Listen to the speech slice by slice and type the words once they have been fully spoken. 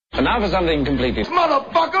And now for something completely...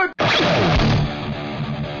 Motherfucker!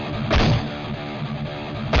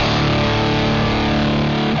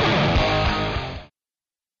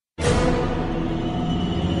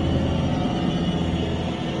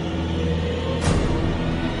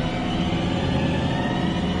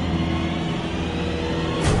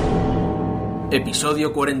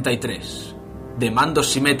 Episodio 43. De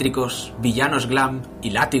mandos simétricos, villanos glam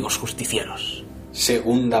y látigos justicieros.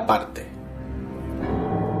 Segunda parte.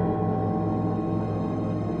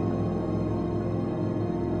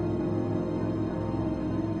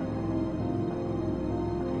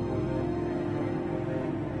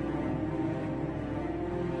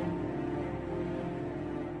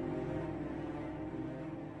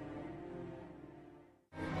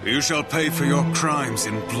 You shall pay for your crimes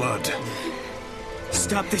in blood.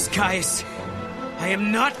 Stop this, Caius. I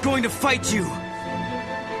am not going to fight you.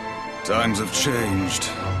 Times have changed.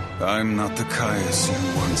 I'm not the Caius you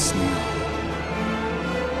once knew.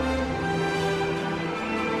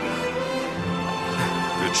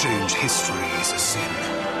 To change history is a sin.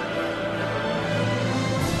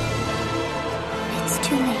 It's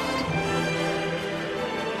too late.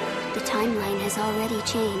 The timeline has already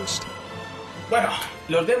changed. Bueno,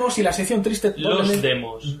 los demos y la sección triste... Los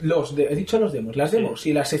demos. He dicho los demos. Las demos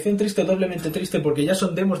y la sección triste doblemente triste porque ya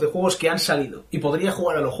son demos de juegos que han salido. Y podría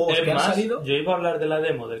jugar a los juegos que han salido. Yo iba a hablar de la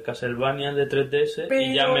demo del Castlevania de 3DS, pero...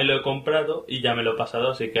 y ya me lo he comprado y ya me lo he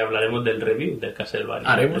pasado, así que hablaremos del review del Castlevania.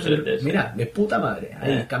 Haremos de 3DS. Mira, de puta madre.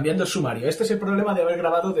 Ahí, cambiando el sumario. Este es el problema de haber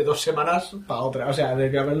grabado de 2 semanas para otra. O sea,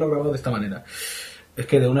 de haberlo grabado de esta manera. Es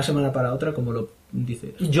que de una semana para otra, como lo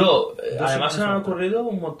dices. Yo, además se me han ocurrido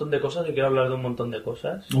un montón de cosas y quiero hablar de un montón de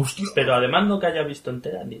cosas. Hostia. Pero además no que haya visto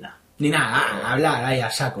entera ni nada. Ni nada, hablar ahí a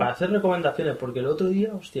saco. Para hacer recomendaciones, porque el otro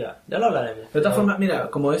día, hostia, ya lo hablaremos. De todas formas, mira,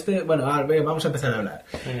 como bueno, vamos a empezar a hablar.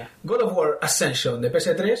 Venga. God of War Ascension de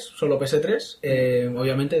PS3, solo PS3,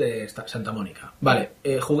 obviamente de Santa Mónica. Vale,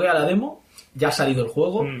 jugué a la demo, ya ha salido el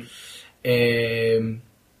juego. Me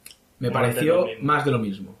pareció más de lo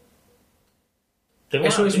mismo.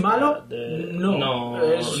 ¿Eso es malo? No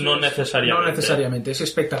necesariamente. No necesariamente. Es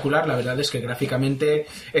espectacular. La verdad es que gráficamente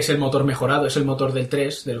es el motor mejorado. Es el motor del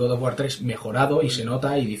 3, del God of War 3 mejorado y se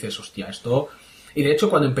nota y dices, hostia, esto... Y de hecho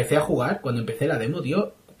cuando empecé a jugar, cuando empecé la demo,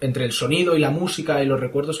 tío, entre el sonido y la música y los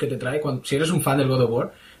recuerdos que te trae, si eres un fan del God of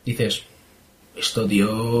War, dices, esto,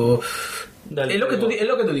 tío... Es lo que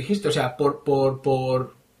tú dijiste, o sea,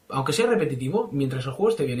 aunque sea repetitivo, mientras el juego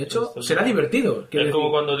esté bien hecho, será divertido. Es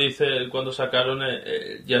como cuando sacaron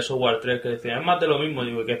Gears of War 3, que decían, es más de lo mismo,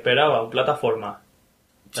 digo, que esperaba, un plataforma.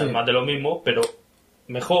 Sí. Es más de lo mismo, pero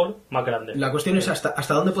mejor, más grande. La cuestión es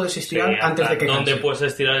hasta dónde puedes estirar antes de que canse. ¿Dónde puedes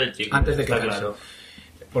estirar el chico? Antes de que canse. Claro.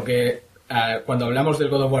 Porque cuando hablamos del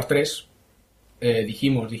God of War 3,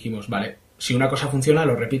 dijimos, vale, si una cosa funciona,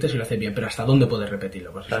 lo repites y lo haces bien, pero ¿hasta dónde puedes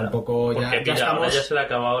repetirlo? Pues claro, es un poco... Ya estamos... ahora ya se le ha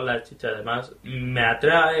acabado la chicha. Además,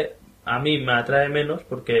 a mí me atrae menos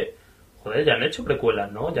porque, joder, ya han hecho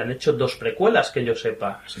precuelas, ¿no? Ya han hecho 2 precuelas que yo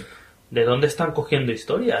sepa. Sí. ¿De dónde están cogiendo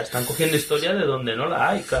historia? Están cogiendo historia de donde no la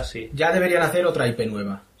hay, casi. Ya deberían hacer otra IP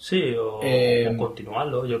nueva. Sí, o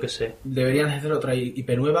continuarlo, yo qué sé. Deberían hacer otra IP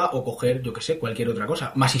nueva o coger, yo qué sé, cualquier otra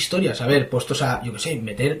cosa. Más historias, a ver, puestos a, yo qué sé,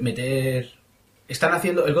 meter... Están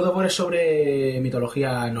haciendo... El God of War es sobre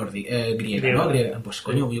mitología griega, ¿no? Griega. Pues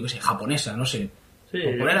coño, yo qué sé, japonesa, no sé. Sí,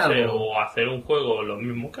 o hacer un juego lo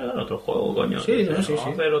mismo que hagan otro juego, coño. Sí.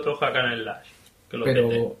 Hacer otro Hack and Slash.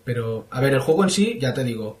 Pero, a ver, el juego en sí, ya te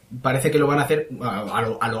digo, parece que lo van a hacer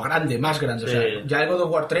a lo grande, más grande. Sí. O sea, ya el God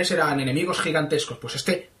of War 3 eran enemigos gigantescos, pues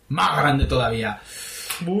este más grande todavía.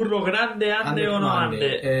 Burro grande, ande o no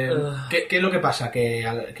ande. ¿Qué es lo que pasa?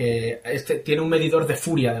 Que este tiene un medidor de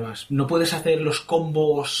furia, además. No puedes hacer los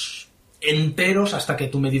combos enteros hasta que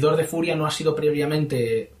tu medidor de furia no ha sido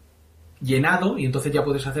previamente llenado, y entonces ya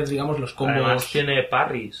puedes hacer, digamos, los combos. Además tiene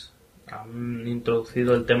parries. Han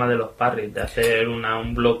introducido el tema de los parries, de hacer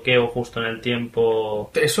un bloqueo justo en el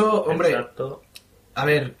tiempo. Eso, hombre, exacto. A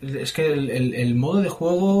ver, es que el modo de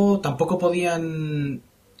juego tampoco podían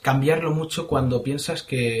cambiarlo mucho cuando piensas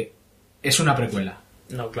que es una precuela.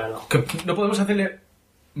 No, claro. Que no podemos hacerle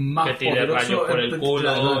más que tire rayos por el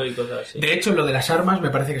culo y cosas así. De hecho, lo de las armas me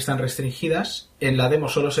parece que están restringidas. En la demo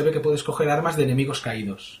solo se ve que puedes coger armas de enemigos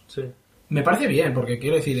caídos. Sí. Me parece bien, porque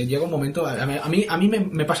quiero decir, llega un momento... A mí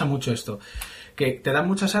me pasa mucho esto. Que te dan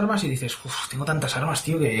muchas armas y dices, tengo tantas armas,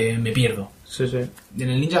 tío, que me pierdo. Sí. En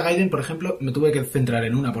el Ninja Gaiden, por ejemplo, me tuve que centrar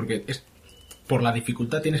en una, porque por la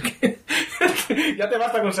dificultad tienes que... ya te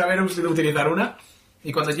basta con saber utilizar una.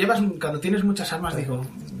 Y cuando tienes muchas armas, digo...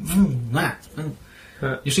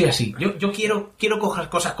 Yo soy así. Yo quiero coger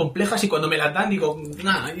cosas complejas y cuando me las dan digo,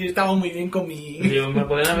 nah, yo estaba muy bien con mi... Digo, me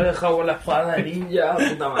podrían haber dejado con la espada de ninja,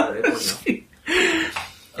 puta madre, coño. Sí.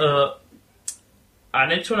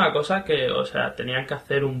 Han hecho una cosa que, o sea, tenían que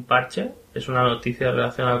hacer un parche. Es una noticia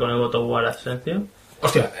relacionada con el God of War Ascension.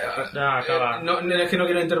 Hostia, Ya, acaba. no, es que no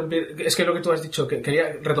quiero interrumpir. Es que lo que tú has dicho, que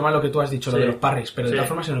quería retomar lo que tú has dicho, Sí. lo de los parries, pero de Sí. todas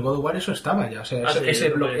formas en el God of War eso estaba ya. O sea, Ah, sí, ese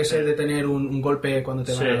yo creo que ese sí. de tener un golpe cuando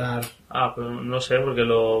te Sí. van a dar... Pero no sé, porque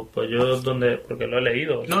porque lo he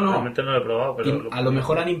leído. No, no. Realmente no lo he probado, pero... Y a lo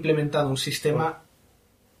mejor han implementado un sistema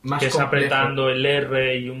más que es complejo. apretando el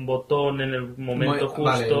R y un botón en el momento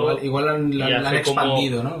justo. Vale, igual y la han hace como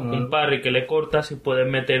expandido, ¿no? un parry que le cortas y puedes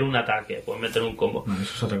meter un ataque, puedes meter un combo. No, eso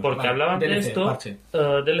es otra cosa. Porque Vale, hablaban de DLC, esto, parche.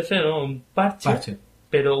 DLC no, un parche,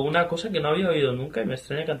 pero una cosa que no había oído nunca y me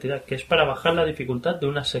extraña cantidad, que es para bajar la dificultad de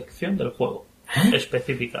una sección del juego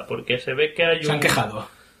específica, porque se ve que hay Se han quejado.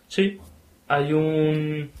 Sí, hay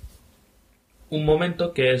un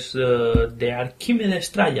momento que es de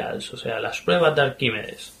Archimedes Trials, o sea, las pruebas de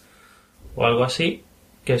Arquímedes o algo así,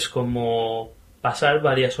 que es como pasar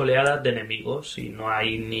varias oleadas de enemigos y no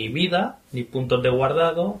hay ni vida, ni puntos de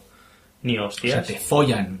guardado, ni O hostias. sea, te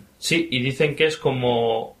follan. Sí, y dicen que es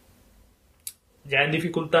como... Ya en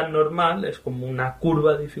dificultad normal, es como una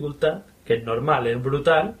curva de dificultad, que es normal, es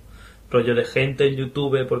brutal, rollo de gente en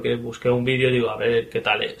YouTube, porque busqué un vídeo y digo, a ver qué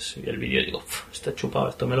tal es. Y el vídeo digo, está chupado,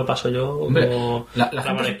 esto me lo paso yo Hombre, como... la la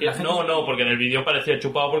gente- manecilla. la gente- No, porque en el vídeo parecía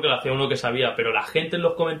chupado porque lo hacía uno que sabía, pero la gente en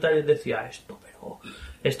los comentarios decía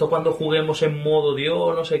esto cuando juguemos en modo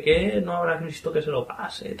Dios, no sé qué, no habrás visto que se lo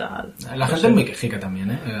pase, tal. La No gente sé. es muy quejica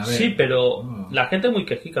también, ¿eh? A ver, Sí, pero no. la gente es muy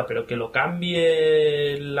quejica, pero que lo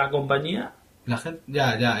cambie la compañía, La gente...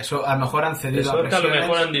 Ya, eso a lo mejor han cedido eso a es que a lo presiones.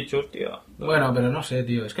 mejor han dicho, hostia. Bueno, pero no sé,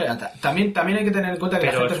 tío. Es que también hay que tener en cuenta que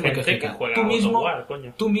Pero la gente es es muy gente quejica. que juega Tú a God of mismo, War,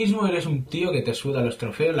 coño. tú mismo eres un tío que te suda los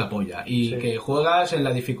trofeos en la polla y Sí. que juegas en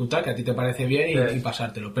la dificultad que a ti te parece bien Sí. y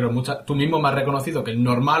pasártelo. Pero tú mismo me has reconocido que el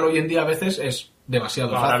normal hoy en día a veces es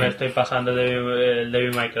demasiado Ahora me fácil. estoy pasando el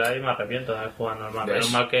Devil May Cry y me arrepiento de haber jugado normal. ¿Ves?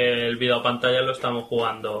 Menos mal que el video pantalla lo estamos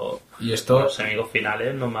jugando. Y esto, Los enemigos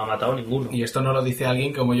finales no me ha matado ninguno. y esto no lo dice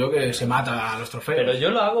alguien como yo que se mata a los trofeos. Pero yo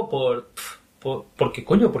lo hago porque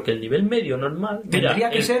coño, porque el nivel medio normal. Tendría Mira,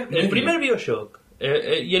 que ser el medio. primer Bioshock.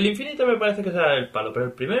 Y el Infinite me parece que será el palo, pero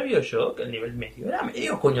el primer Bioshock, el nivel medio, era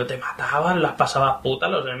medio, coño, te mataban, las pasabas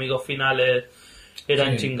putas, los enemigos finales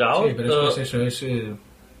eran Sí, chingados. Sí, pero es que es eso, es...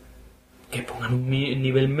 Que pongan un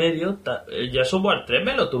nivel medio. Ya Software 3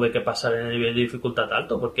 me lo tuve que pasar en el nivel de dificultad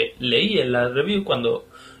alto, porque leí en la review, cuando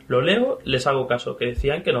lo leo, les hago caso, que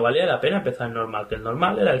decían que no valía la pena empezar en normal, que el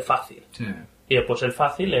normal era el fácil. Sí. Y después el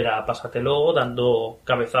fácil era pásatelo dando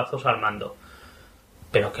cabezazos al mando.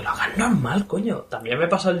 Pero que lo hagan normal, coño. También me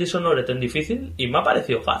pasa el Dishonored en difícil y me ha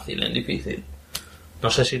parecido fácil en difícil. No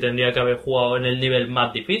sé si tendría que haber jugado en el nivel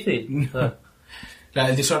más difícil.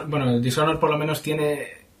 El Dishonored por lo menos tiene...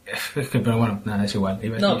 Es que, pero bueno, nada, es igual.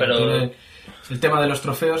 Iba a No, decir, pero- tiene el tema de los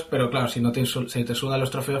trofeos, pero claro, si te sudan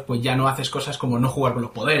los trofeos, pues ya no haces cosas como no jugar con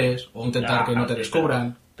los poderes o intentar Ya, que no te sí,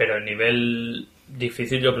 descubran. Pero el nivel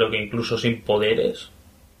difícil yo creo que incluso sin poderes.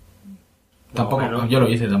 Tampoco, bueno. yo lo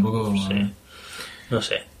hice, tampoco... Sí. No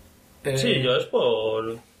sé. Sí, yo es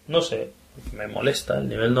por... No sé. Me molesta. El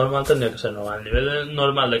nivel normal tendría que ser normal. El nivel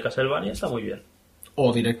normal de Castlevania está muy bien.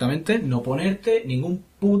 O directamente no ponerte ningún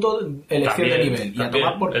puto elección de nivel. Y a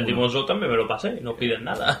tomar por el culo. Demon's Souls también me lo pasé y no piden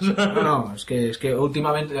nada. No, es que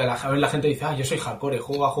últimamente la gente dice, yo soy hardcore,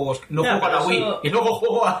 juego a juegos, no Ya, juego a la pero Wii, eso- y luego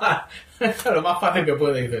juego a lo más fácil que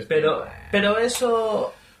puedo, dices.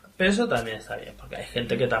 Pero eso también está bien, porque hay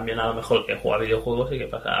gente que también a lo mejor que juega videojuegos y que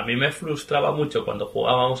pasa. A mí me frustraba mucho cuando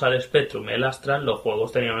jugábamos al Spectrum y el Astral, los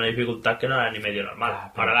juegos tenían una dificultad que no era ni medio normal.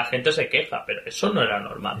 Ya, pero- Ahora la gente se queja, pero eso no era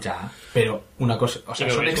normal. Ya, pero una cosa, o sea, Y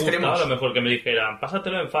me son hubiese gustado extremos. a lo mejor que me dijeran,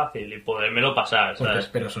 pásatelo en fácil y podérmelo pasar, ¿sabes?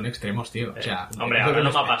 Pero son extremos, tío. O sea, Hombre, lo ahora del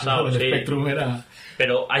no me ha Spectrum- pasado, lo del sí. Spectrum era...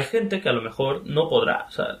 Pero hay gente que a lo mejor no podrá,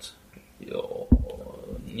 ¿sabes?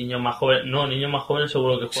 Niños más jóvenes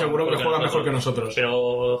seguro que juegan Seguro que juegan mejor que nosotros.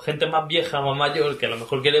 Pero gente más vieja, más mayor, que a lo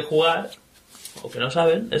mejor quiere jugar o que no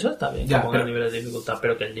saben, eso está bien, Ya, que pongan pero- niveles de dificultad,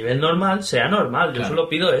 pero que el nivel normal sea normal. Yo Claro. solo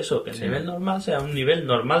pido eso, que el Sí. nivel normal sea un nivel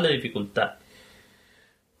normal de dificultad.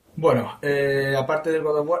 Bueno, aparte del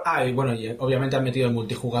God of War... y bueno, y obviamente han metido el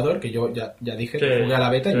multijugador, que yo ya dije, Sí, que jugué a la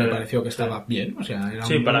beta y sí, me pareció que sí. estaba bien. O sea, era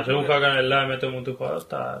Sí, para ser un hack en el live meter multijugador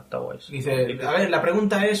está guay. Dice, a ver, la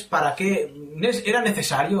pregunta es, ¿para qué? ¿Era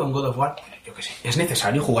necesario en God of War? Yo qué sé, ¿es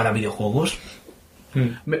necesario jugar a videojuegos?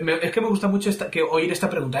 Es que me gusta mucho oír esta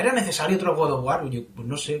pregunta. ¿Era necesario otro God of War? Yo, pues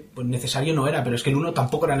no sé, pues necesario no era, pero es que el uno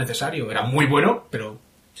tampoco era necesario. Era muy bueno, pero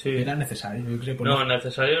Sí. Era necesario. Yo creo, No,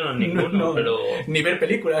 necesario no es ninguno, pero... Ni ver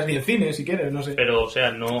películas, ni el cine, si quieres, no sé. Pero, o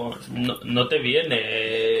sea, no te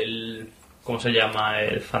viene el... ¿Cómo se llama?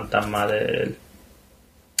 El fantasma de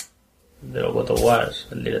los God of War,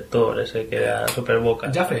 el director ese que era super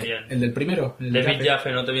boca. Jaffe, también. el del primero. David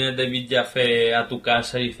Jaffe, no te viene David Jaffe a tu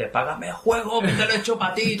casa y dice, págame el juego, que te lo he hecho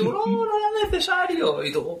para ti. Y tú, no era necesario.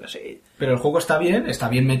 Y tú, que sí. Pero el juego está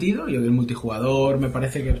bien metido. Y el multijugador me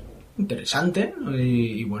parece que es interesante.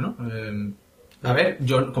 Y bueno, a ver,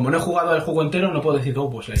 yo como no he jugado el juego entero, no puedo decir,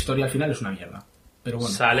 pues la historia al final es una mierda. Pero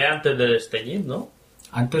bueno. Sale antes de desteñir, ¿no?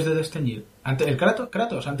 Antes de desteñir. ¿El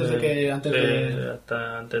Kratos? Antes de... Hombre,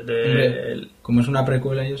 como es una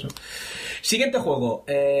precuela y eso. Siguiente juego.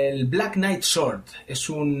 El Black Knight Sword. Es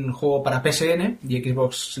un juego para PSN y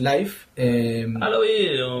Xbox Live. Lo vi.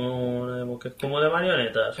 Que es como de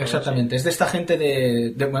marionetas. Exactamente. Es de esta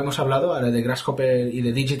gente hemos hablado ahora de Grasshopper y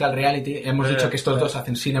de Digital Reality. Hemos dicho que estos dos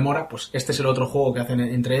hacen Cinemora. Pues este es el otro juego que hacen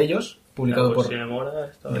entre ellos. Publicado por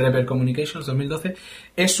Rebel Communications 2012.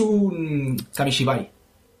 Es un Kamishibai.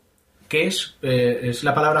 Que es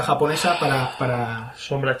la palabra japonesa para...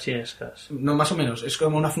 Sombras chinescas. No, más o menos. Es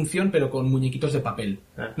como una función, pero con muñequitos de papel.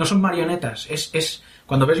 No son marionetas. Es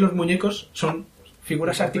cuando ves los muñecos, son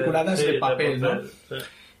figuras articuladas de papel, ¿no? Sí.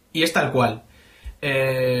 Y es tal cual.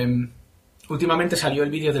 Últimamente salió el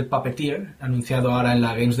vídeo del Puppeteer, anunciado ahora en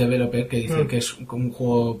la Games Developer, que dice que es un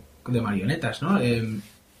juego de marionetas, ¿no? Y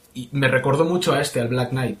me recordó mucho a al Black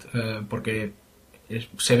Knight, porque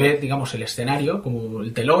se ve, digamos, el escenario, como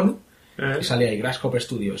el telón, y sale ahí Grasshopper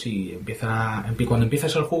Studios y cuando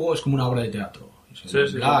empiezas el juego es como una obra de teatro.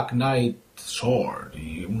 Black Knight Sword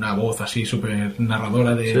y una voz así súper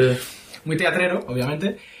narradora muy teatrero,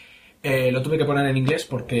 obviamente. Lo tuve que poner en inglés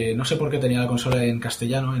porque no sé por qué tenía la consola en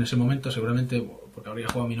castellano en ese momento, seguramente porque habría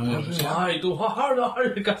jugado a mi novia. Ay, tú,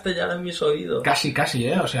 el castellano en mis oídos. Casi,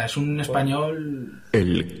 o sea, es un español...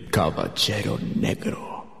 El caballero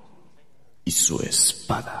negro y su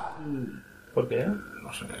espada. ¿Por qué?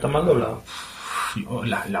 No sé. ¿Está mal doblado?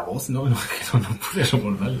 La voz, ¿no? No pude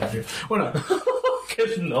soportarla, tío. Bueno... ¡Qué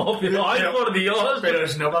snob! ¡Ay, por Dios! Pero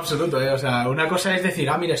snob absoluto, ¿eh? O sea, una cosa es decir,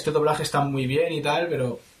 mira, este doblaje está muy bien y tal,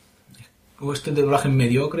 pero... O este doblaje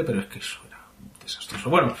mediocre, pero es que eso era desastroso.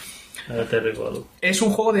 Bueno, es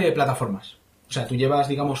un juego de plataformas. O sea, tú llevas,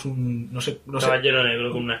 digamos, un... No sé, caballero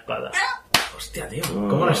negro con una espada. Hostia, tío,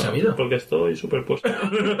 ¿cómo lo has sabido? Porque estoy superpuesto.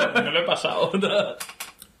 Me lo he pasado.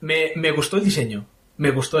 Me gustó el diseño. Me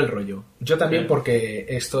gustó el rollo. Yo también, porque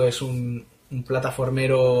esto es un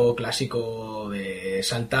plataformero clásico de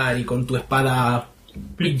saltar y con tu espada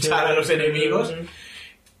pinchar a los enemigos.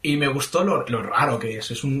 Y me gustó lo raro que es.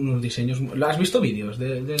 Es unos diseños... ¿Has visto vídeos?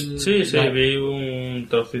 Sí, vi un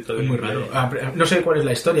trocito. Es muy raro. No sé cuál es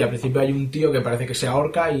la historia. Al principio hay un tío que parece que se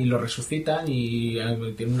ahorca y lo resucitan y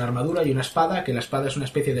tiene una armadura y una espada, que la espada es una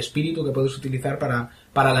especie de espíritu que puedes utilizar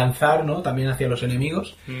para lanzar, ¿no? También hacia los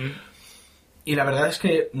enemigos. Y la verdad es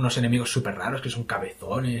que unos enemigos súper raros, que son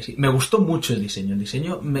cabezones. Me gustó mucho el diseño. El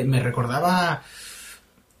diseño me recordaba...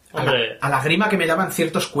 A la grima que me daban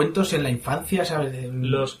ciertos cuentos en la infancia, ¿sabes?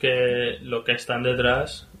 Lo que están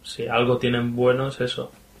detrás, si algo tienen bueno, es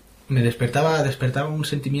eso. Me despertaba un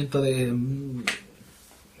sentimiento de...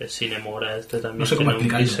 El Cinemora también no sé cómo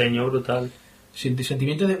tiene un diseño brutal.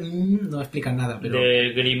 Sentimiento de... no explican nada, pero... De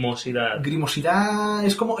grimosidad. Grimosidad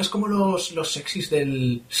es como los sexys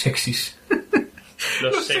del... Sexys.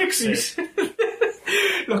 Los sexys.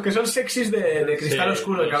 Los que son sexys de Cristal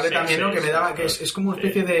Oscuro, que hablé también, ¿no? Que me daba, que es como una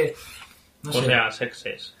especie de... No sé, o sea,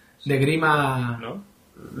 sexes. De grima... ¿No?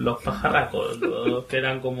 Los pajarracos, los que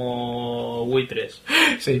eran como buitres.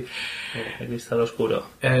 Sí. De Cristal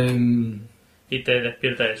Oscuro. Y te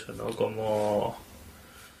despierta eso, ¿no? Como...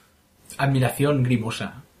 Admiración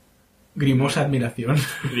grimosa. Grimosa admiración.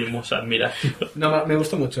 Grimosa admiración. No, me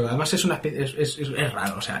gustó mucho. Además es una especie... Es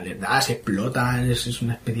raro, o sea, le das, explota, es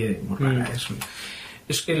una especie de... Muy rara,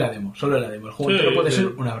 es la demo, solo la demo. El juego entero puede ser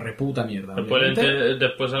una reputa mierda.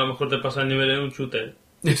 Después a lo mejor te pasa el nivel de un shooter.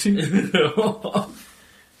 Sí.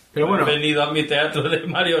 Pero bueno. He venido a mi teatro de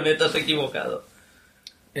marionetas equivocado.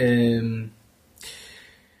 El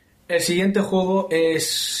siguiente juego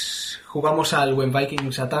es... Jugamos al When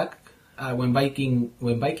Vikings Attack. When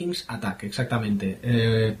Vikings Attack,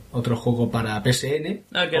 exactamente. Otro juego para PSN.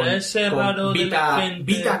 Que era ese raro de la gente.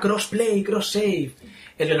 Vita crossplay, cross-save.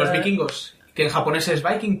 El de los vikingos. Que en japonés es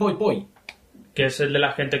Viking Poi Poi. Que es el de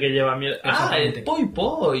la gente que lleva mierda. El Poi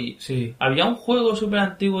Poi. Sí. Había un juego súper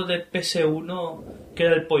antiguo de PS1 que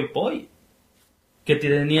era el Poi Poi. Que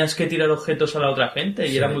tenías que tirar objetos a la otra gente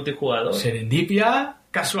y era multijugador. Serendipia,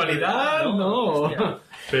 casualidad, no.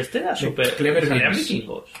 Pero este era súper... Clever Salían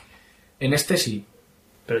vikingos. En este sí.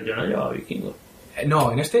 Pero yo no llevaba vikingos.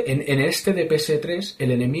 No, en este de PS3,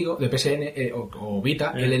 el enemigo, de PSN o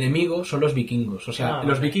Vita, el enemigo son los vikingos. O sea,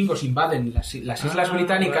 los vikingos invaden las islas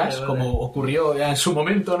británicas, vale. Como ocurrió ya en su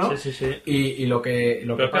momento, ¿no? Sí. Y lo que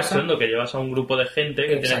pasa... es que llevas a un grupo de gente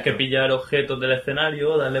que tienes que pillar objetos del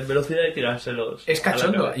escenario, darles velocidad y tirárselos. Es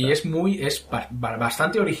cachondo y es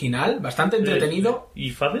bastante original, bastante entretenido. Y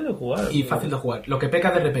fácil de jugar. Lo que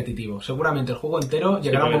peca de repetitivo. Seguramente el juego entero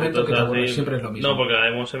llegará un momento que te aburres. Siempre es lo mismo. No, porque la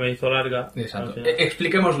demo se me hizo larga. Exacto.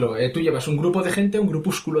 Expliquémoslo. Tú llevas un grupo de gente, un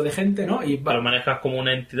grupúsculo de gente, ¿no? Y lo manejas como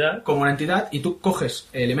una entidad. Y tú coges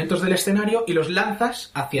elementos del escenario y los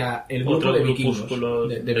lanzas hacia el grupo de vikingos.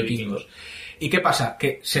 De vikingos. ¿Y qué pasa?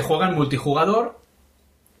 Que se juegan multijugador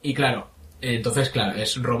y claro, entonces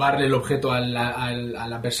es robarle el objeto al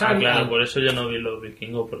adversario. Claro, por eso yo no vi los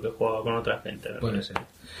vikingos, porque jugaba con otra gente. Puede ser.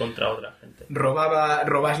 Contra otra gente.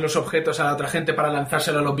 Robas los objetos a la otra gente para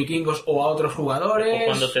lanzárselo a los vikingos o a otros jugadores. O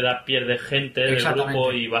cuando pierdes gente del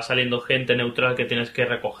grupo y va saliendo gente neutral que tienes que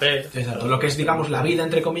recoger. Exacto. Lo que es, digamos, la vida,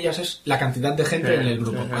 entre comillas, es la cantidad de gente en el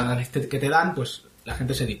grupo. Cada vez que te dan, pues la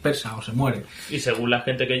gente se dispersa o se muere. Y según la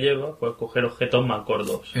gente que lleva, puedes coger objetos más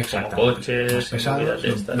gordos. Como coches, más pesados,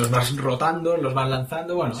 los vas rotando, los vas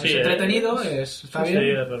lanzando. Bueno, es entretenido, está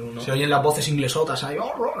bien. Se oyen las voces inglesotas ahí,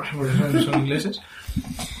 porque son ingleses.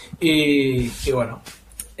 Y bueno,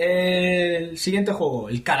 el siguiente juego,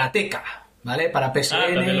 el Karateka, ¿vale? Para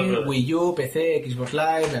PSN, Wii U, PC, Xbox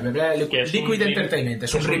Live, bla, bla, bla. Liquid Entertainment.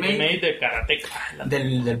 Es un remake de Karateka.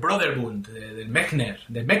 Del Brotherhood, del Mechner,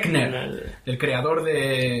 del creador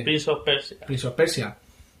de Prince of Persia.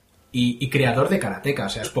 Y creador de Karateka, o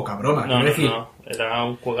sea, es poca broma. No, era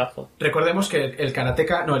un juegazo. Recordemos que el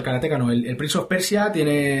Prince of Persia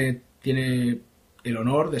tiene el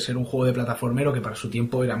honor de ser un juego de plataformero que para su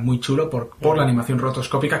tiempo era muy chulo por la animación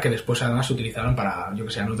rotoscópica que después además se utilizaron para, yo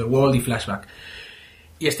que sé, Another World y Flashback.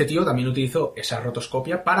 Y este tío también utilizó esa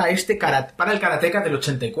rotoscopia para el Karateka del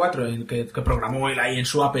 84, que programó él ahí en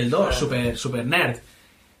su Apple II, super nerd.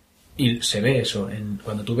 Y se ve eso,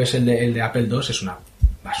 cuando tú ves el de Apple II es una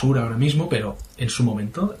basura ahora mismo, pero en su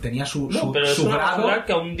momento tenía su grado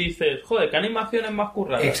que aún dices, joder, qué animaciones más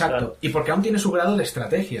curradas. Exacto, ¿sabes? Y porque aún tiene su grado de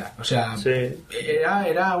estrategia, o sea,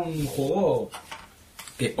 era un juego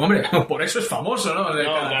que, hombre, por eso es famoso, ¿no?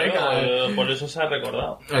 Claro, por eso se ha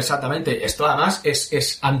recordado. Exactamente, esto además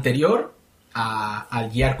es anterior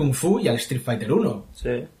al Gear Kung Fu y al Street Fighter 1.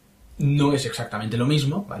 Sí. No es exactamente lo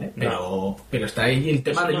mismo, ¿vale? Pero está ahí el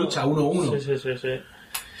tema de lucha 1-1. Sí.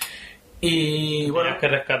 Y bueno, tienes que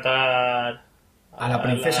rescatar a la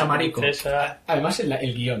princesa Mariko. Además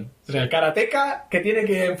el guión, o sea, el Karateka que tiene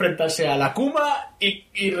que enfrentarse a la Kuma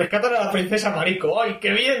y rescatar a la princesa Mariko. ¡Ay,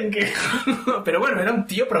 qué bien! Pero bueno, era un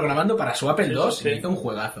tío programando para su Apple II y hizo un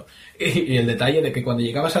juegazo. Y el detalle de que cuando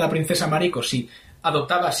llegabas a la princesa Mariko, si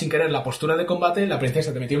adoptabas sin querer la postura de combate, la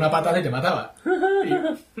princesa te metía una patada y te mataba. Y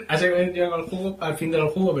has llegado al fin del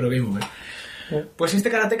juego, pero game over. Pues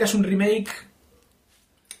este Karateka es un remake.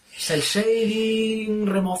 El shading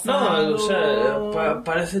remozado. No, o sea,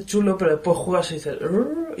 parece chulo, pero después juegas y dices...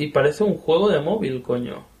 Y parece un juego de móvil,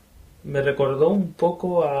 coño. Me recordó un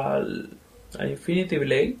poco a Infinity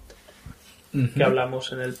Blade, que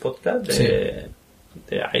hablamos en el podcast de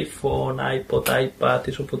iPhone, iPod, iPad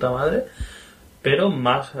y su puta madre, pero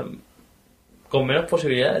más con menos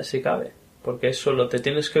posibilidades, si cabe. Porque es solo te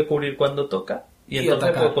tienes que cubrir cuando toca y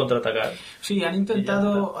entonces puedes contraatacar. Sí, han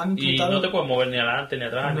intentado... Y no te puedes mover ni adelante ni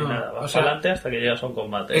atrás ni nada. Vas para adelante hasta que llegas a un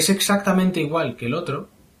combate. Es exactamente igual que el otro.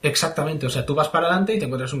 Exactamente. O sea, tú vas para adelante y te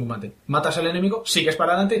encuentras un combate. Matas al enemigo, sigues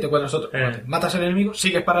para adelante y te encuentras otro combate. Matas al enemigo,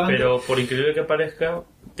 sigues para adelante. Pero por increíble que parezca,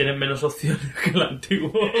 tienes menos opciones que el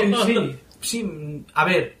antiguo. Sí. A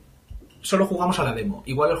ver, solo jugamos a la demo.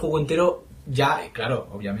 Igual el juego entero ya, claro,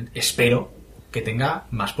 obviamente, espero que tenga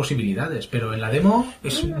más posibilidades. Pero en la demo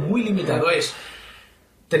es muy limitado.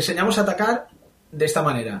 Te enseñamos a atacar de esta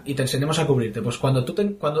manera y te enseñamos a cubrirte. Pues cuando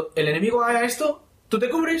el enemigo haga esto, tú te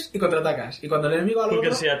cubres y contraatacas. Y cuando el enemigo haga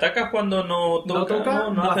Porque si atacas cuando no toca,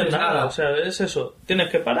 no haces nada. O sea, es eso. Tienes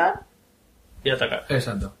que parar y atacar.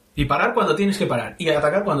 Exacto. Y parar cuando tienes que parar. Y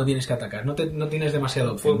atacar cuando tienes que atacar. No tienes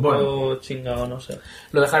demasiada opción. Bueno, chingado, no sé.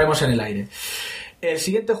 Lo dejaremos en el aire. El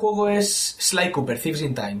siguiente juego es Sly Cooper, Thieves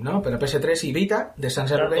in Time, ¿no? Pero PS3 y Vita, de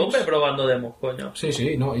Sunset Games. Estoy probando demos, coño.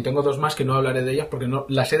 Sí, no. Y tengo dos más que no hablaré de ellas porque no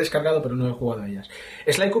las he descargado, pero no he jugado a ellas.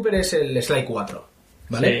 Sly Cooper es el Sly 4,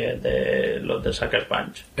 ¿vale? Sí, los de Sucker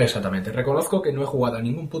Punch. Exactamente. Reconozco que no he jugado a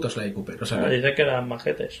ningún puto Sly Cooper. O sea, dice que eran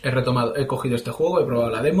majetes. He cogido este juego, he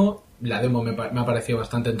probado la demo. La demo me ha parecido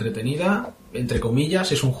bastante entretenida, entre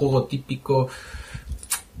comillas. Es un juego típico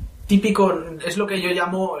típico, es lo que yo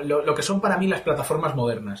llamo, lo que son para mí las plataformas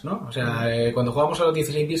modernas, ¿no? O sea, cuando jugábamos a los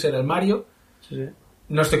 16 bits era el Mario. Sí.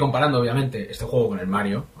 No estoy comparando, obviamente, este juego con el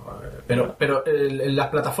Mario, pero las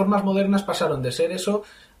plataformas modernas pasaron de ser eso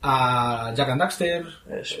a Jak and Daxter,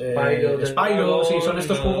 Spyro, sí, son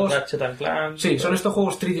estos juegos. Ratchet and Clank, sí, son estos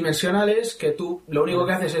juegos tridimensionales que tú lo único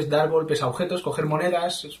que haces es dar golpes a objetos, coger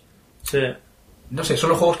monedas. Sí. No sé,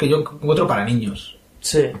 son los juegos que yo encuentro para niños.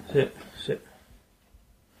 Sí.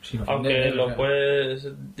 Sin Aunque ofender, lo puedes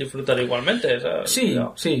disfrutar igualmente, ¿sabes? Sí,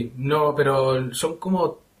 No. sí, no, pero son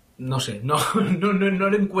como, no sé, no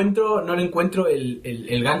le encuentro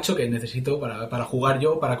el gancho que necesito para jugar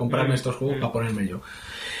yo, para comprarme estos juegos, para ponerme yo.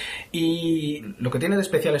 Y lo que tiene de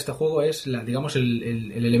especial este juego es, digamos,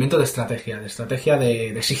 el elemento de estrategia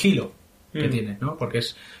de sigilo que tiene, ¿no? Porque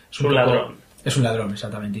es un ladrón. Es un ladrón,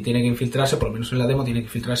 exactamente. Y tiene que infiltrarse, por lo menos en la demo, tiene que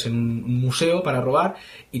infiltrarse en un museo para robar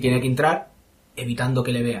y tiene que entrar evitando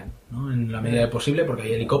que le vean, ¿no? En la medida de posible, porque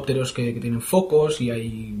hay helicópteros que tienen focos y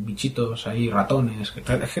hay bichitos, hay ratones.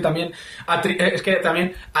 Es que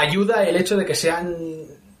también ayuda el hecho de que sean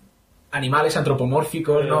animales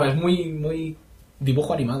antropomórficos, ¿no? Es muy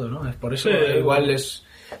dibujo animado, ¿no? Es por eso igual es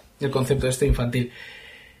el concepto este infantil.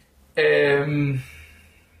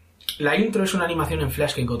 La intro es una animación en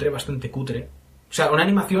Flash que encontré bastante cutre. O sea, una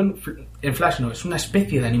animación en Flash no, es una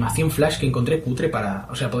especie de animación Flash que encontré cutre para...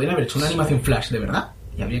 O sea, podrían haber hecho una animación Flash de verdad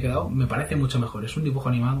y habría quedado, me parece, mucho mejor. Es un dibujo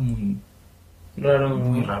animado muy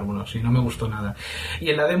raro, bueno, sí, no me gustó nada. Y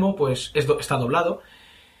en la demo, pues, está doblado.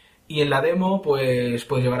 Y en la demo, pues,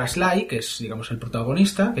 puedes llevar a Sly, que es, digamos, el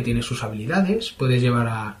protagonista, que tiene sus habilidades. Puedes llevar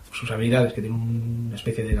a sus habilidades, que tiene una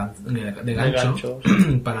especie de gancho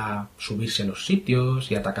para subirse a los sitios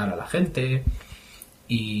y atacar a la gente.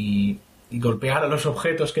 Y golpear a los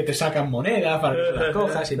objetos que te sacan moneda para que las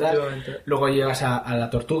cojas y tal. Luego llegas a la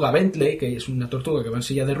tortuga Bentley, que es una tortuga que va en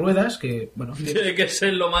silla de ruedas, que, bueno... Tiene que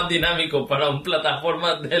ser lo más dinámico para un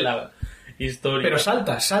plataforma de la historia. Pero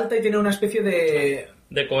salta y tiene una especie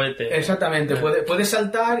de cohete. Exactamente, puede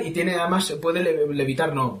saltar y tiene además, puede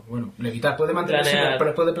levitar, puede mantenerse,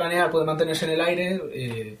 pero puede planear, puede mantenerse en el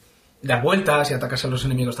aire, dar vueltas y atacas a los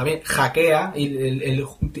enemigos también, hackea y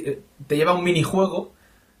te lleva a un minijuego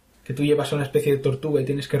que tú llevas a una especie de tortuga y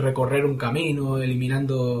tienes que recorrer un camino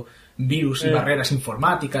eliminando virus y barreras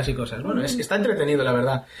informáticas y cosas. Bueno, está entretenido, la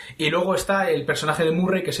verdad. Y luego está el personaje de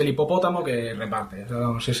Murray, que es el hipopótamo que reparte. O sea,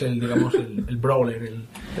 vamos, es el brawler,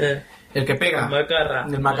 el que pega.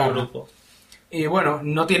 El macarra. Y bueno,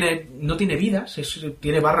 no tiene vidas,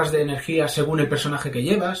 tiene barras de energía según el personaje que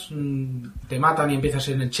llevas. Te matan y empiezas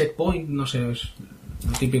en el checkpoint. No sé, es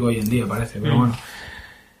lo típico hoy en día, parece, pero bueno.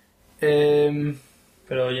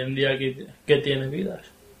 Pero hoy en día, ¿qué tiene vidas?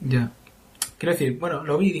 Ya. Quiero decir, bueno,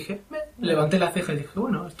 lo vi y dije, levanté la ceja y dije,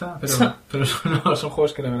 bueno, está, pero son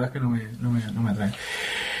juegos que la verdad es que no me atraen.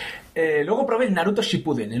 Luego probé el Naruto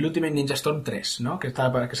Shippuden, el Ultimate Ninja Storm 3, ¿no? Que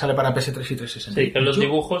sale para PS3 y 360. Sí, en los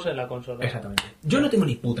dibujos en la consola. Exactamente. Yo no tengo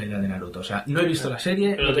ni puta idea de Naruto, o sea, no he visto la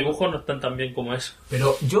serie. Pero los dibujos no están tan bien como eso.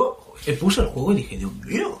 Pero yo puse el juego y dije, Dios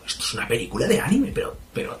mío, esto es una película de anime,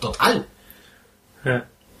 pero total.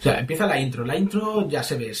 O sea, empieza la intro ya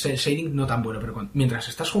se ve, el shading no tan bueno, pero mientras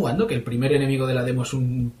estás jugando, que el primer enemigo de la demo es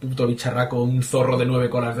un puto bicharraco, un zorro de 9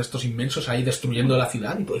 colas de estos inmensos ahí destruyendo la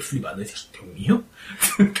ciudad, y tú ahí flipando, y dices, Dios mío,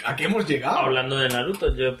 ¿a qué hemos llegado? Hablando de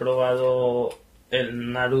Naruto, yo he probado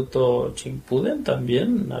el Naruto Shippuden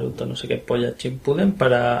también, Naruto no sé qué polla Shippuden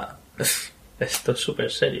para... Esto es súper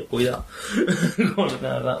serio, cuidado.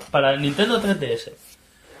 Para el Nintendo 3DS.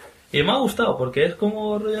 Y me ha gustado porque es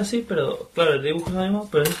como rollo así, pero claro, el dibujo es animado,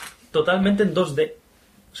 pero es totalmente en 2D.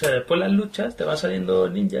 O sea, después las luchas te van saliendo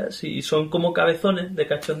ninjas y son como cabezones de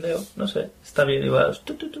cachondeo. No sé, está bien. Y vas...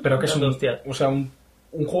 Pero que es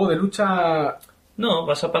un juego de lucha... No,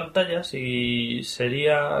 vas a pantallas y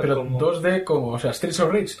sería pero como... 2D como, o sea, Streets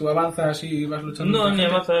of Rage, tú avanzas y vas luchando... No, ni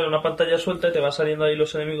avanzas, una pantalla suelta y te va saliendo ahí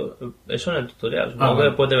los enemigos. Eso en el tutorial, supongo que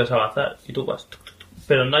después debes avanzar y tú vas...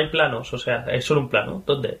 Pero no hay planos, o sea, es solo un plano,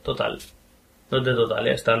 2D, total. 2D total,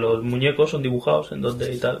 ya está. Los muñecos son dibujados en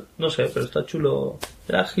 2D y tal. No sé, pero está chulo.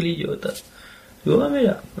 Era agilillo y tal. Digo,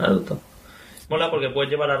 mira, Naruto. Mola porque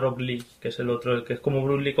puedes llevar a Rob Lee, que es el otro, el que es como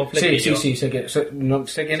Bruce Lee con flequillo. Sí, sé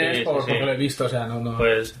quién es porque lo he visto, o sea, no...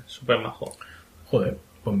 Pues, súper majo. Joder,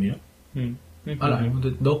 pues mira. Hala,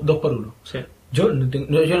 2 por 1. Sí. Yo no tengo...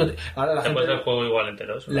 Ahora la gente... Después del juego igual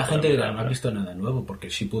entero. La gente dirá, no has visto nada nuevo, porque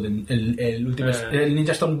si pude... El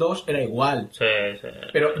Ninja Storm 2 era igual. Sí.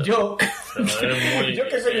 Pero yo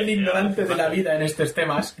que soy un ignorante de la vida en estos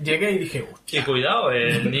temas, llegué y dije... Y cuidado,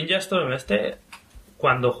 el Ninja Storm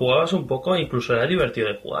cuando jugabas un poco incluso era divertido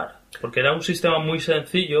de jugar. Porque era un sistema muy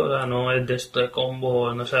sencillo, o sea, no es de esto de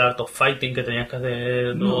combo, no sé, el Art of Fighting que tenías que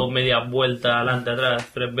hacer media vuelta adelante atrás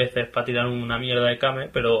 3 veces para tirar una mierda de Kame,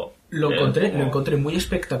 pero... Lo encontré muy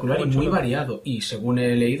espectacular y muy variado. Y según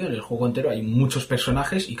he leído, en el juego entero hay muchos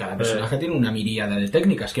personajes y cada personaje tiene una miríada de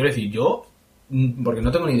técnicas. Quiero decir, yo, porque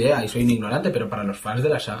no tengo ni idea y soy un ignorante, pero para los fans de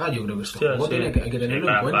la saga yo creo que este juego hay que tenerlo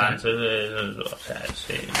en cuenta. Fans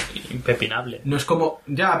es impepinable. No es como...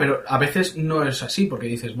 Ya, pero a veces no es así, porque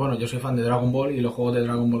dices, bueno, yo soy fan de Dragon Ball y los juegos de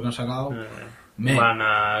Dragon Ball que han sacado...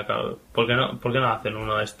 ¿Por qué no hacen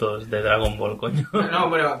uno de estos de Dragon Ball, coño? No,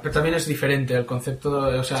 bueno, pero también es diferente el concepto,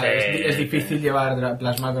 o sea, es difícil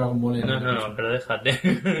plasmar Dragon Ball en... No, pero déjate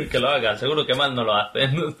que lo hagan, seguro que mal no lo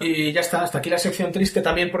hacen. Y ya está, hasta aquí la sección triste.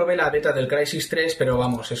 También probé la beta del Crysis 3, pero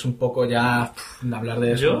vamos, es un poco ya... hablar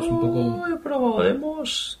de eso es un poco... Yo he probado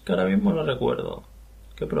demos que ahora mismo no recuerdo.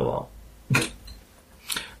 ¿Qué he probado?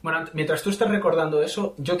 Bueno, mientras tú estás recordando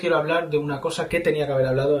eso, yo quiero hablar de una cosa que tenía que haber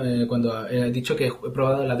hablado cuando he dicho que he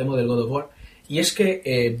probado la demo del God of War. Y es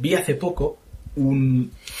que vi hace poco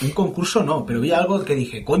un concurso, pero vi algo que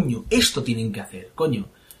dije, coño, esto tienen que hacer.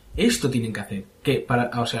 Que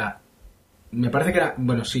o sea, me parece que era,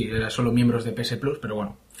 bueno, sí, eran solo miembros de PS Plus, pero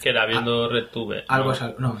bueno. Que era viendo RedTube. Algo es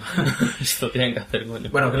algo, no. Esto tienen que hacer, coño.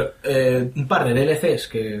 Bueno, un par de DLCs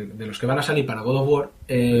de los que van a salir para God of War,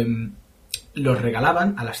 los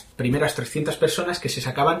regalaban a las primeras 300 personas que se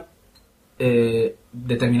sacaban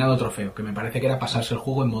determinado trofeo, que me parece que era pasarse el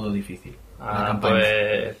juego en modo difícil.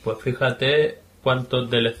 Pues fíjate cuántos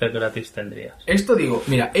DLC gratis tendrías. Esto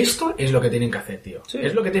es lo que tienen que hacer, tío. Sí.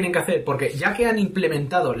 Es lo que tienen que hacer, porque ya que han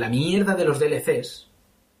implementado la mierda de los DLCs,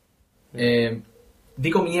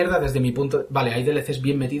 digo mierda desde mi punto... Vale, hay DLCs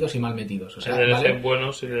bien metidos y mal metidos. O sea, DLCs ¿vale?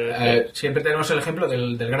 buenos y DLCs... siempre tenemos el ejemplo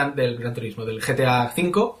del Gran Turismo, del GTA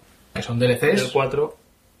V, que son DLCs. El 4.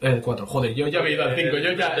 El 4, joder, yo ya me he ido al 5,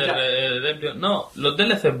 yo ya... No, los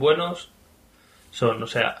DLCs buenos son, o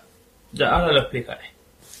sea, ya ahora lo explicaré.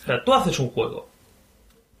 O sea, tú haces un juego.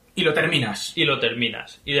 Y lo terminas. Y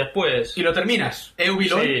después... Y lo terminas.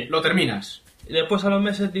 Eubilon, Sí. lo terminas. Y después a los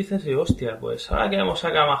meses dices, hostia, pues ahora queremos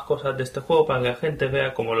sacar más cosas de este juego para que la gente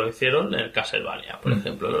vea como lo hicieron en el Castlevania, por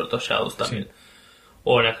ejemplo, los dos Shadows también. Sí.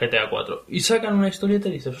 O en el GTA 4. Y sacan una historieta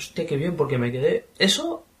y dices, hostia, qué bien, porque me quedé...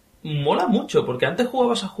 Eso... mola mucho, porque antes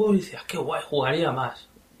jugabas a juegos y decías, qué guay, jugaría más.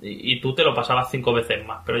 Y tú te lo pasabas 5 veces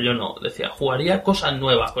más, pero yo no. Decía, jugaría cosas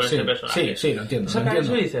nuevas con ese personaje. Sí, lo entiendo. Sacan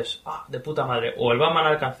eso y dices, de puta madre. O el Batman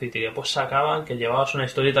Arkham City, que después sacaban que llevabas una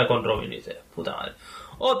historieta con Robin y dices, puta madre.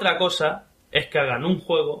 Otra cosa es que hagan un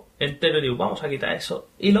juego entero y digo, vamos a quitar eso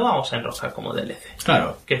y lo vamos a enroscar como DLC.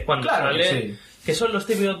 Claro. Que es cuando sale... Que son los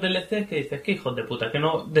típicos DLC que dices, que hijos de puta, que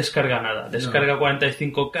no descarga nada. Descarga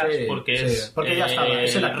 45K porque ya está,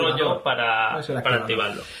 es el rollo para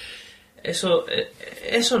activarlo.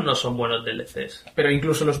 Esos no son buenos DLCs. Pero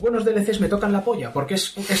incluso los buenos DLCs me tocan la polla, porque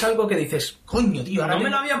es algo que dices, coño, tío, ahora me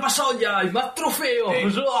lo había pasado ya, hay más trofeos.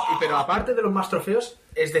 Pero aparte de los más trofeos,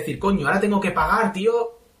 es decir, coño, ahora tengo que pagar,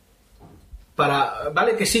 tío, para...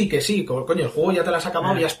 Vale, que sí, coño, el juego ya te lo has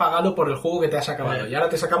acabado y has pagado por el juego que te has acabado. Y ahora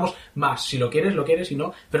te sacamos más. Si lo quieres, si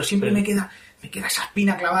no... Pero siempre me queda esa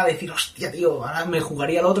espina clavada de decir, hostia, tío, ahora me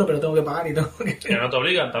jugaría al otro, pero tengo que pagar y tengo que... Que no te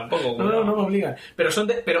obligan tampoco. No me obligan. Pero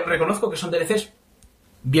reconozco que son DLCs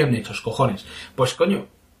bien hechos, cojones. Pues, coño,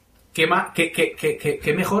 qué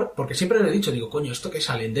mejor, porque siempre lo he dicho, digo, coño, esto que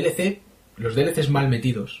sale en DLC, los DLCs mal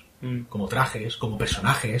metidos, como trajes, como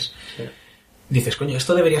personajes... Sí. Dices, coño,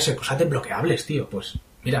 esto debería ser cosas desbloqueables, tío. Pues,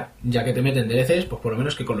 mira, ya que te meten DLCs, pues por lo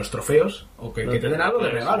menos que con los trofeos, o que te den algo de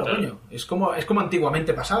regalo, coño. Es como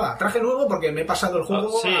antiguamente pasaba. Traje nuevo porque me he pasado el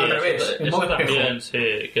juego al revés. Eso también, sí,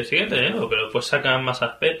 que siguen teniendo, pero pues sacan más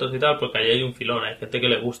aspectos y tal, porque ahí hay un filón, hay gente que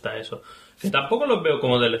le gusta eso. Que tampoco los veo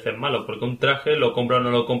como DLCs malos, porque un traje lo compras o no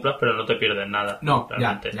lo compras, pero no te pierdes nada. No,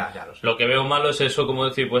 realmente. Ya lo que veo malo es eso, como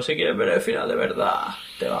decir, pues si quieres ver el final de verdad,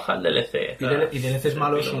 te baja el DLC. Y DLCs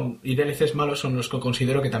malos son los que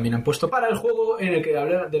considero que también han puesto para el juego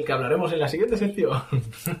del que hablaremos en la siguiente sección.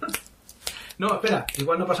 No, espera,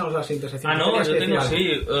 igual no pasamos a la siguiente sección.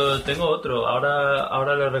 Yo tengo otro,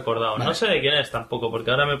 ahora lo he recordado. Vale. No sé de quién es tampoco, porque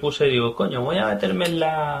ahora me puse y digo, coño, voy a meterme en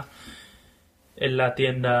la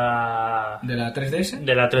tienda... ¿De la 3DS?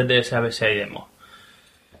 De la 3DS a ver si hay demos.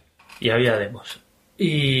 Y había demos.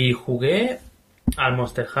 Y jugué al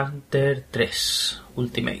Monster Hunter 3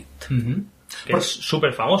 Ultimate. Que es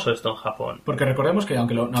súper famoso esto en Japón. Porque recordemos que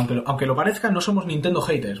aunque lo parezca, no somos Nintendo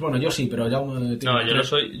haters. Bueno, yo sí, pero ya...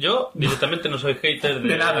 Yo directamente no soy hater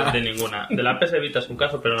de nada. De ninguna. De la PS Vita es un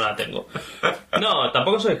caso, pero no la tengo. No,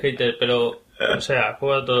 tampoco soy hater, pero... O sea,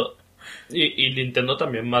 juego a todo... Y Nintendo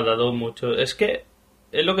también me ha dado mucho... Es que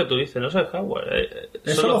es lo que tú dices, no es el hardware.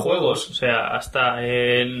 Es son solo los juegos. juegos. O sea, hasta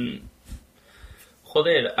en...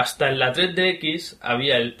 Joder, hasta en la 3DX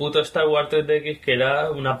había el puto Star Wars 3DX que era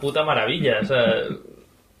una puta maravilla. O sea,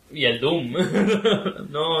 y el Doom.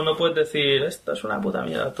 No puedes decir, esto es una puta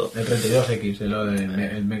mierda todo. El 32X,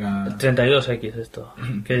 el Mega... 32X esto.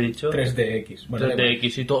 ¿Qué he dicho? 3DX. Bueno,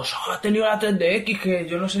 3DX y todos, ha tenido la 3DX que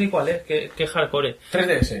yo no sé ni cuál es, qué hardcore.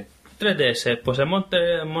 3DS. 3DS, pues el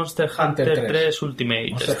Monster Hunter 3 Ultimate.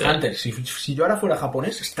 Monster Hunter. Si yo ahora fuera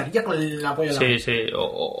japonés, estaría con la polla. Sí.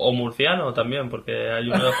 O murciano también, porque hay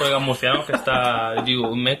uno de los colegas murcianos que está...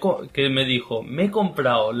 Digo, que me dijo, me he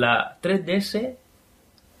comprado la 3DS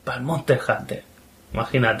para el Monster Hunter.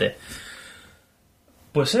 Imagínate.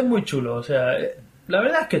 Pues es muy chulo, o sea, la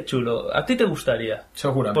verdad es que es chulo. A ti te gustaría.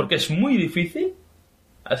 Seguramente. Porque es muy difícil,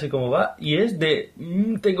 así como va, y es de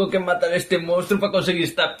tengo que matar a este monstruo para conseguir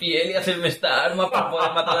esta piel y hacerme esta arma para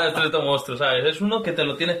poder matar a este otro monstruo, ¿sabes? Es uno que te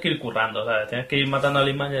lo tienes que ir currando, ¿sabes? Tienes que ir matando a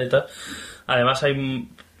limañas y tal. Además hay...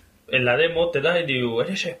 En la demo te da y digo,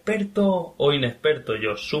 ¿eres experto o inexperto?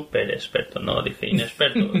 Yo, súper experto, no, dije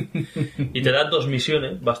inexperto. Y te das 2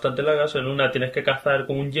 misiones bastante largas. En una tienes que cazar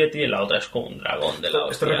con un yeti y en la otra es con un dragón de la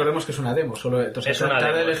hostia. Esto recordemos que es una demo, solo entonces es una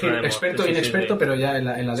trata demo, de elegir experto e inexperto, pero ya en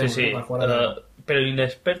la demo. Sí. ¿no? Para jugar a la demo. Pero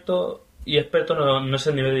inexperto y experto no es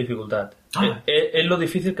el nivel de dificultad. Es lo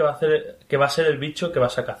difícil que va a ser el bicho que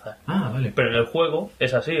vas a cazar. Vale. Pero en el juego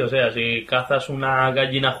es así, o sea, si cazas una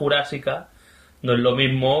gallina jurásica, no es lo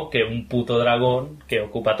mismo que un puto dragón que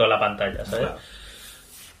ocupa toda la pantalla, ¿sabes?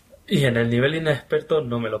 Y en el nivel inexperto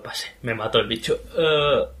no me lo pasé, me mató el bicho.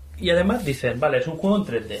 Y además dicen, vale, es un juego en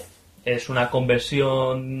 3D. Es una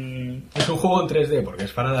conversión... Es un juego en 3D, porque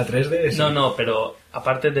es para la 3D. Sí. No, pero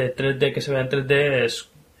aparte de 3D que se vea en 3D, es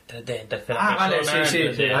 3D en tercera persona. Vale, sí.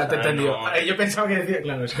 3D, Te he entendido. no. Yo pensaba que decía,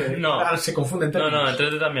 claro, es que se confunden términos. No, en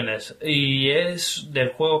 3D también es. Y es del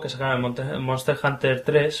juego que sacaron el Monster Hunter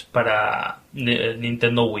 3 para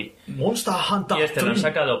Nintendo Wii. Monster Hunter Y este 3. lo han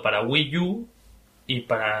sacado para Wii U y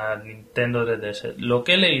para Nintendo 3DS. Lo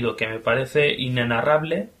que he leído que me parece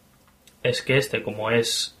inenarrable es que este, como no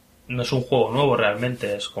es un juego nuevo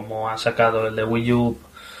realmente, es como han sacado el de Wii U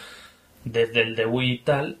desde el de Wii y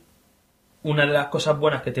tal. Una de las cosas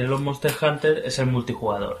buenas que tienen los Monster Hunter es el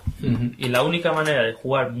multijugador. Y la única manera de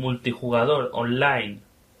jugar multijugador online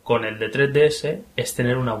con el de 3DS es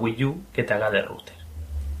tener una Wii U que te haga de router.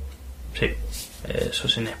 Sí, eso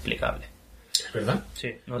es inexplicable. ¿Es verdad?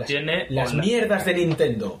 Sí, Las mierdas de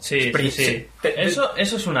Nintendo. Sí. Eso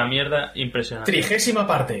es una mierda impresionante. 30ª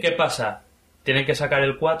parte. ¿Qué pasa? Tienen que sacar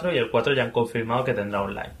el 4 y el 4 ya han confirmado que tendrá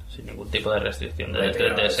online, sin ningún tipo de restricción del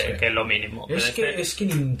 3DS, que es lo mínimo. Es que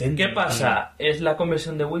Nintendo... ¿Qué pasa? Es la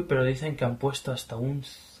conversión de Wii, pero dicen que han puesto hasta un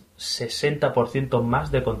 60%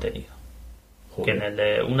 más de contenido. Joder. Que en el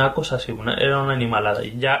de una cosa así, era una animalada.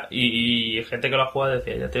 Y gente que lo ha jugado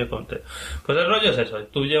decía, ya tiene contenido. Pues el rollo es eso.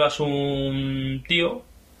 Tú llevas un tío,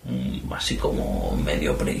 así como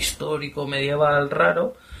medio prehistórico, medieval,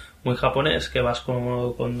 raro, muy japonés, que vas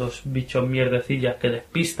con 2 bichos mierdecillas que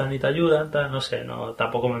despistan y te ayudan, no sé,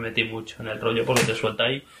 tampoco me metí mucho en el rollo porque te suelta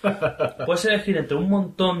ahí. Puedes elegir entre un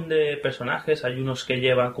montón de personajes. Hay unos que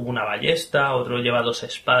llevan como una ballesta, otro lleva 2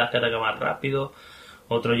 espadas que atacan más rápido,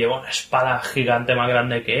 otro lleva una espada gigante más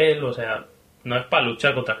grande que él. O sea, no es para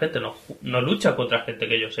luchar contra gente, no lucha contra gente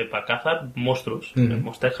que yo sepa, caza monstruos. El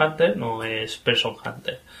Monster Hunter no es Person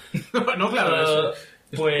Hunter. No, claro, eso.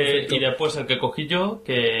 Pues, y después el que cogí yo,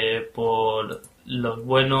 que por los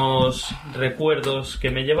buenos recuerdos que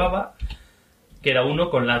me llevaba, que era uno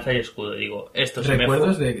con lanza y escudo. Digo, esto si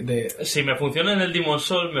 ¿recuerdos si me funciona en el Demon's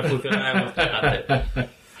Souls, me funciona en el Monster Hunter.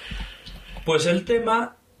 Pues el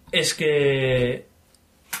tema es que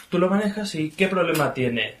tú lo manejas y ¿qué problema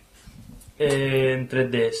tiene en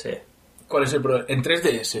 3DS? ¿Cuál es el problema? En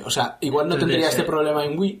 3DS, o sea, igual no 3DS. Tendría este problema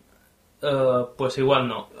en Wii. Pues igual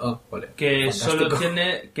no. Vale. Que solo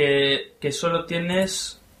solo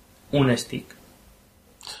tienes un stick.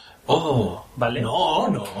 ¿Vale? No,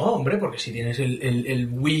 hombre, porque si tienes el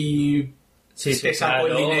Wii, sí, te saco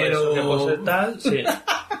el dinero. Eso que puede ser tal, sí.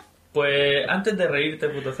 Pues antes de reírte,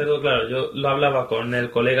 puto cerdo, claro, yo lo hablaba con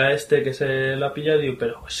el colega este que se lo ha pillado y digo,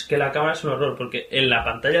 pero es que la cámara es un horror, porque en la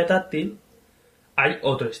pantalla táctil hay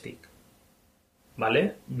otro stick,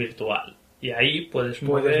 ¿vale? Virtual. Y ahí puedes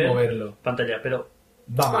moverlo. Pantalla, pero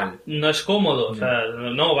va mal. No es cómodo, o sea,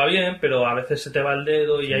 no, va bien, pero a veces se te va el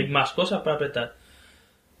dedo y hay más cosas para apretar.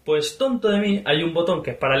 Pues tonto de mí, hay un botón que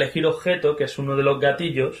es para elegir objeto, que es uno de los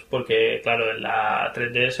gatillos, porque claro, en la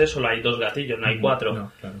 3DS solo hay 2 gatillos, no hay 4.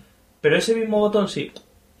 No, claro. Pero ese mismo botón, sí,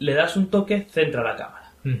 le das un toque, centra la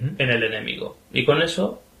cámara en el enemigo. Y con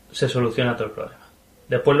eso se soluciona todo el problema.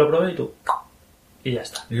 Después lo probé y tú... Y ya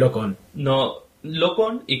está. Locon. No,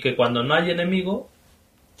 Locon, y que cuando no hay enemigo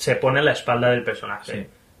se pone en la espalda del personaje. Sí.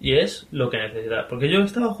 Y es lo que necesita. Porque yo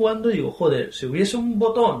estaba jugando y digo, joder, si hubiese un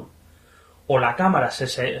botón o la cámara se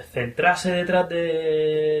centrase detrás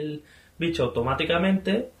del bicho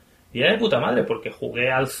automáticamente, y era de puta madre, porque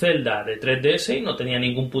jugué al Zelda de 3DS y no tenía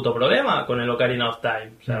ningún puto problema con el Ocarina of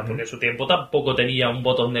Time. O sea, porque en su tiempo tampoco tenía un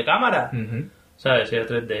botón de cámara. ¿Sabes? Era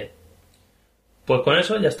 3D. Pues con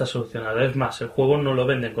eso ya está solucionado. Es más, el juego no lo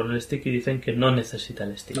venden con el stick y dicen que no necesita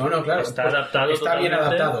el stick. No, claro. Está pues adaptado. Está bien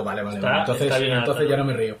adaptado, vale. Entonces bien adaptado. ya no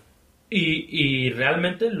me río. Y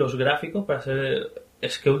realmente los gráficos para ser...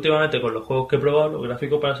 Es que últimamente con los juegos que he probado, los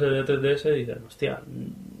gráficos para ser de 3DS dicen, hostia,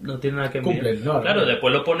 no tiene nada que envidiar. Cumplen, no. Claro,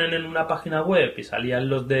 después lo ponen en una página web y salían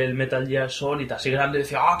los del Metal Gear Solid así grande y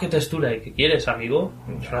decía, qué textura, ¿y qué quieres, amigo?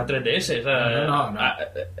 Es una 3DS, o sea, No.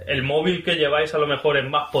 el móvil que lleváis a lo mejor es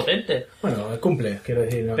más potente. Bueno, cumple, quiero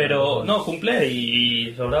decir. Pero no, cumple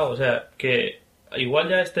y sobrado, o sea, que igual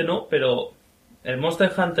ya no, pero el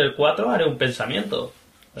Monster Hunter 4 haré un pensamiento.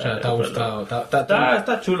 O sea, te ha gustado.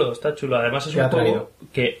 Está chulo. Además es un juego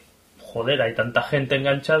que, joder, hay tanta gente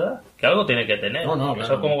enganchada que algo tiene que tener. No, claro.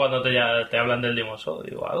 Eso es como cuando te hablan del Demon's Souls.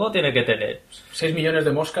 Digo, algo tiene que tener. 6 millones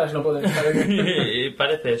de moscas no pueden estar en... Y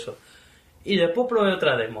parece eso. Y después probé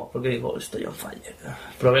otra demo, porque digo, estoy on fire.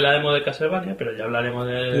 Probé la demo de Castlevania, pero ya hablaremos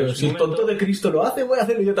de... Si el tonto de Cristo lo hace, voy a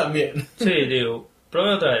hacerlo yo también. Sí, digo,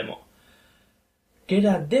 probé otra demo. Que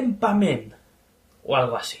era Dempamen. O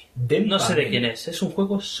algo así. No sé de quién es. Es un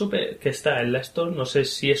juego súper... que está en la Store. No sé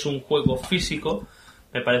si es un juego físico.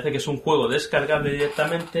 Me parece que es un juego descargable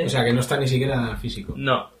directamente. O sea, que no está ni siquiera físico.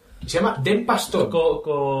 No. Se llama Denpastor.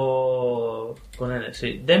 Con N,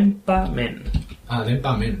 sí. Dempamen.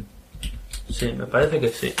 Dempamen. Sí, me parece que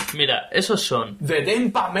sí. Mira, esos son... ¡The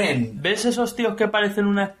Dempamen! ¿Ves esos tíos que parecen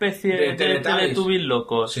una especie de Teletubbies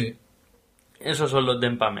locos? Sí. Esos son los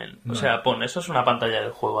Dempamen. O sea, eso es una pantalla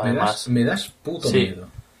del juego, además. Me das puto miedo.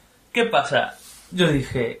 ¿Qué pasa? Yo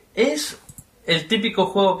dije, es el típico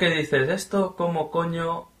juego que dices, ¿esto cómo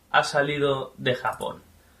coño ha salido de Japón?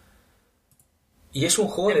 Y es un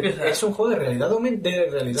juego de realidad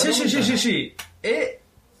aumentada. Sí.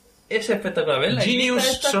 Es espectacular. ¿Ves? Genius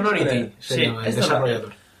Sonority se llama el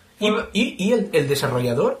desarrollador. ¿Y el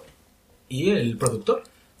desarrollador y el productor?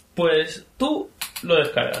 Pues tú lo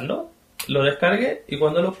descargas, ¿no? Lo descargué y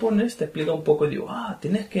cuando lo pones te explica un poco y digo,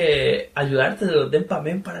 tienes que ayudarte de los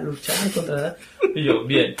Dempamen para luchar contra... Y yo,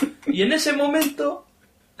 bien. Y en ese momento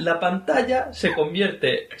la pantalla se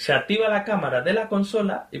activa la cámara de la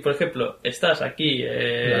consola y, por ejemplo, estás aquí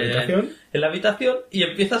en la habitación y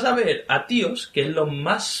empiezas a ver a tíos, que es lo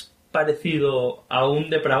más parecido a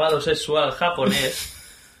un depravado sexual japonés,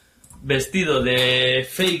 vestido de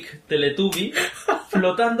fake Teletubby,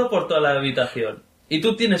 flotando por toda la habitación. Y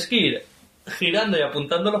tú tienes que ir girando y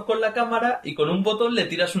apuntándolos con la cámara y con un botón le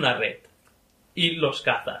tiras una red. Y los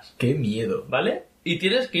cazas. ¡Qué miedo! ¿Vale? Y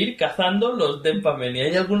tienes que ir cazando los Dempamen. Y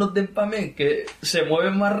hay algunos Dempamen que se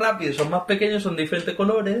mueven más rápido, son más pequeños, son de diferentes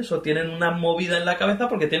colores o tienen una movida en la cabeza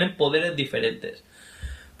porque tienen poderes diferentes.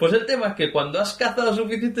 Pues el tema es que cuando has cazado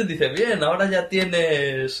suficientes dices, bien, ahora ya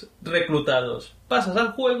tienes reclutados. Pasas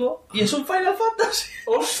al juego y es un Final Fantasy.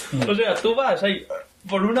 O sea, tú vas ahí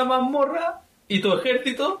por una mazmorra y tu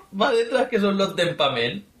ejército va detrás, que son los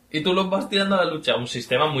Dempamen, y tú los vas tirando a la lucha. Un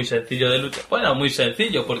sistema muy sencillo de lucha. Bueno, muy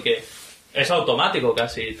sencillo porque es automático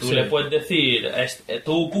casi. Tú le puedes decir,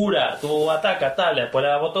 tú cura, tú ataca, tal, le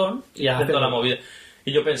pones al botón y haces toda la movida.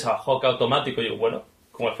 Y yo pensaba, que automático. Y yo, bueno,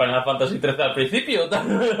 como el Final Fantasy 13 al principio,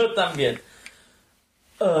 también.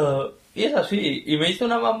 Y es así. Y me hice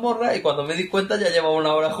una mazmorra y cuando me di cuenta ya llevaba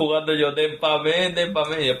una hora jugando yo Dempamen.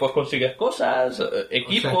 Y después consigues cosas,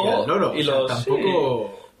 equipo, y los...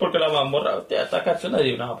 tampoco... Sí, porque la mazmorra, hostia, está cachona.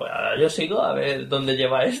 Y digo, no, pues ahora yo sigo a ver dónde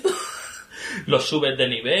lleva esto. Los subes de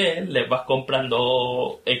nivel, les vas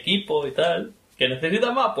comprando equipo y tal. ¿Que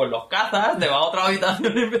necesitas más? Pues los cazas, te vas a otra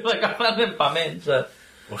habitación y empiezas a cazar Dempamen, o sea...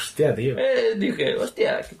 Hostia, tío. Dije,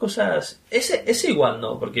 hostia, qué cosas... Ese igual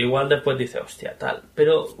no, porque igual después dice, hostia, tal.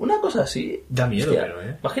 Pero una cosa así... Da miedo, hostia,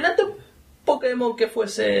 pero, imagínate un Pokémon que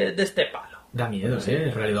fuese de este palo. Da miedo,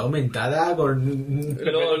 realidad aumentada con...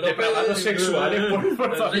 depravados sexuales,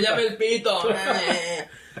 por favor. ¡Llame el pito!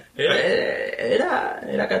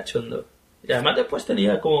 Era cachondo. Y además después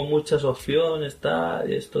tenía como muchas opciones, tal,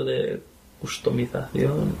 y esto de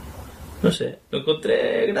customización... No sé, lo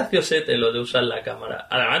encontré graciosete lo de usar la cámara.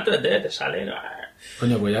 Además en 3D te sale...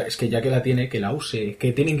 Coño, pues es que ya que la tiene, que la use.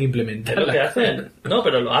 Que tienen que implementar. Es lo que hacen. No,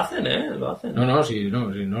 pero lo hacen, Lo hacen.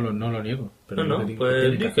 No lo niego. Pero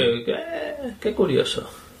pues dije, qué curioso.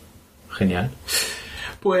 Genial.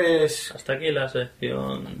 Pues... Hasta aquí la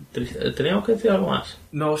sección triste. ¿Teníamos que decir algo más?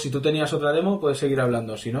 No, si tú tenías otra demo, puedes seguir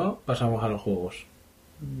hablando. Si no, pasamos a los juegos.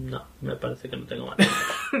 No, me parece que no tengo más.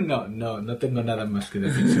 No tengo nada más que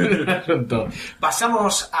decir sobre el asunto.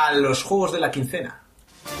 Pasamos a los juegos de la quincena.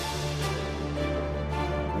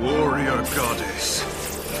 Warrior goddess.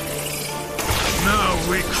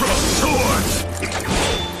 Now we cross swords.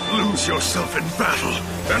 Lose yourself in battle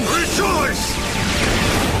and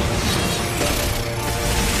rejoice.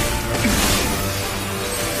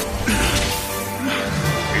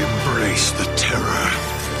 Embrace the terror.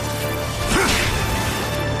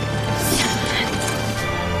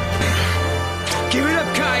 Give it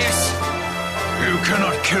up, Caius! You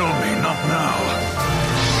cannot kill me, not now.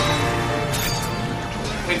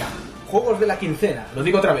 Venga, juegos de la quincena. Lo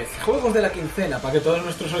digo otra vez. Juegos de la quincena, para que todos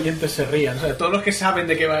nuestros oyentes se rían. ¿Sabes? Todos los que saben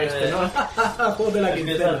de qué va esto, ¿no? Juegos de la Empieza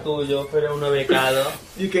quincena. el tuyo, pero uno becado.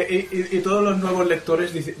 Y todos los nuevos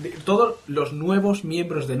lectores, todos los nuevos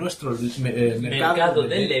miembros de nuestro mercado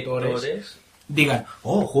de lectores digan,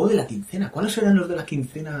 oh, juego de la quincena, ¿cuáles eran los de la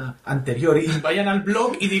quincena anterior? Y vayan al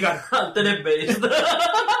blog y digan, Altered Beast.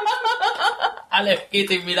 Alex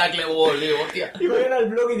Kitty Miracle Wally, hostia. y vayan al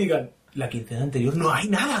blog y digan, la quincena anterior no hay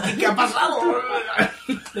nada, ¿qué ha pasado?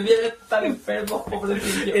 Debían estar enfermos,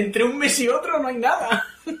 pobrecillo. Entre un mes y otro no hay nada.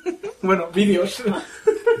 Bueno, vídeos.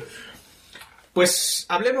 Pues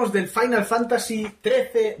hablemos del Final Fantasy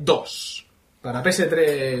XIII-2 para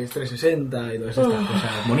PS3, 360 y todas estas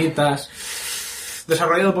cosas bonitas.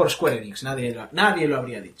 Desarrollado por Square Enix, nadie lo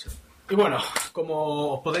habría dicho. Y bueno,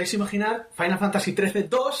 como os podréis imaginar, Final Fantasy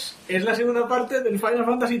XIII-2 es la segunda parte del Final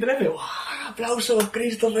Fantasy XIII. ¡Wow! ¡Aplausos,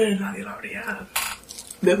 Christopher! Nadie lo habría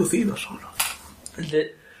deducido solo.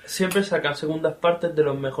 Siempre sacan segundas partes de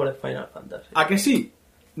los mejores Final Fantasy. ¿A que sí?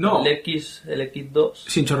 No. El X2.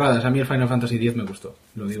 Sin chorradas, a mí el Final Fantasy X me gustó.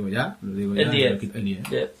 Lo digo ya. El 10. El 10.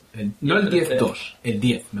 10. No el 10-2, el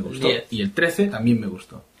 10 me gustó. 10. Y el 13 también me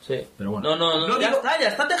gustó. Sí. Pero bueno. No, ya digo, está, ya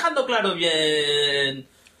estás dejando claro bien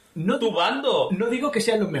no, tu bando. No digo que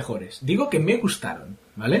sean los mejores, digo que me gustaron,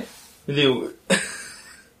 ¿vale? Digo,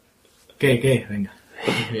 ¿Qué? Venga.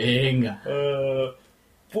 Venga.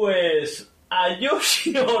 pues a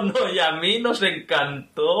Yoshi Ono y a mí nos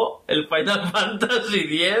encantó el Final Fantasy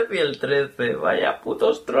X y el 13. Vaya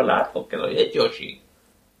putos trolazos que doy, Yoshi.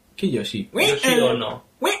 ¿Qué Yoshi? Yoshi Ono.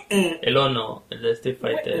 El Ono, el de Street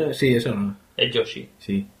Fighter. Sí, eso no. Es Yoshi.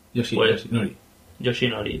 Sí, Yoshi, Pues- Nori.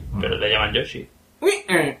 Yoshinori, pero le llaman Yoshi.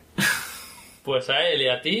 Pues a él y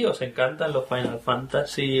a ti os encantan los Final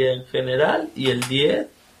Fantasy en general y el 10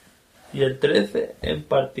 y el 13 en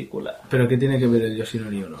particular. ¿Pero qué tiene que ver el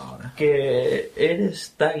Yoshinori Ono ahora? Que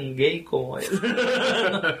eres tan gay como él.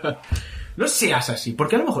 No seas así,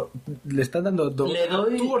 porque a lo mejor le estás dando Le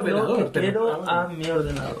doy tu ordenador. lo que quiero bueno. a mi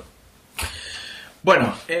ordenador.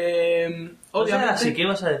 Bueno, O sea, obviamente sí, ¿qué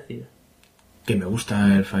ibas a decir? que me gusta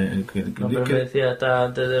el Final No, pero me decía hasta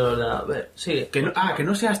antes del ordenador. A ver, sigue. que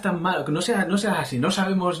no seas tan malo, que no seas así. No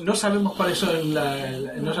sabemos cuáles son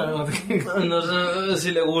no sabemos No sé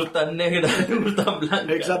si le gustan negras, le gustan blancas.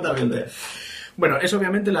 exactamente. Bueno, es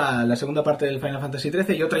obviamente la segunda parte del Final Fantasy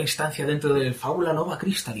XIII y otra instancia dentro del Fábula Nova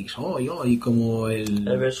Crystallis, y como el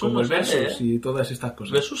Versus como el no sale, Versus y todas estas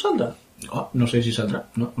cosas. ¿Ves su saldrá? No sé si saldrá,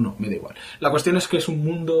 no, me da igual. La cuestión es que es un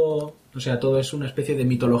mundo, o sea, todo es una especie de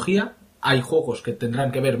mitología. Hay juegos que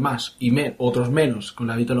tendrán que ver más y otros menos con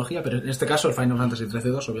la mitología, pero en este caso el Final Fantasy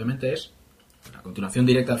XIII-2 obviamente es la continuación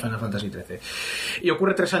directa del Final Fantasy XIII. Y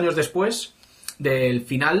ocurre 3 años después del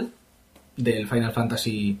final del Final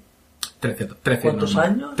Fantasy XIII. ¿Cuántos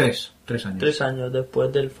años? 3 años. 3 años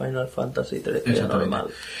después del Final Fantasy XIII Exactamente. normal.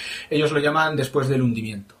 Ellos lo llaman después del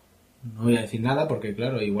hundimiento. No voy a decir nada porque,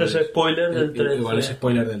 claro, igual Es spoiler del 13. Igual es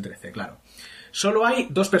spoiler del 13, claro. Solo hay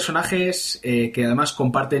 2 personajes que además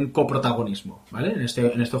comparten coprotagonismo, ¿vale? En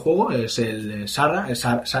este juego es el Sara,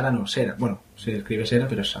 Sera. Bueno, se escribe Sera,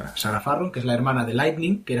 pero es Sara. Sara Farron, que es la hermana de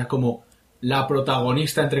Lightning, que era como la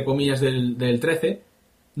protagonista, entre comillas, del 13.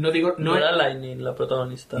 No era Lightning la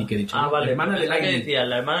protagonista. ¿Y qué he dicho? Ah, vale. La hermana de Lightning. Que decía,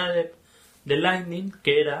 la hermana de Lightning,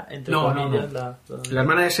 que era, entre comillas, la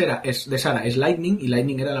hermana de Sara es Lightning y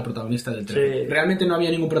Lightning era la protagonista del 13. Sí. Realmente no había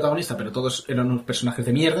ningún protagonista, pero todos eran unos personajes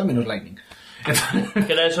de mierda menos Lightning.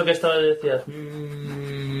 Que era eso que estaba decías,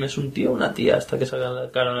 es un tío o una tía hasta que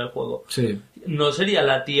sacaron el juego. Sí. ¿No sería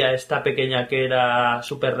la tía esta pequeña que era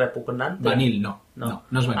súper repugnante? Vanille, no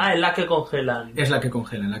es Vanille. Ah, es la que congelan. Es la que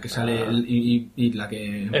congelan, la que sale y la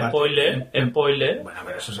que... Spoiler. Bueno,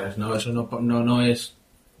 pero eso no es...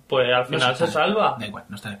 Pues al final se salva. Da igual,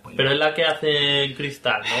 no está en spoiler. Pero es la que hace en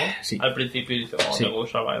cristal, ¿no? Sí. Al principio dice, Sí. tengo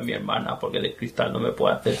que salvar a mi hermana porque de cristal no me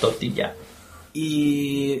puede hacer tortilla.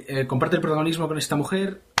 Y comparte el protagonismo con esta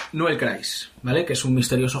mujer, Noel Kreis, ¿vale? Que es un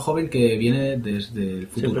misterioso joven que viene desde el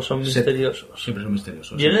futuro. Siempre son misteriosos. Siempre son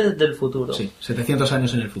misteriosos. Viene desde el futuro. Sí, 700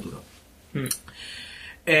 años en el futuro.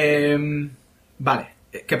 Vale,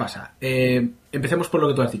 ¿qué pasa? Empecemos por lo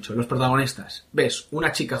que tú has dicho, los protagonistas. Ves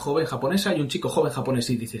una chica joven japonesa y un chico joven japonés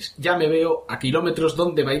y dices, ya me veo a kilómetros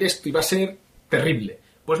dónde va a ir esto y va a ser terrible.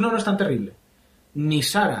 Pues no es tan terrible. Ni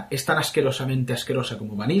Sara es tan asquerosamente asquerosa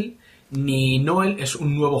como Vanille, ni Noel es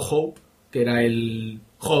un nuevo Hope, que era el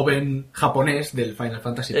joven japonés del Final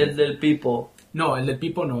Fantasy. El del Pipo. No, el del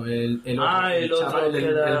Pipo no, el otro. El otro, chaval, que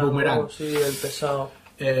era... el boomerang. Sí, el pesado.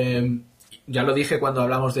 Ya lo dije cuando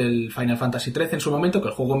hablamos del Final Fantasy XIII en su momento, que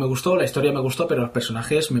el juego me gustó, la historia me gustó, pero los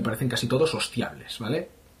personajes me parecen casi todos hostiables, ¿vale?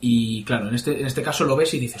 Y claro, en este caso lo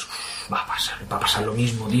ves y dices, va a pasar lo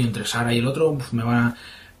mismo, tío, entre Sara y el otro, me va...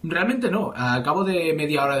 Realmente no, al cabo de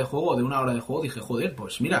media hora de juego, de una hora de juego, dije, joder,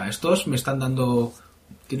 pues mira, estos me están dando...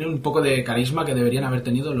 Tienen un poco de carisma que deberían haber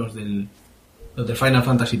tenido los del Final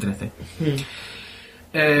Fantasy XIII.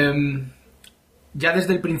 Ya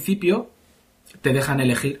desde el principio te dejan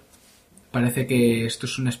elegir. Parece que esto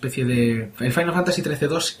es una especie de... El Final Fantasy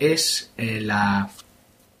XIII-2 es la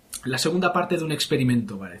segunda parte de un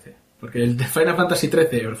experimento, parece. Porque el de Final Fantasy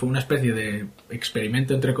XIII fue una especie de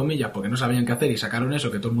experimento, entre comillas, porque no sabían qué hacer y sacaron eso,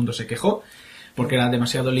 que todo el mundo se quejó, porque era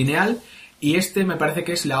demasiado lineal. Y este me parece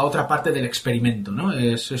que es la otra parte del experimento, ¿no?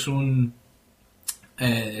 Es un...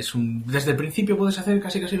 Desde el principio puedes hacer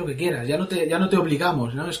casi lo que quieras, ya no te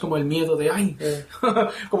obligamos, ¿no? Es como el miedo de, ay,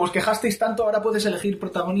 como os quejasteis tanto, ahora puedes elegir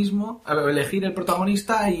elegir el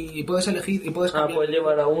protagonista y puedes elegir y puedes cambiar. Puedes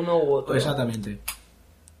llevar a uno u otro. Exactamente.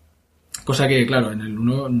 Cosa que, claro, en el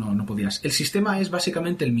 1 no podías. El sistema es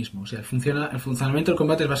básicamente el mismo, o sea, el funcionamiento del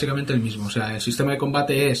combate es básicamente el mismo, o sea, el sistema de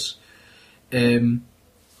combate es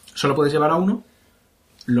solo puedes llevar a uno,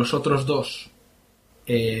 los otros dos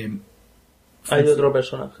hay otro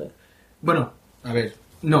personaje. Bueno, a ver,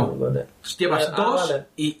 no. Vale. Llevas dos vale.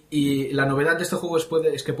 y la novedad de este juego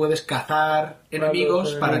es que puedes cazar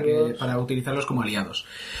enemigos para utilizarlos como aliados.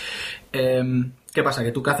 ¿Qué pasa?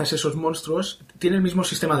 Que tú cazas esos monstruos, tiene el mismo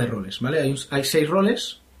sistema de roles, ¿vale? Hay 6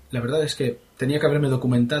 roles. La verdad es que tenía que haberme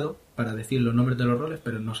documentado para decir los nombres de los roles,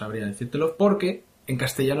 pero no sabría decírtelos porque en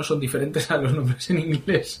castellano son diferentes a los nombres en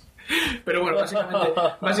inglés. Pero bueno,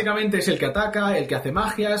 básicamente es el que ataca, el que hace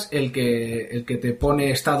magias, el que te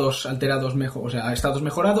pone estados alterados, estados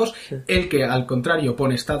mejorados, sí. El que al contrario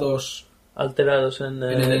pone estados alterados en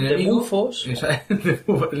el enemigo, bufos,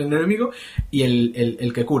 el enemigo, y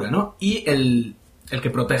el que cura, ¿no? Y el que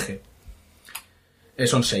protege.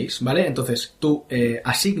 Son 6, ¿vale? Entonces tú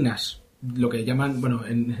asignas lo que llaman, bueno,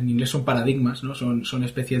 en inglés son paradigmas, ¿no? Son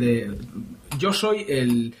especie de... Yo soy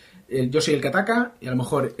el que ataca y a lo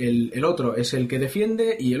mejor el otro es el que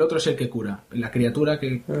defiende y el otro es el que cura. La criatura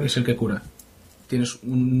que es el que cura. Tienes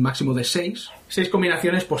un máximo de 6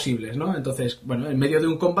 combinaciones posibles, ¿no? Entonces, bueno, en medio de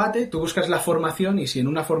un combate tú buscas la formación y si en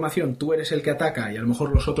una formación tú eres el que ataca y a lo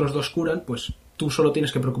mejor los otros dos curan, pues tú solo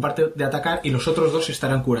tienes que preocuparte de atacar y los otros dos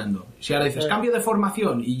estarán curando. Si ahora dices, cambio de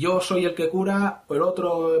formación y yo soy el que cura, el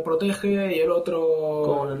otro protege y el otro...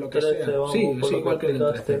 Con lo que 13, sea. vamos, Sí, igual que el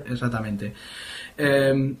 13, exactamente.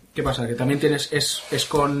 ¿Qué pasa? Que también es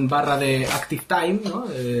con barra de active time, ¿no?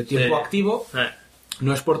 Tiempo activo.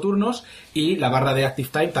 No es por turnos y la barra de active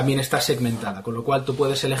time también está segmentada, con lo cual tú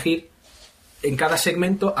puedes elegir en cada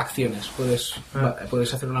segmento acciones.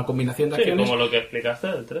 Puedes hacer una combinación de acciones. Como lo que explicaste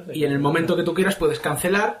del 13. Y en el momento que tú quieras puedes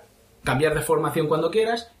cancelar, cambiar de formación cuando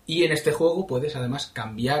quieras y en este juego puedes además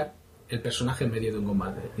cambiar el personaje en medio de un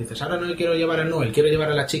combate. Dices, ahora no quiero llevar a Noel, quiero llevar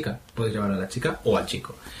a la chica. Puedes llevar a la chica o al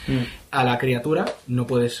chico. A la criatura no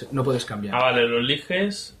puedes cambiar. Vale, lo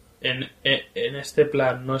eliges en este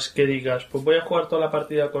plan. No es que digas, pues voy a jugar toda la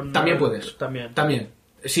partida con... También Noel. puedes. También.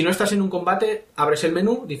 Si no estás en un combate, abres el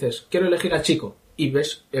menú, dices, quiero elegir al chico. Y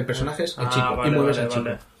ves el personaje es el chico. Vale, y mueves vale, al chico.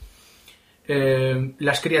 Vale.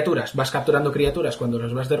 Las criaturas, vas capturando criaturas cuando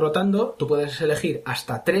los vas derrotando. Tú puedes elegir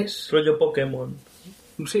hasta 3. Rollo Pokémon.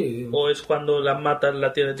 Sí. ¿O es cuando las matas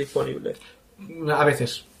la tienes disponible? A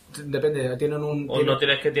veces. Depende. No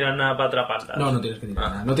tienes que tirar nada para atraparlas. No tienes que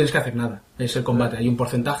tirar nada. No tienes que hacer nada. Es el combate. Hay un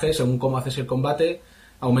porcentaje. Según cómo haces el combate,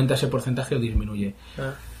 aumenta ese porcentaje o disminuye.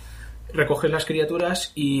 Recoges las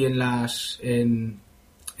criaturas y en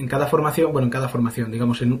cada formación,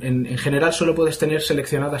 digamos, en general solo puedes tener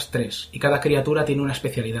seleccionadas 3. Y cada criatura tiene una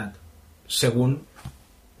especialidad. Según...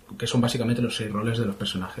 que son básicamente los 6 roles de los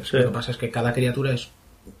personajes. Sí. Lo que pasa es que cada criatura es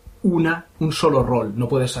un solo rol. No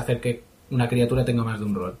puedes hacer que una criatura tenga más de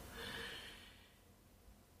un rol.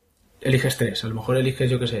 eliges 3. A lo mejor eliges,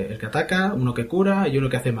 yo qué sé, el que ataca, uno que cura y uno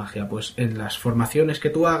que hace magia. Pues en las formaciones que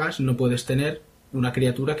tú hagas no puedes tener una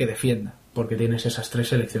criatura que defienda, porque tienes esas 3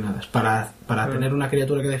 seleccionadas. Para tener una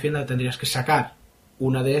criatura que defienda tendrías que sacar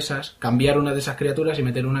una de esas, cambiar una de esas criaturas y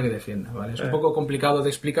meter una que defienda, ¿vale? Es un poco complicado de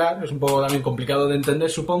explicar, es un poco también complicado de entender,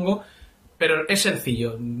 supongo, pero es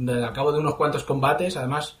sencillo. Al cabo de unos cuantos combates,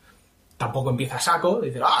 además, tampoco empieza a saco,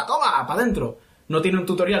 dices, ¡ah, toma, para adentro! No tiene un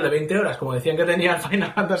tutorial de 20 horas, como decían que tenía el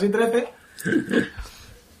Final Fantasy XIII.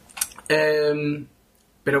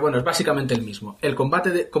 Pero bueno, es básicamente el mismo. El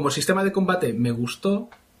combate, como sistema de combate me gustó,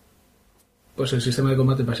 pues el sistema de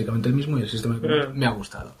combate es básicamente el mismo y el sistema de combate me ha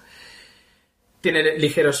gustado. Tiene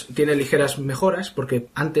ligeras mejoras, porque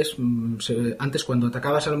antes cuando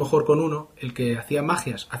atacabas a lo mejor con uno, el que hacía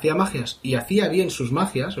magias y hacía bien sus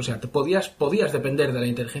magias, o sea, podías depender de la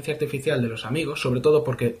inteligencia artificial de los amigos, sobre todo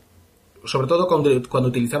cuando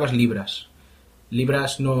utilizabas libras.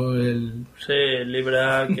 Libras no el... Sí,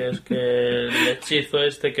 Libra, que es que el hechizo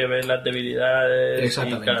que ve las debilidades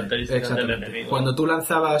y características del enemigo. Cuando tú lo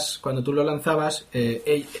lanzabas,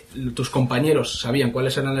 tus compañeros sabían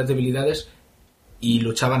cuáles eran las debilidades y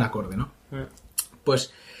luchaban acorde, ¿no?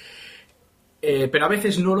 Pues... pero a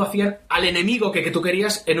veces no lo hacían al enemigo que tú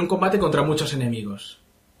querías en un combate contra muchos enemigos.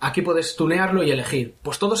 Aquí puedes tunearlo y elegir.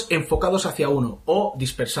 Pues todos enfocados hacia uno o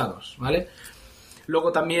dispersados, ¿vale?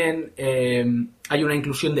 Luego también hay una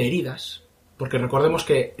inclusión de heridas, porque recordemos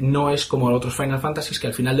que no es como otros Final Fantasy, que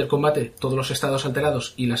al final del combate todos los estados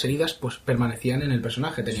alterados y las heridas pues permanecían en el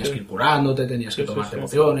personaje. Tenías que ir curándote, tenías que tomarte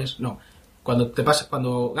emociones. No.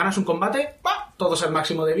 Cuando ganas un combate, ¡pah!, todos al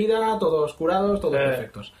máximo de vida, todos curados, todos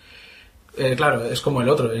perfectos. Claro, es como el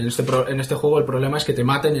otro. En este juego el problema es que te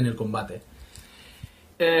maten en el combate.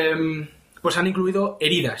 Pues han incluido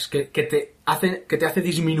heridas que te hace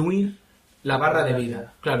disminuir la barra de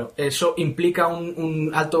vida. Claro, eso implica un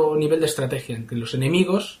alto nivel de estrategia. En que los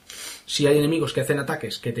enemigos, si hay enemigos que hacen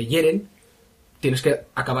ataques que te hieren, tienes que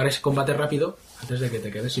acabar ese combate rápido antes de que te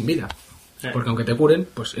quedes sin vida. Porque aunque te curen,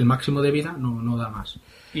 pues el máximo de vida no da más.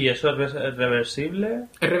 ¿Y eso es reversible?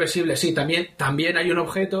 Es reversible, sí. También hay un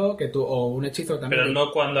objeto o un hechizo también. Pero no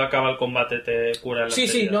cuando acaba el combate te cura la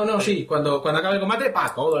Sí. Cuando acaba el combate,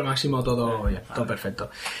 todo el máximo, todo perfecto.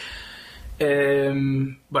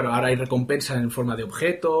 Bueno, ahora hay recompensa en forma de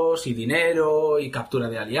objetos y dinero y captura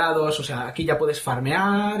de aliados. O sea, aquí ya puedes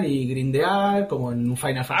farmear y grindear como en un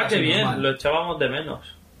Final Fantasy. ¡Ah, qué bien! Normal. Lo echábamos de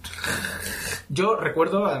menos. Yo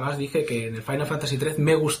recuerdo, además dije que en el Final Fantasy XIII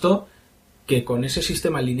me gustó que con ese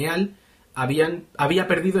sistema lineal había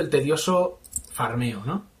perdido el tedioso farmeo,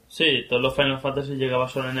 ¿no? Sí, todos los Final Fantasy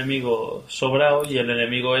llegabas a un enemigo sobrado y el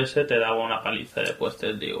enemigo ese te daba una paliza y después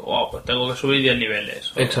te digo, pues tengo que subir 10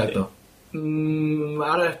 niveles. Exacto.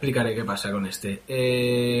 Ahora explicaré qué pasa con este.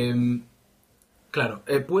 Claro,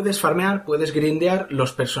 puedes farmear, puedes grindear,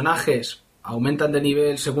 los personajes aumentan de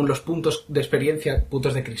nivel según los puntos de experiencia,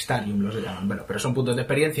 puntos de Crystallium los llaman, bueno, pero son puntos de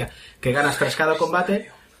experiencia que ganas tras cada combate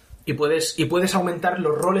y puedes aumentar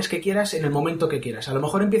los roles que quieras en el momento que quieras. A lo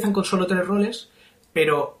mejor empiezan con solo 3 roles,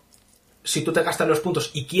 pero si tú te gastas los puntos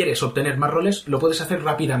y quieres obtener más roles, lo puedes hacer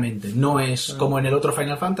rápidamente. No es como en el otro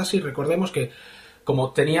Final Fantasy, recordemos que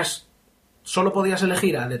como solo podías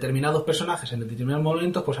elegir a determinados personajes en determinados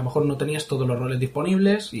momentos, pues a lo mejor no tenías todos los roles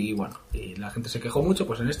disponibles y bueno, y la gente se quejó mucho,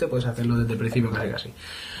 pues en este puedes hacerlo desde el principio casi.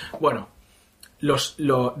 Bueno,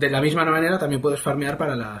 de la misma manera también puedes farmear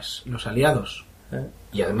para los aliados.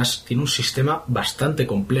 Y además tiene un sistema bastante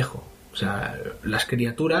complejo. O sea, las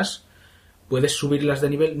criaturas puedes subirlas de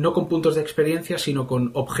nivel no con puntos de experiencia, sino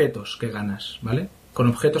con objetos que ganas, ¿vale? Con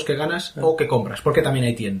objetos que ganas o que compras, porque también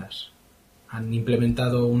hay tiendas. Han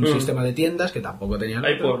implementado un sistema de tiendas que tampoco tenían.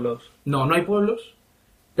 ¿Hay pueblos? No hay pueblos,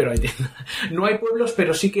 pero hay tiendas. No hay pueblos,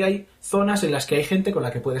 pero sí que hay zonas en las que hay gente con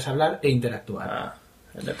la que puedes hablar e interactuar.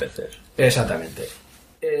 NPCs. Exactamente.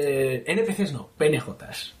 NPCs no,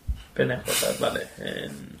 PNJs. PNJs, vale.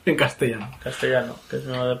 En castellano. Castellano, que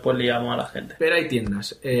no después liamos a la gente. Pero hay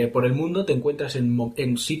tiendas. Por el mundo te encuentras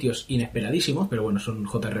en sitios inesperadísimos, pero bueno, son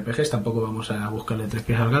JRPGs, tampoco vamos a buscarle 3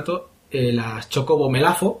 pies al gato. Las Chocobo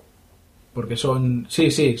Melafo, porque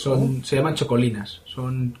se llaman chocolinas.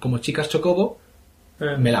 Son como chicas chocobo,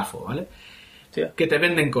 melafo, ¿vale? Sí. Que te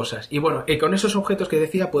venden cosas. Y bueno, con esos objetos que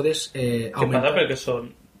decía puedes aumentar. ¿Qué pasa? ¿Porque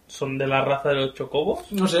son de la raza de los chocobos?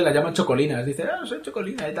 No sé, la llaman chocolinas. Dicen, soy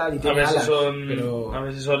chocolina y tal, y tiene alas. A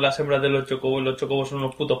ver si son las hembras de los chocobos. Los chocobos son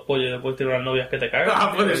unos putos pollos y después tienen unas novias que te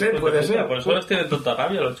cagan. Puede ser. Por eso les tienen tanta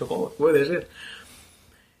rabia los chocobos. Puede ser.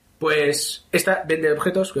 Pues esta vende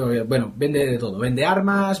objetos, bueno, vende de todo. Vende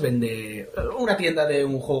armas, vende una tienda de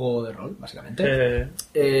un juego de rol, básicamente.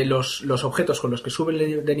 Los objetos con los que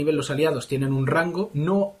suben de nivel los aliados tienen un rango.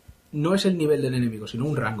 No no es el nivel del enemigo, sino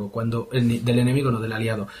un rango. Del enemigo, no del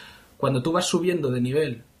aliado. Cuando tú vas subiendo de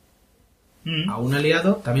nivel a un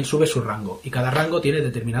aliado, también sube su rango. Y cada rango tiene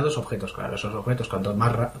determinados objetos. Claro, esos objetos,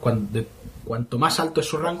 cuanto más alto es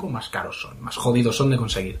su rango, más caros son, más jodidos son de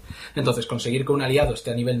conseguir. Entonces, conseguir que un aliado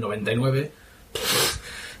esté a nivel 99...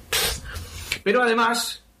 Pero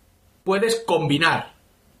además, puedes combinar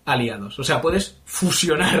aliados. O sea, puedes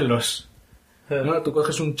fusionarlos. ¿No? Tú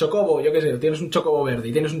coges un chocobo, yo qué sé, tienes un chocobo verde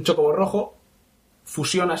y tienes un chocobo rojo,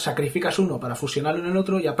 fusionas, sacrificas uno para fusionarlo en el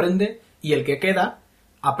otro y aprende, y el que queda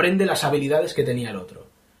aprende las habilidades que tenía el otro.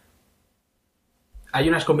 Hay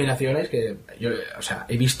unas combinaciones que yo, o sea,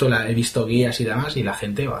 he visto guías y demás, y la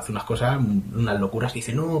gente hace unas cosas, unas locuras,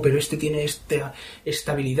 dice, no, pero este tiene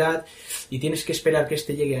esta habilidad y tienes que esperar que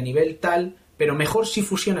este llegue a nivel tal, pero mejor si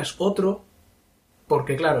fusionas otro,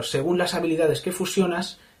 porque claro, según las habilidades que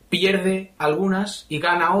fusionas, pierde algunas y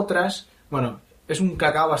gana otras. Bueno, es un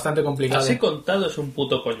cacao bastante complicado. Así contado es un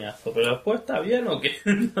puto coñazo, pero después está bien o qué.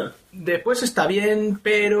 Después está bien,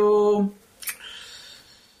 pero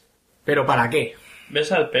 ¿para qué?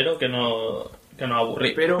 ¿Ves al pero que no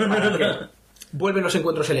aburrí? Pero ¿para qué? Vuelven los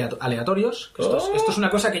encuentros aleatorios. Esto es una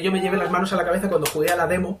cosa que yo me llevé las manos a la cabeza cuando jugué a la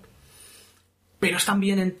demo, pero están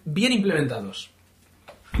bien implementados.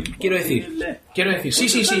 Quiero decir,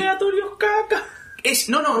 sí. Aleatorios, caca.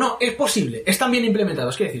 No, es posible. Están bien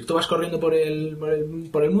implementados. Quiero decir, tú vas corriendo por el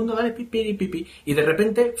mundo, ¿vale? Pipi, y de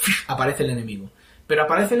repente aparece el enemigo. Pero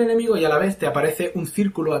aparece el enemigo y a la vez te aparece un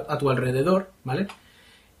círculo a tu alrededor, ¿vale?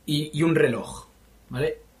 Y un reloj,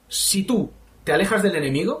 ¿vale? Si tú te alejas del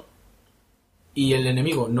enemigo y el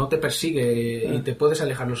enemigo no te persigue y te puedes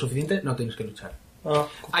alejar lo suficiente, no tienes que luchar.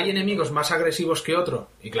 Hay enemigos más agresivos que otros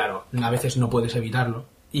y claro, a veces no puedes evitarlo.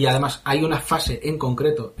 Y además hay una fase en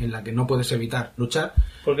concreto en la que no puedes evitar luchar.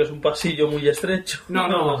 Porque es un pasillo muy estrecho.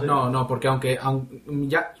 No, porque aunque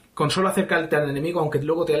ya con solo acercarte al enemigo, aunque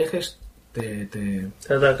luego te alejes, te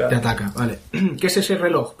ataca, vale. ¿Qué es ese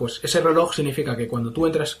reloj? Pues ese reloj significa que cuando tú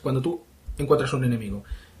encuentras un enemigo,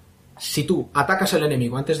 si tú atacas al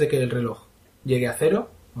enemigo antes de que el reloj llegue a cero,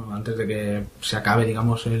 o antes de que se acabe,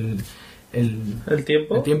 digamos, el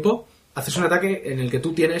tiempo, haces un ataque en el que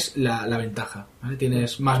tú tienes la ventaja, ¿vale?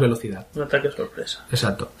 Tienes más velocidad. Un ataque sorpresa.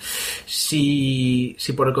 Exacto. Si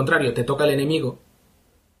por el contrario te toca el enemigo,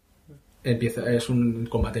 es un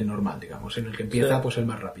combate normal, digamos, en el que empieza pues el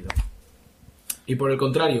más rápido. Y por el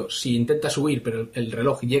contrario, si intentas huir pero el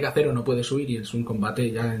reloj llega a cero, no puedes huir y es un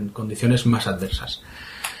combate ya en condiciones más adversas.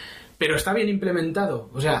 Pero está bien implementado,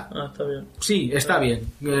 o sea... está bien. Sí, está bien.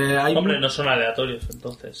 Hombre, no son aleatorios,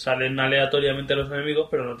 entonces. Salen aleatoriamente los enemigos,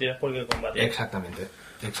 pero no tienes por qué combatir. Exactamente.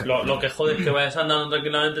 Lo que jode es que vayas andando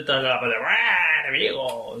tranquilamente tras la pared.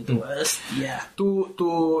 ¡Enemigo! Y tú, hostia.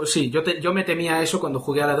 Sí, yo me temía eso cuando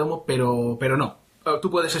jugué a la demo, pero no. Tú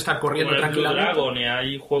puedes estar corriendo tranquilamente. Dragon, y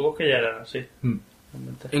hay juegos que ya eran así.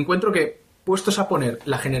 Encuentro que, puestos a poner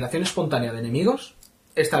la generación espontánea de enemigos,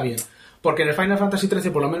 está bien. Porque en el Final Fantasy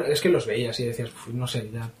XIII por lo menos es que los veías y decías, no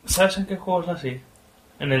sé, ya... ¿Sabes en qué juegos así?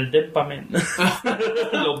 En el Dempamen.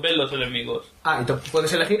 Los ven los enemigos. Y tú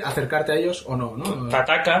puedes elegir acercarte a ellos o no, ¿no? Te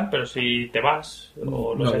atacan, pero si te vas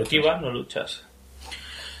o los esquivas, no luchas.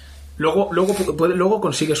 Luego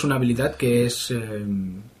consigues una habilidad que es...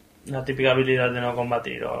 Una típica habilidad de no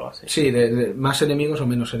combatir o algo así. Sí, de más enemigos o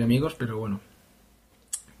menos enemigos, pero bueno.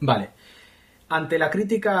 Vale. Ante la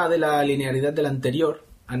crítica de la linealidad del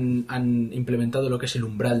anterior... Han implementado lo que es el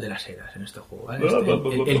umbral de las eras en este juego, ¿vale?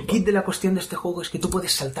 El kit de la cuestión de este juego es que tú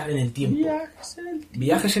puedes saltar en el tiempo.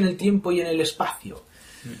 Viajes en el tiempo y en el espacio.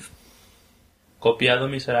 Copiado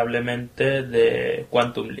miserablemente de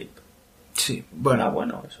Quantum Leap. Sí,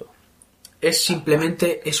 bueno, eso.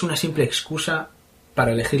 Es una simple excusa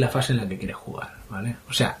para elegir la fase en la que quieres jugar, ¿vale?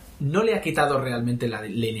 O sea, no le ha quitado realmente la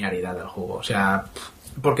linealidad al juego, o sea...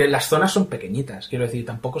 Porque las zonas son pequeñitas, quiero decir,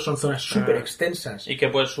 tampoco son zonas súper extensas. Y que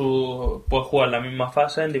puedes jugar la misma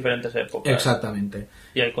fase en diferentes épocas. Exactamente.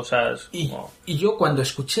 Y hay cosas como... Y yo cuando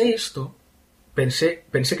escuché esto, pensé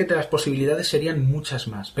que las posibilidades serían muchas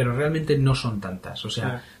más, pero realmente no son tantas. O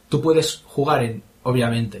sea, tú puedes jugar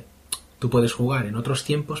obviamente, tú puedes jugar en otros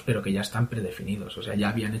tiempos, pero que ya están predefinidos. O sea, ya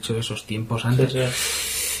habían hecho esos tiempos antes.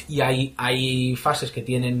 Sí. Y hay fases que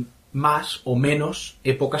tienen... más o menos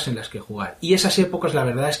épocas en las que jugar. Y esas épocas la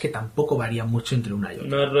verdad es que tampoco varían mucho entre una y otra.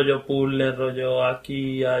 No es rollo puzzle, rollo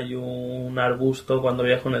aquí hay un arbusto, cuando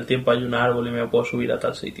viajo en el tiempo hay un árbol y me puedo subir a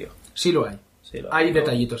tal sitio. Sí lo hay. Hay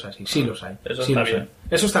detallitos así, sí los hay. Eso sí está bien.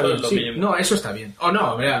 Eso está bien, sí. No, eso está bien.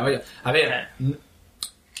 A ver,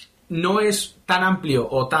 no es tan amplio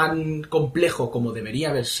o tan complejo como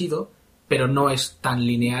debería haber sido, pero no es tan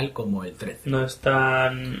lineal como el 13. No es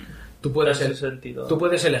tan... Tú puedes, En ese sentido. tú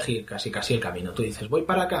puedes elegir casi el camino. Tú dices, voy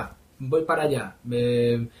para acá, voy para allá.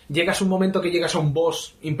 Llegas un momento que llegas a un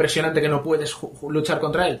boss impresionante que no puedes luchar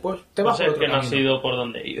contra él, pues te vas Pues por es otro que no camino. has ido por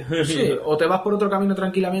donde ir. Sí, o te vas por otro camino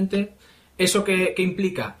tranquilamente. ¿Eso qué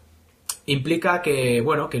implica? Implica que,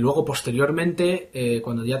 bueno, que luego posteriormente,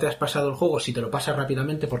 cuando ya te has pasado el juego, si te lo pasas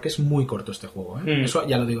rápidamente, porque es muy corto este juego, ¿eh? Eso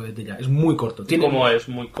ya lo digo desde ya, es muy corto. ¿Cómo es?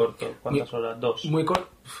 Muy corto. ¿Cuántas horas? 2. Muy corto.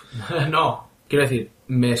 No, quiero decir,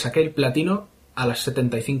 me saqué el platino a las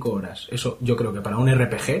 75 horas. Eso yo creo que para un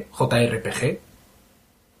RPG, JRPG,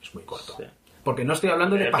 es muy corto. Sí. Porque no estoy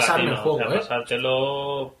hablando de pasarme el juego, o sea, ¿eh?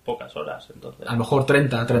 pasártelo pocas horas, entonces. A lo mejor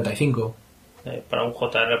 30, 35. Para un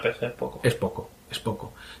JRPG es poco. Es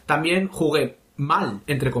poco. También jugué mal,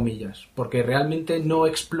 entre comillas, porque realmente no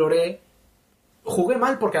exploré. Jugué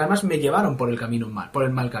mal porque además me llevaron por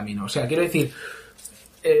el mal camino. O sea, quiero decir,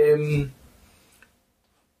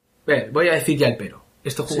 voy a decir ya el pero.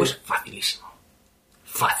 Este juego es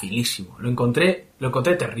facilísimo. Lo encontré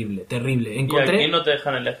terrible. Y aquí no te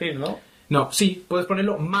dejan elegir, ¿no? No, sí, puedes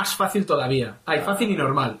ponerlo más fácil todavía. Hay fácil y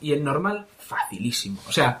normal. Y el normal, facilísimo.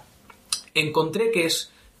 O sea, encontré que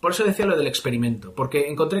es... Por eso decía lo del experimento. Porque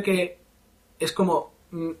encontré que es como...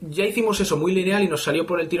 Ya hicimos eso muy lineal y nos salió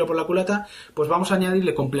por el tiro por la culata, pues vamos a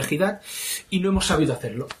añadirle complejidad y no hemos sabido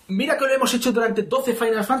hacerlo. Mira que lo hemos hecho durante 12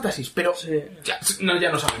 Final Fantasies, pero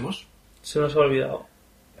ya no sabemos. Se nos ha olvidado.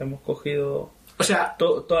 Hemos cogido... O sea...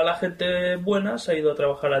 toda la gente buena se ha ido a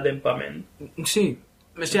trabajar a Dempamen. Sí.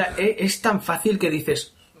 O sea, es tan fácil que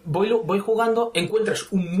dices, voy jugando,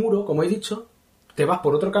 encuentras un muro, como he dicho, te vas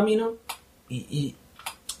por otro camino y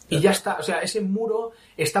ya está. O sea, ese muro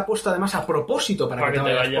está puesto además a propósito para que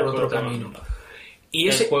te vayas por otro camino. Y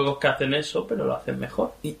hay juegos que hacen eso, pero lo hacen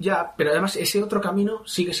mejor. Ya, pero además ese otro camino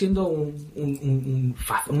sigue siendo un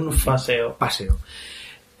paseo.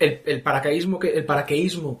 El paracaísmo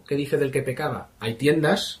que dije del que pecaba. Hay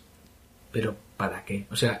tiendas, pero ¿para qué?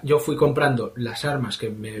 O sea, yo fui comprando las armas que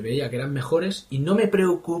me veía que eran mejores y no me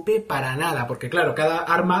preocupé para nada, porque claro, cada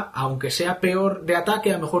arma, aunque sea peor de ataque,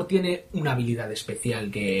 a lo mejor tiene una habilidad especial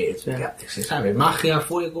que se sabe, magia,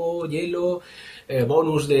 fuego, hielo,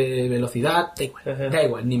 bonus de velocidad, da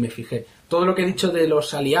igual, ni me fijé. Todo lo que he dicho de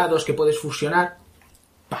los aliados que puedes fusionar,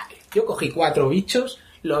 vale. Yo cogí 4 bichos,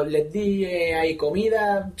 les di ahí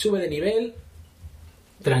comida, sube de nivel,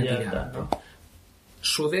 tranquilidad, ¿no?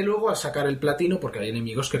 Sudé luego al sacar el platino porque hay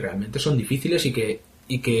enemigos que realmente son difíciles y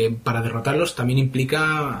que para derrotarlos también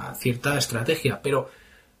implica cierta estrategia, pero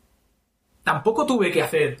tampoco tuve que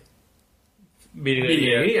hacer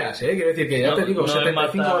virguerías, quiero decir que ya te digo,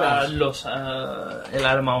 75 horas. El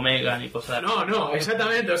arma omega ni cosas. No,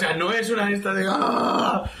 exactamente, o sea, no es una esta de...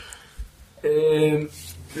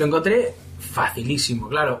 lo encontré facilísimo,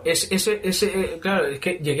 claro. Claro, es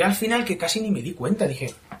que llegué al final que casi ni me di cuenta,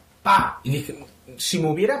 dije, ¡pa! Y dije, si me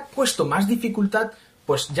hubiera puesto más dificultad,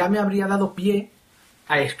 pues ya me habría dado pie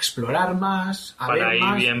a explorar más, a ver más.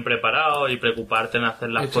 Para ir bien preparado y preocuparte en hacer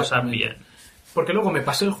las cosas bien. Porque luego me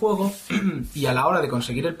pasé el juego y a la hora de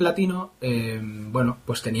conseguir el platino, bueno,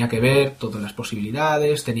 pues tenía que ver todas las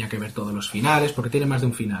posibilidades, tenía que ver todos los finales, porque tiene más de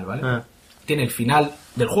un final, ¿vale? Tiene el final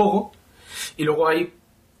del juego y luego hay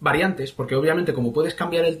variantes, porque obviamente como puedes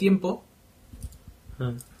cambiar el tiempo...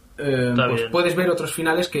 pues puedes ver otros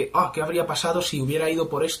finales que, ¿qué habría pasado si hubiera ido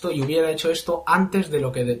por esto y hubiera hecho esto antes de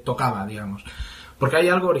lo que tocaba, digamos? Porque hay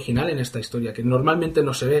algo original en esta historia que normalmente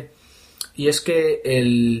no se ve, y es que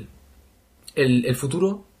el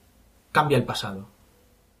futuro cambia el pasado.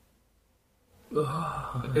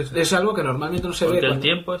 Es algo que normalmente no se ve. Porque el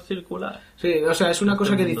tiempo es circular. Sí, o sea, es una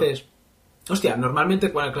cosa que dices... Hostia, normalmente,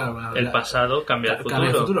 bueno, claro... El pasado cambia el futuro. Cambia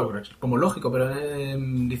el futuro, como lógico, pero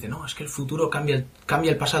dice, no, es que el futuro cambia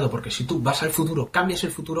el pasado, porque si tú vas al futuro, cambias el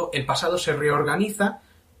futuro, el pasado se reorganiza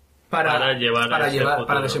para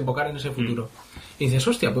desembocar en ese futuro. Y dices,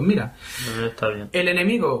 hostia, pues mira, está bien. El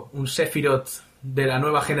enemigo, un Sephiroth de la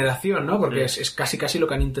nueva generación, ¿no? Porque es casi lo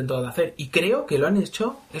que han intentado hacer. Y creo que lo han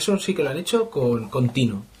hecho, eso sí que lo han hecho con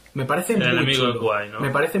Tino. Me parece el muy chulo. Guay, ¿no? Me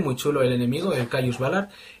parece muy chulo el enemigo, el Caius Ballard,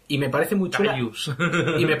 y me parece muy chula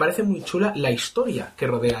y me parece muy chula la historia que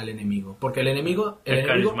rodea al enemigo, porque el enemigo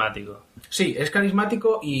carismático. Sí, es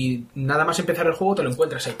carismático y nada más empezar el juego te lo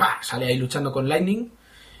encuentras ahí, sale ahí luchando con Lightning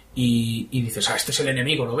y dices, este es el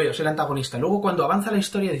enemigo, lo veo, es el antagonista. Luego cuando avanza la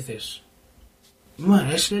historia dices,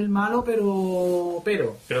 bueno, es el malo, pero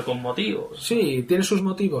con motivos. Sí, tiene sus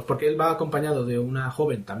motivos, porque él va acompañado de una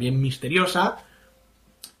joven también misteriosa.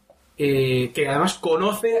 que además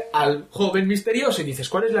conoce al joven misterioso y dices,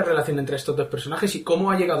 ¿cuál es la relación entre estos dos personajes y cómo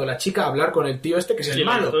ha llegado la chica a hablar con el tío este que es el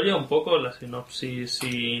malo? La historia un poco, la sinopsis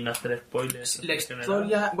sin hacer spoilers. La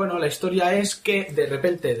historia es que de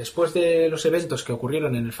repente, después de los eventos que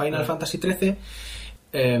ocurrieron en el Final Fantasy XIII,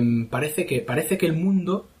 parece que el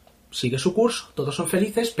mundo sigue su curso, todos son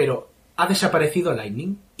felices, pero ha desaparecido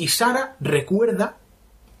Lightning y Sarah recuerda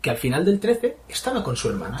que al final del 13 estaba con su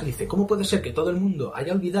hermana. Dice, ¿cómo puede ser que todo el mundo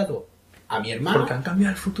haya olvidado a mi hermana? Porque han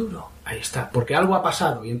cambiado el futuro. Ahí está, porque algo ha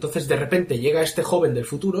pasado. Y entonces de repente llega este joven del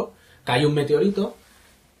futuro, cae un meteorito,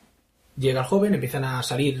 llega el joven, empiezan a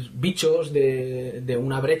salir bichos de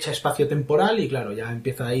una brecha espacio-temporal y claro, ya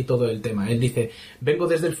empieza ahí todo el tema. Él dice, vengo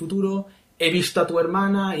desde el futuro, he visto a tu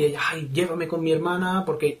hermana y ella, ay, llévame con mi hermana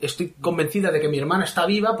porque estoy convencida de que mi hermana está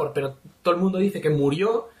viva, pero todo el mundo dice que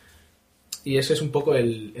murió. Y ese es un poco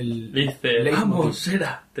el dice, vamos,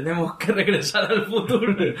 Sera, tenemos que regresar al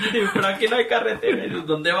futuro. Pero aquí no hay carretera.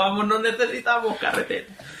 Donde vamos no necesitamos carretera.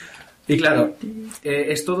 Y claro,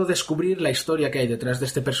 es todo descubrir la historia que hay detrás de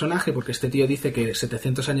este personaje, porque este tío dice que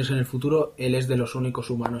 700 años en el futuro él es de los únicos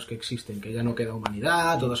humanos que existen, que ya no queda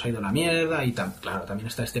humanidad, todo se ha ido a la mierda y tal. Claro, también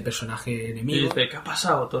está este personaje enemigo. Y dice, ¿qué ha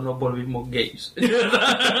pasado? Todos nos volvimos gays.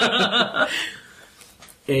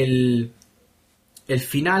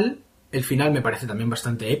 El final me parece también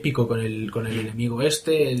bastante épico con el enemigo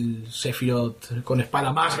este, el Sephiroth con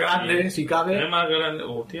espada más grande, si cabe. Es más grande,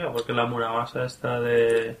 tía, porque la Muramasa está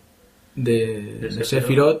de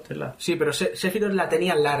Sephiroth. Sephiroth. Sí, pero Sephiroth la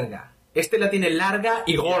tenía larga. Este la tiene larga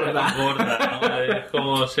y gorda. Gorda, ¿no? Es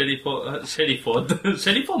como Serifot.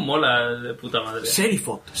 Serifot mola de puta madre.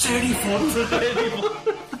 Serifot.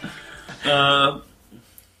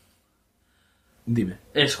 Dime.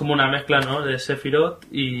 Es como una mezcla, ¿no? De Sephiroth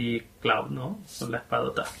y Cloud, ¿no? Con la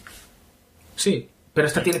espadota. Sí, pero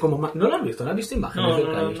esta tiene como más... ¿No lo has visto? ¿No has visto imágenes No, del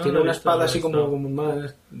Caius? no Tiene lo he una visto, espada así como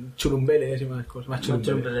más churumbeles y más cosas. Más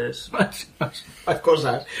churumbeles. Más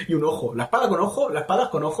cosas. Y un ojo. La espada con ojo, las espadas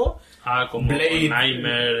con ojo. Ah, como Blade,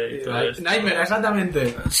 Nightmare y todo esto. Nightmare,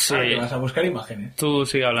 exactamente. Sí. Ah, que vas a buscar imágenes. Tú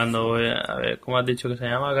sigue hablando, voy a ver, ¿cómo has dicho que se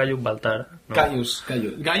llama? Gaius Baltar. No. Gaius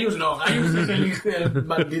no. Gaius es el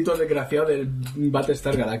maldito desgraciado del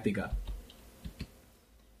Battlestar Galactica.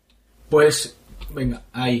 Pues, venga,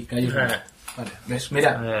 ahí, Gaius. Vale, ¿ves?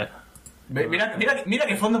 Mira. Mira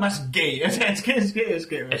qué fondo más gay. O sea, es que...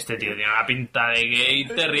 Este tío tiene una pinta de gay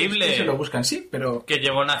terrible. Es que se lo buscan, sí, pero... Que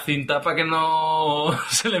lleva una cinta para que no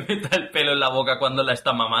se le meta el pelo en la boca cuando la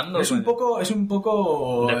está mamando. Es un poco...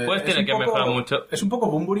 Después tiene que mejorar mucho. Es un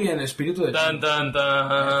poco Bunbury en espíritu de... Tan.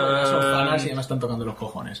 Son fanas y además están tocando los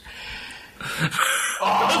cojones.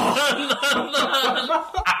 ¡Oh!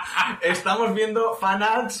 Estamos viendo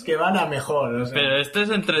fanarts que van a mejor, o sea. Pero este es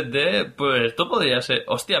en 3D, pues esto podría ser.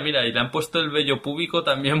 Hostia, mira, y le han puesto el vello púbico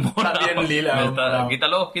también morado. También lila.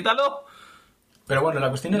 Quítalo. Pero bueno, la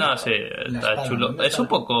cuestión es... No, sí, está chulo. Es un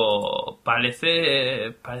poco...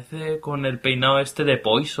 Parece con el peinado este de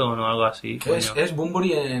Poison o algo así. Es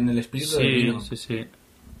Bunbury en el espíritu del vino. Sí.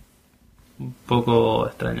 Un poco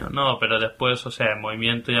extraño. No, pero después, o sea, en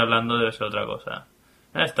movimiento y hablando debe ser otra cosa.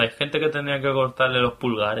 Hay gente que tenía que cortarle los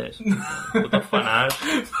pulgares. Putos fanarts.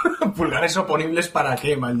 ¿Pulgares oponibles para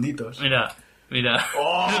qué, malditos? Mira.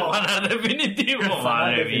 ¡Oh! El fanar definitivo.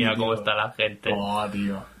 Madre mía, cómo está la gente. ¡Oh,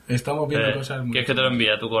 tío! Estamos viendo cosas muy... ¿Quieres que te lo envíe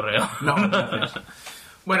a tu correo? No, gracias.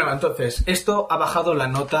 Bueno, entonces, esto ha bajado la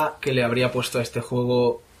nota que le habría puesto a este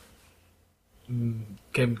juego...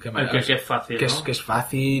 Que es fácil, ¿no? Que es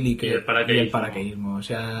fácil y el paracaidismo. O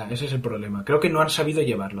sea, ese es el problema. Creo que no han sabido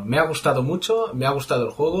llevarlo. Me ha gustado mucho, me ha gustado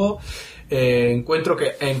el juego. Encuentro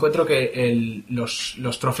que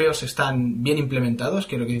los trofeos están bien implementados.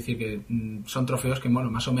 Quiero decir que son trofeos que,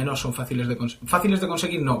 bueno, más o menos son fáciles de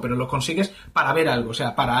conseguir, no, pero los consigues para ver algo, o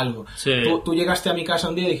sea, para algo. Sí. Tú llegaste a mi casa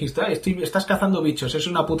un día y dijiste, estás cazando bichos, es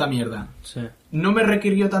una puta mierda. Sí. No me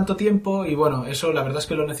requirió tanto tiempo y, bueno, eso la verdad es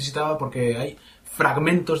que lo necesitaba porque hay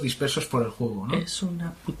fragmentos dispersos por el juego, ¿no? Es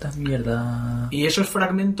una puta mierda. Y esos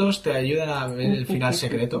fragmentos te ayudan a ver el final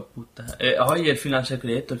secreto. El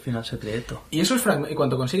final secreto. Y esos fragmentos,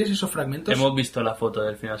 cuando consigues esos fragmentos... Hemos visto la foto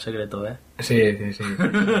del final secreto, ¿eh? Sí.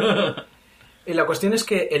 Y la cuestión es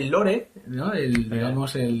que el lore, ¿no? El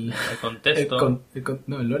contexto.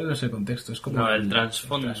 El lore no es el contexto, es como... No, el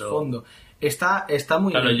trasfondo. El trasfondo. Está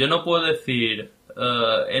muy claro, bien. Yo no puedo decir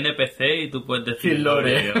NPC y tú puedes decir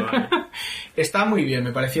lore. Vale. Está muy bien,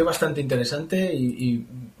 me pareció bastante interesante y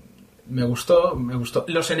me gustó.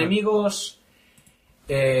 Los enemigos...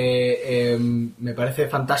 me parece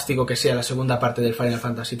fantástico que sea la segunda parte del Final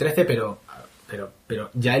Fantasy XIII, pero pero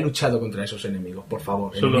ya he luchado contra esos enemigos, por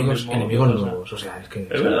favor. Son los mismos, Enemigos o sea. nuevos, o sea, es que...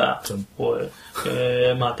 Es verdad. son- Pues que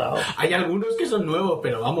he matado. Hay algunos que son nuevos,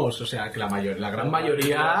 pero vamos, o sea, que la gran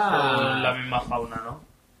mayoría... Son la misma fauna, ¿no?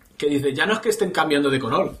 Que dice, ya no es que estén cambiando de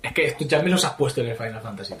color, es que esto ya me los has puesto en el Final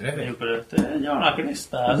Fantasy XIII. Pero este lleva una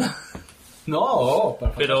cresta. No,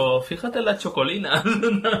 Pero fíjate en la chocolina.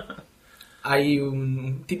 hay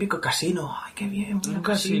un típico casino. ¡Ay, qué bien! Un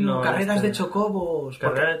casino, carreras este. de chocobos.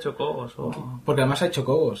 Carrera de chocobos. Porque además hay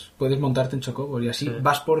chocobos. Puedes montarte en chocobos y así Sí.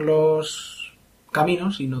 vas por los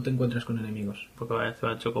caminos y no te encuentras con enemigos. Porque me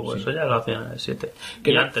encima el chocobo. Eso ya lo hacían en el 7.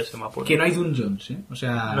 Que y no- antes se me apuró. Que no hay dungeons, ¿eh? O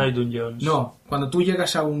sea... No hay dungeons. No, cuando tú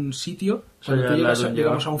llegas a un sitio, cuando ya tú es la llegas dungeon.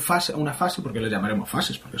 llegamos a una fase, porque lo llamaremos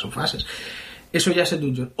fases, porque son fases, eso ya es el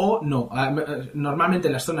dungeon. O no, normalmente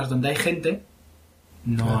en las zonas donde hay gente,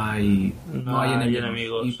 no hay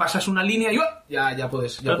enemigos. Y pasas una línea y ¡oh! ya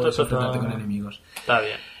puedes enfrentarte con enemigos. Está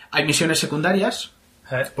bien. Hay misiones secundarias,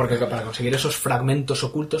 porque para conseguir esos fragmentos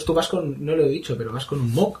ocultos, tú vas con, no lo he dicho, pero vas con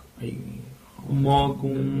un Mog. Hay Un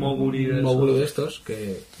Moguri de un módulo de estos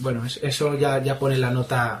que, bueno, eso ya pone la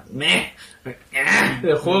nota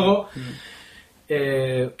del juego,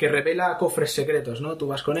 que revela cofres secretos, ¿no? Tú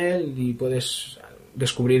vas con él y puedes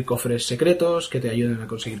descubrir cofres secretos que te ayuden a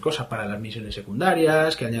conseguir cosas para las misiones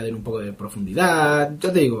secundarias, que añaden un poco de profundidad.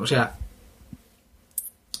 Yo te digo, o sea,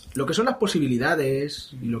 lo que son las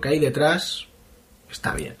posibilidades y lo que hay detrás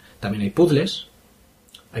está bien. También hay puzzles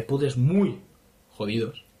muy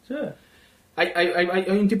jodidos. Sí.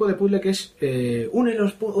 Hay un tipo de puzzle que es une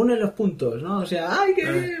los puntos, ¿no? O sea, ¡ay, qué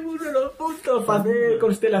bien! Une los puntos para hacer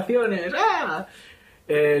constelaciones. ¡Ah!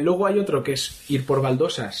 Luego hay otro que es ir por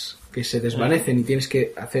baldosas que se desvanecen y tienes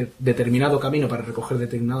que hacer determinado camino para recoger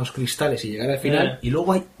determinados cristales y llegar al final. Y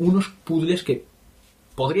luego hay unos puzzles que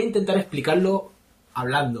podría intentar explicarlo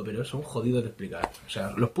hablando, pero son jodidos de explicar. O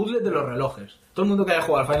sea, los puzzles de los relojes. Todo el mundo que haya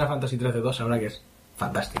jugado al Final Fantasy XIII-2 sabrá que es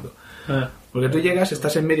fantástico. Porque tú llegas,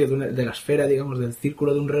 estás en medio de la esfera, digamos, del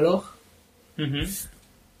círculo de un reloj,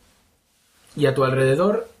 y a tu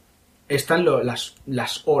alrededor están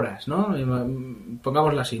las horas, ¿no?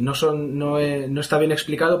 Pongámoslo así. No está bien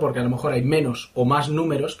explicado porque a lo mejor hay menos o más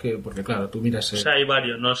números que... Porque claro, tú miras... O sea, hay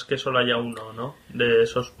varios, no es que solo haya uno, ¿no? De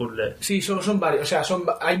esos puzzles. Sí, son varios. O sea,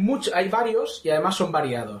 hay varios y además son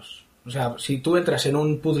variados. O sea, si tú entras en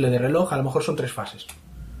un puzzle de reloj, a lo mejor son 3 fases.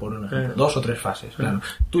 Por un ejemplo, 2 o 3 fases, claro.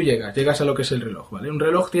 Tú llegas a lo que es el reloj, ¿vale? Un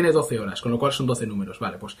reloj tiene 12 horas, con lo cual son 12 números,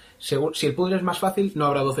 ¿vale? Pues si el puzzle es más fácil, no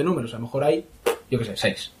habrá 12 números, a lo mejor hay, yo qué sé,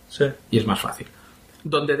 6. Sí. Y es más fácil.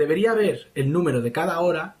 Donde debería haber el número de cada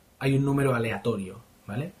hora, hay un número aleatorio,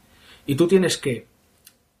 ¿vale? Y tú tienes que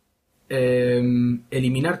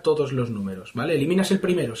eliminar todos los números, ¿vale? Eliminas el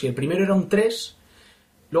primero. Si el primero era un 3...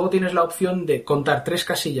 Luego tienes la opción de contar 3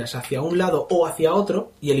 casillas hacia un lado o hacia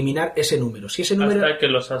otro y eliminar ese número. Si ese número... Hasta que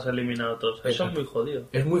los has eliminado todos. Eso es muy jodido.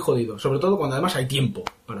 Es muy jodido, sobre todo cuando además hay tiempo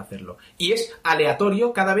para hacerlo. Y es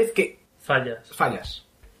aleatorio cada vez que fallas.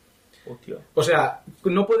 Hostia. O sea,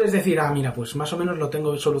 no puedes decir, mira, pues más o menos lo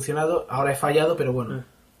tengo solucionado, ahora he fallado, pero bueno.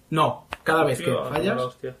 No, cada vez que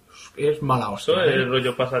fallas es mala hostia. Eso es el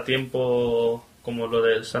rollo pasatiempo... Como lo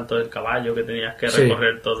del salto del caballo, que tenías que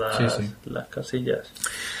recorrer todas las casillas.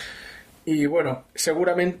 Y bueno,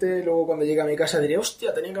 seguramente luego cuando llegue a mi casa diré,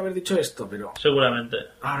 hostia, tenía que haber dicho esto, pero... Seguramente.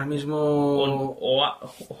 Ahora mismo...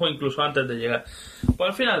 O incluso antes de llegar. Pues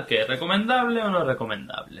al final, ¿qué? ¿Recomendable o no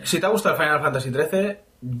recomendable? Si te gusta el Final Fantasy XIII,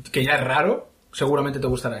 que ya es raro, seguramente te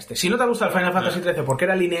gustará este. Si no te gusta el Final Fantasy XIII porque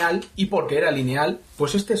era lineal,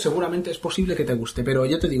 pues este seguramente es posible que te guste. Pero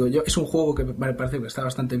yo te digo, es un juego que me parece que está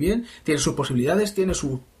bastante bien, tiene sus posibilidades, tiene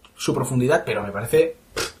su profundidad, pero me parece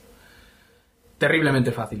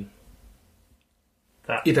terriblemente fácil.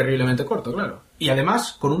 Y terriblemente corto, claro. Y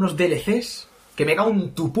además, con unos DLCs que me cago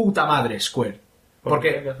en tu puta madre, Square.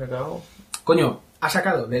 ¿Qué has sacado? Coño, ha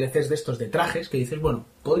sacado DLCs de estos de trajes que dices, bueno,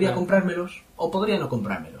 podría comprármelos o podría no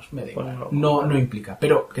comprármelos, me da igual. No implica,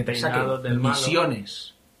 pero que te saquen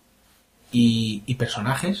misiones y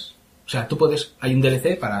personajes. O sea, tú puedes, hay un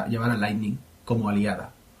DLC para llevar a Lightning como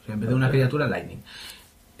aliada. O sea, en vez de una criatura, Lightning.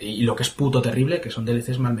 Y lo que es puto terrible, que son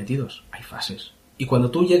DLCs mal metidos. Hay fases. Y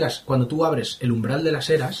cuando tú abres el umbral de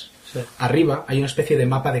las eras, arriba hay una especie de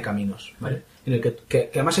mapa de caminos, ¿vale? En el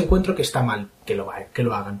que además encuentro que está mal que lo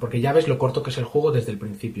hagan, porque ya ves lo corto que es el juego desde el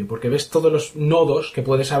principio, porque ves todos los nodos que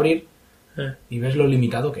puedes abrir y ves lo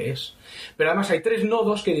limitado que es. Pero además hay 3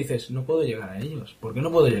 nodos que dices, no puedo llegar a ellos. ¿Por qué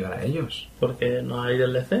no puedo llegar a ellos? ¿Porque no hay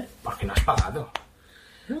DLC? Porque no has pagado.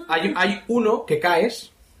 Hay uno que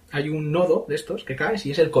caes, hay un nodo de estos que caes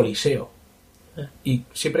y es el Coliseo. Y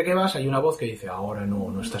siempre que vas hay una voz que dice, ahora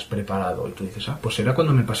no estás preparado. Y tú dices, pues será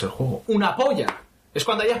cuando me pase el juego. ¡Una polla! Es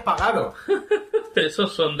cuando hayas pagado.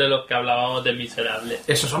 Esos son de los que hablábamos de miserables.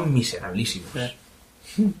 Esos son miserablísimos.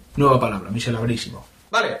 Nueva palabra, miserablísimo.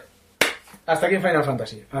 Vale. Hasta aquí en Final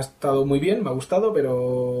Fantasy. Ha estado muy bien, me ha gustado,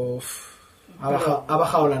 pero ha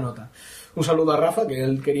bajado la nota. Un saludo a Rafa, que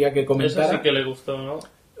él quería que comentara. Eso sí que le gustó, ¿no?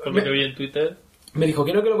 Por lo que vi en Twitter. Me dijo,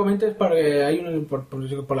 quiero que lo comentes porque hay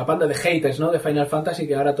por la panda de haters, ¿no? De Final Fantasy,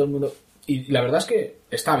 que ahora todo el mundo... Y la verdad es que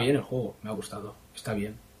está bien el juego, me ha gustado. Está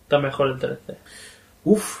bien. Está mejor el 13.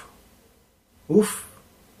 Uf,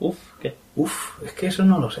 ¿qué? es que eso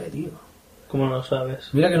no lo sé, tío. ¿Cómo no lo sabes?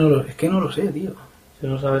 Mira que es que no lo sé, tío. Si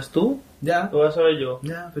no sabes tú, Ya. lo voy a saber yo.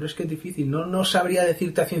 Ya, pero es que es difícil. No sabría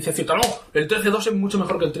decirte a ciencia cierta. ¡No! El 13-2 es mucho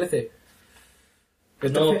mejor que el 13.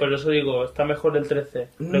 El 13... No, pero eso digo, ¿está mejor el 13?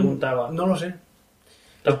 Preguntaba. No lo sé.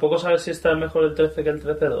 ¿Tampoco sabes si está mejor el 13 que el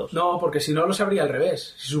 13-2? No, porque si no lo sabría al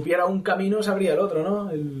revés. Si supiera un camino, sabría el otro,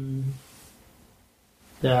 ¿no?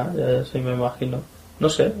 Ya, sí me imagino. No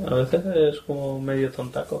sé, a veces es como medio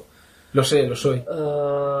tontaco. Lo sé, lo soy.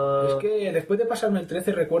 Es que después de pasarme el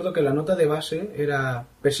 13 recuerdo que la nota de base era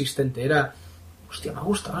persistente. Era... Hostia, me ha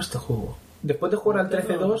gustado este juego. Después de jugar al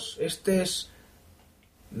 13-2, este es...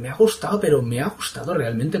 Me ha gustado, pero me ha gustado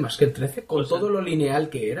realmente más que el 13, con Pues todo lo lineal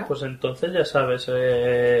que era. Pues entonces ya sabes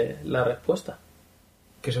la respuesta.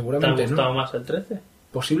 Que ¿Te ha seguramente gustado no. más el 13?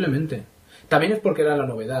 Posiblemente. También es porque era la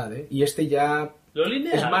novedad, ¿eh? Y este ya... Lo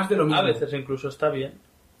lineal Es más de lo mismo. a veces incluso está bien.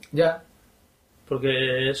 Ya.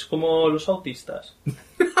 Porque es como los autistas.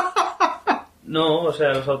 No, o sea,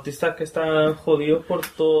 los autistas que están jodidos por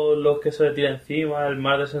todo lo que se le tira encima, el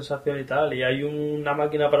mar de sensación y tal. Y hay una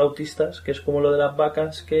máquina para autistas que es como lo de las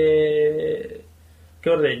vacas que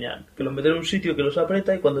ordeñan. Que los meten en un sitio que los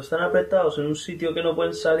aprieta y cuando están apretados en un sitio que no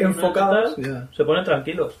pueden salir Enfocados, tal, ya. se ponen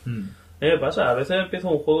tranquilos. A mí me pasa, a veces empiezo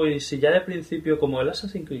un juego y si ya de principio, como el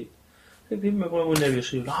Assassin's Creed, me pone muy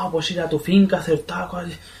nervioso. Y digo, no, pues ir a tu finca, hacer tal...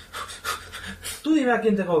 Tú dime a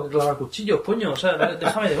quién tengo que clavar cuchillos, coño. O sea,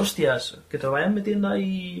 déjame de hostias. Que te vayan metiendo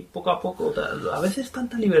ahí poco a poco. A veces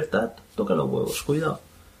tanta libertad. Toca los huevos, cuidado.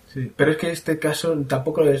 Sí. Pero es que este caso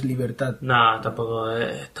tampoco es libertad. No, tampoco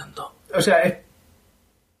es tanto. O sea, es...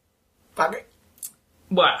 ¿Para qué?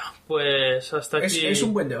 Bueno, pues hasta aquí... Es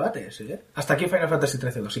un buen debate ese, ¿eh? Hasta aquí Final Fantasy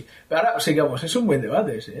 13-2, sí. Pero ahora, sigamos, es un buen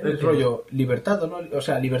debate ese, ¿eh? El rollo, libertad o no... O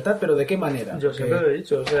sea, libertad, pero ¿de qué manera? Yo siempre lo he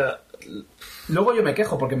dicho, o sea... Luego yo me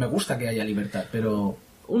quejo porque me gusta que haya libertad, pero...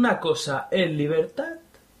 Una cosa es libertad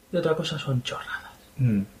y otra cosa son chorradas.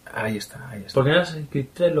 Ahí está. Porque en Assassin's Creed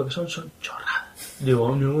 3 lo que son chorradas.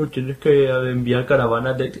 Digo, no, tienes que enviar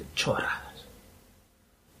caravanas de chorradas.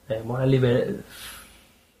 Mola libertad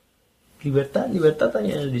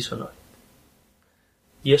hay en el Dishonored.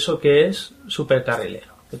 Y eso que es super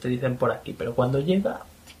carrilero, que te dicen por aquí, pero cuando llega,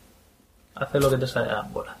 hace lo que te sale a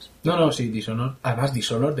las bolas. No, sí, Dishonored. Además,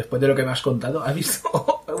 Dishonored, después de lo que me has contado, has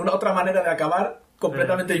visto una otra manera de acabar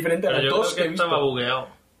completamente diferente a las dos que he visto. Estaba bugueado.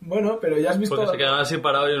 Bueno, pero ya has visto... Porque se quedaban así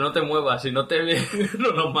parados y yo, no te muevas, si no te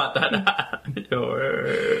no nos matará.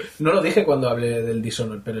 No lo dije cuando hablé del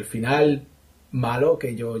Dishonored, pero el final malo,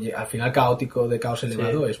 al final caótico de Caos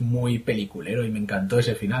Elevado, es muy peliculero y me encantó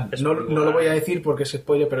ese final. No lo voy a decir porque es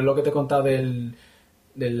spoiler, pero es lo que te he contado de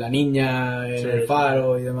la niña en el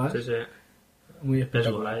faro y demás. Sí. Muy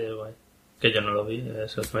espectacular. Es guay. Que yo no lo vi,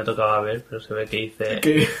 eso me tocaba ver, pero se ve que hice...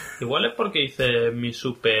 ¿Qué? Igual es porque hice mi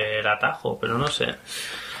super atajo, pero no sé.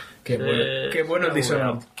 Qué bueno el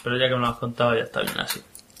Dishonored. Pero ya que me lo has contado ya está bien así.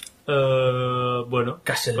 Bueno,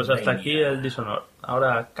 pues hasta aquí el Dishonored.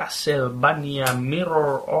 Ahora Castlevania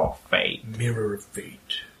Mirror of Fate. Mirror of Fate.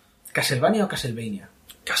 ¿Castlevania o Castlevania?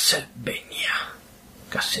 Castlevania.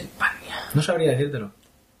 No sabría decírtelo.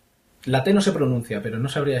 La T no se pronuncia, pero no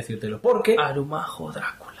sabría decírtelo. ¿Por qué? Arumajo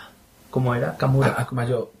Drácula. ¿Cómo era? Kamura.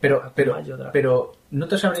 Akumayo. Akumayo Drácula. Pero no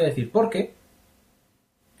te sabría decir por qué.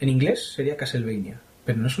 En inglés sería Castlevania,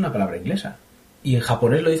 pero no es una palabra inglesa. Y en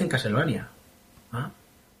japonés lo dicen Castlevania. ¿Ah?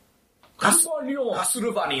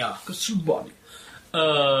 Castlevania.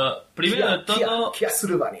 Primero de todo,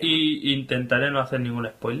 Castlevania. y intentaré no hacer ningún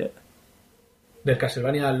spoiler. Del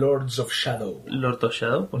Castlevania Lords of Shadow. Lord of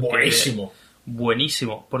Shadow.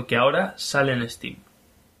 Buenísimo, porque ahora sale en Steam.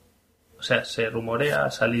 O sea, se rumorea,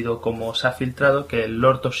 ha salido como se ha filtrado que el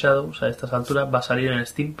Lord of Shadows a estas alturas va a salir en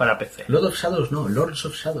Steam para PC. Lord of Shadows no, Lords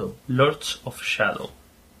of Shadow. Lords of Shadow.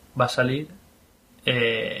 Va a salir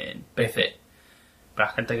en PC. Para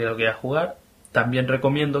la gente que lo quiera jugar. También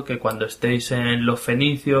recomiendo que cuando estéis en los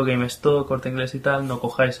Fenicio, GameStop, Corte Inglés y tal, no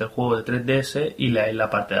cojáis el juego de 3DS y leáis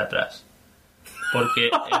la parte de atrás. Porque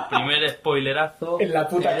el primer spoilerazo En la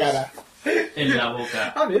puta cara. en la boca.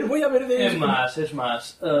 A ver, voy a ver de... Es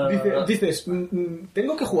más. Dices,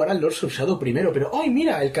 tengo que jugar al Lords of Shadow primero, pero ¡ay,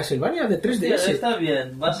 mira! El Castlevania de 3DS. Hostia, está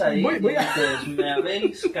bien, vas ahí Voy y a- dices, me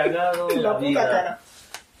habéis cagado En la la puta vida. cara.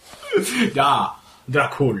 Ya,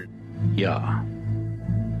 Dracul. Ya.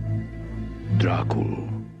 Drácula.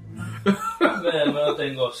 Me lo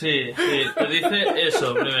tengo, sí. Te dice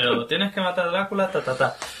eso primero. Tienes que matar a Drácula,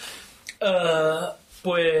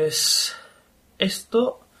 pues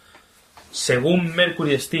esto, según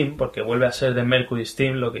Mercury Steam, porque vuelve a ser de Mercury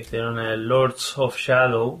Steam lo que hicieron en el Lords of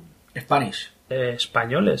Shadow, Spanish.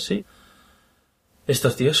 españoles, sí.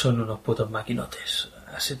 Estos tíos son unos putos maquinotes,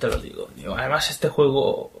 así te lo digo. Además, este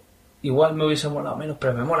juego igual me hubiese molado menos,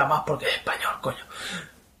 pero me mola más porque es español, coño.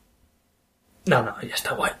 No, ya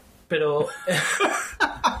está guay. Pero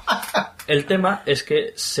el tema es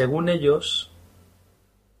que, según ellos,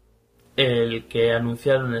 el que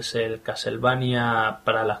anunciaron es el Castlevania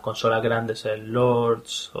para las consolas grandes, el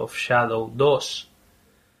Lords of Shadow 2.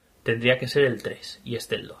 Tendría que ser el 3 y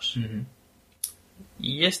este el 2.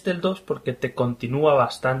 Y este el 2 porque te continúa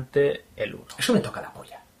bastante el 1. Eso me toca la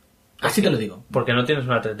polla. Así te lo digo. Porque no tienes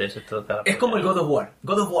una 3DS, te toca la Es como el God of War.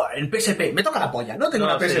 God of War, el PSP. Me toca la polla. No tengo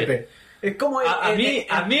No, una PSP. Es como el...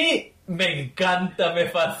 A mí me encanta, me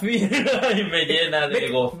fascina y me llena de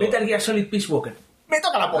gozo. Metal Gear Solid Peace Walker. Me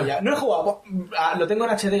toca la polla. No he jugado. Lo tengo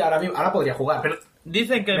en HD ahora mismo. Ahora podría jugar, pero...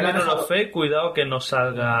 Dicen que Me en la han Metro dejado- of Fate, cuidado que no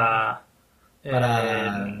salga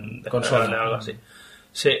Para en consola. o algo así.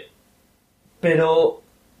 Sí. Pero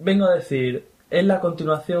vengo a decir, es la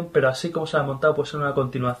continuación, pero así como se ha montado, pues es una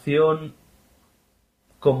continuación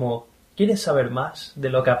como, ¿quieres saber más de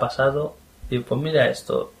lo que ha pasado? Y pues mira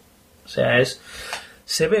esto. O sea,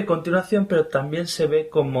 se ve continuación, pero también se ve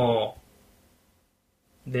como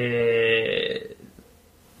de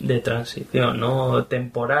transición, ¿no?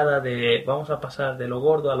 Temporada de vamos a pasar de lo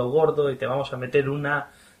gordo a lo gordo y te vamos a meter una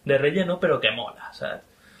de relleno, pero que mola, ¿sabes?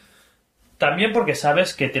 También porque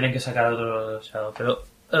sabes que tienen que sacar otro Shadow, pero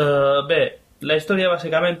ve, la historia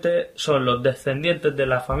básicamente son los descendientes de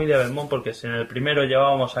la familia Belmont, porque si en el primero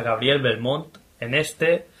llevábamos a Gabriel Belmont, en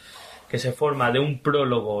este, que se forma de un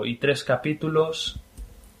prólogo y 3 capítulos,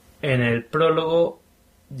 en el prólogo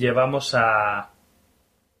llevamos a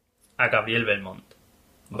Gabriel Belmont,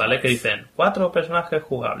 ¿vale? Que dicen 4 personajes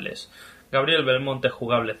jugables. Gabriel Belmont es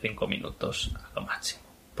jugable 5 minutos a lo máximo,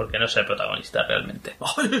 porque no es el protagonista realmente.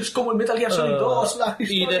 ¡Ay, es como el Metal Gear Solid 2! La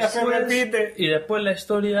historia se repite. Y después la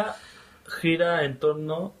historia gira en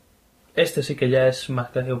torno... Este sí que ya es más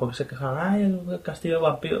clásico, porque se quejan, ¡ay, el castillo de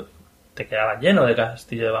vampiros! Te quedaba lleno de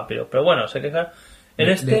castillo de vampiros, pero bueno, se quejan... En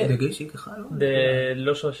 ¿De qué? Sí, quejaron. de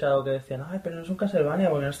los Shadow que decían, ay, pero no es un Castlevania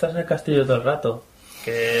porque no estás en el castillo todo el rato,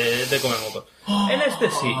 que te comen mocos. En este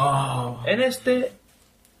sí. En este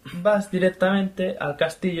vas directamente al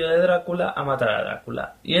castillo de Drácula a matar a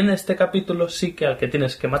Drácula. Y en este capítulo sí que al que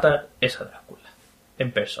tienes que matar es a Drácula,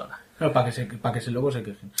 en persona. No, para que luego se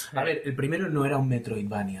quejen. A ver, el primero no era un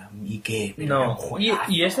Metroidvania. ¿Y qué? Pero era No, un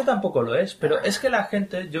juegazo. y este tampoco lo es, pero es que la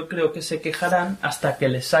gente, yo creo que se quejarán hasta que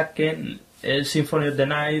le saquen el Symphony of the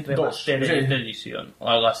Night Remastered sí. Edition o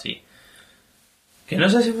algo así. Que no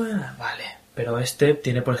sé si vale, pero este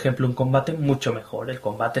tiene, por ejemplo, un combate mucho mejor. El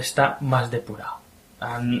combate está más depurado.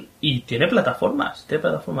 Y tiene plataformas.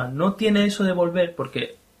 No tiene eso de volver,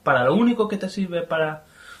 porque para lo único que te sirve para...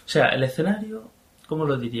 O sea, el escenario, ¿cómo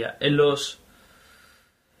lo diría? En los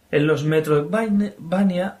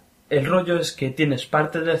Metroidvania, el rollo es que tienes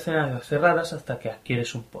partes del escenario cerradas hasta que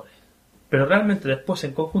adquieres un poder. Pero realmente después,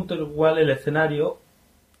 en conjunto, igual el escenario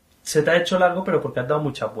se te ha hecho largo, pero porque has dado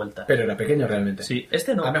muchas vueltas. Pero era pequeño realmente. Sí,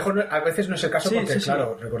 este no. A lo mejor a veces no es el caso Sí, porque, sí, sí.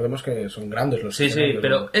 claro, recordemos que son grandes los Sí, escenarios,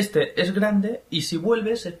 pero ¿no? este es grande y si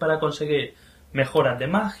vuelves es para conseguir mejoras de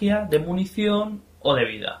magia, de munición o de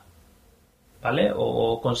vida. ¿Vale?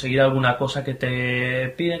 O conseguir alguna cosa que te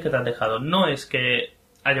piden que te has dejado. No es que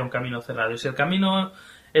haya un camino cerrado. Y si el camino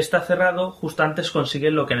está cerrado, justo antes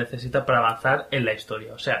consigues lo que necesitas para avanzar en la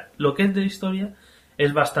historia. O sea, lo que es de historia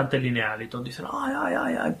es bastante lineal. Y todos dicen,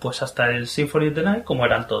 ay, pues hasta el Symphony of the Night, como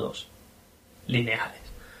eran todos.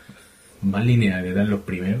 Lineales. Más lineal eran los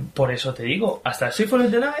primeros. Por eso te digo, hasta el Symphony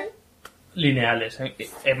of the Night, lineales.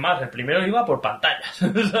 Es más, el primero iba por pantallas.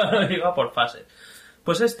 O sea, iba por fases.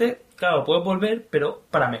 Pues este, claro, puedes volver, pero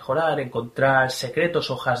para mejorar, encontrar secretos,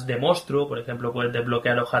 hojas de monstruo, por ejemplo, puedes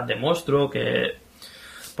desbloquear hojas de monstruo,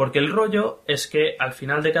 porque el rollo es que al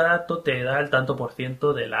final de cada acto te da el tanto por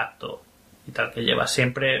ciento del acto y tal, que llevas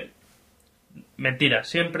siempre... Mentira,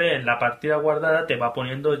 siempre en la partida guardada te va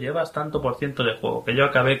poniendo llevas tanto por ciento de juego, que yo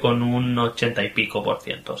acabé con un 80 y pico por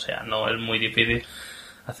ciento, o sea, no es muy difícil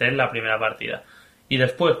hacer la primera partida. Y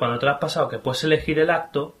después, cuando te lo has pasado, que puedes elegir el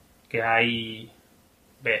acto, que hay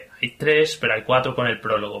 3, pero hay 4 con el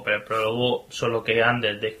prólogo. Pero el prólogo solo que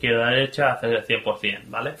andes de izquierda a derecha haces el 100%,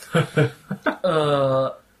 ¿vale?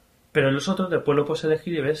 Pero los otros después lo puedes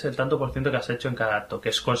elegir y ves el tanto por ciento que has hecho en cada acto, que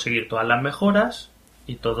es conseguir todas las mejoras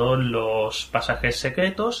y todos los pasajes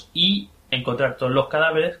secretos y encontrar todos los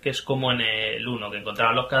cadáveres, que es como en el 1, que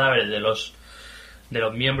encontraban los cadáveres de los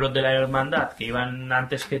miembros de la hermandad que iban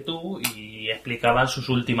antes que tú y explicaban sus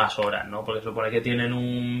últimas horas, ¿no? Porque supone que tienen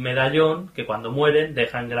un medallón que cuando mueren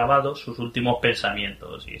dejan grabados sus últimos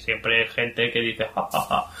pensamientos y siempre hay gente que dice ja, ja,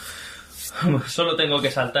 ja, solo tengo que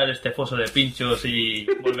saltar este foso de pinchos y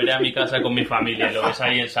volveré a mi casa con mi familia, y lo ves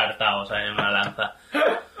ahí ensartado, o sea, en una lanza.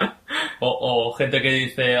 O gente que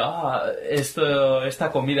dice,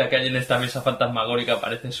 esta comida que hay en esta mesa fantasmagórica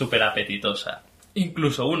parece súper apetitosa.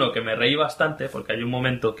 Incluso uno que me reí bastante, porque hay un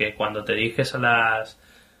momento que cuando te diriges a las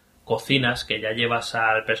cocinas, que ya llevas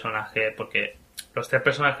al personaje, porque los 3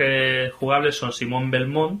 personajes jugables son Simón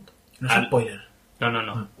Belmont. No es spoiler.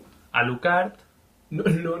 No. Alucard.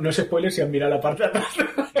 No es spoiler si han mirado la parte de atrás.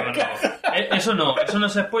 Eso no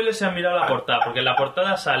es spoiler si han mirado la portada, porque en la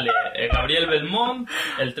portada sale Gabriel Belmont,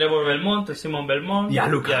 el Trevor Belmont, el Simón Belmont y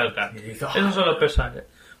Alucard. Esos son los personajes.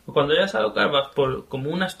 Cuando llegas a Alucard vas por como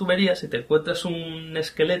unas tuberías y te encuentras un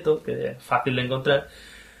esqueleto, que es fácil de encontrar,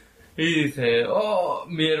 y dice,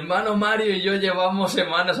 mi hermano Mario y yo llevamos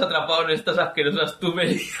semanas atrapados en estas asquerosas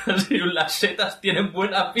tuberías y las setas tienen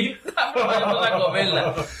buena pinta, vamos a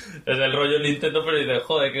comerlas. Es el rollo Nintendo, pero dice,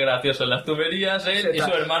 joder, qué gracioso, las tuberías, y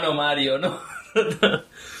su hermano Mario, ¿no?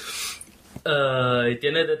 Y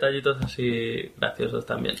tiene detallitos así graciosos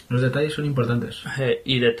también. Los detalles son importantes.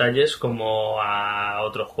 Y detalles como a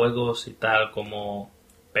otros juegos y tal, como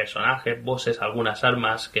personajes, bosses, algunas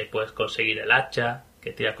armas que puedes conseguir el hacha,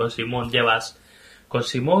 que tiras con Simón. Con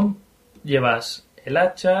Simón llevas el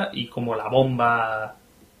hacha y como la bomba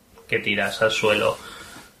que tiras al suelo.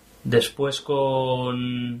 Después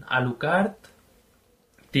con Alucard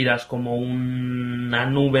tiras como una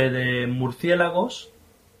nube de murciélagos,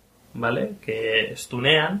 ¿vale? Que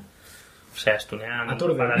stunean,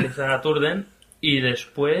 paralizan, aturden, y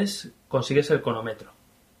después consigues el cronómetro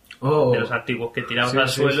de los antiguos que tiramos al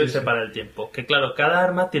suelo y se para el tiempo. Que claro, cada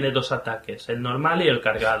arma tiene 2 ataques, el normal y el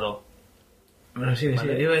cargado. Bueno, sí,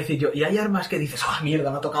 ¿vale? Iba a decir yo, y hay armas que dices, mierda,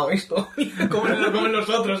 me ha tocado esto, como en los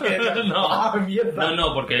otros, que mierda.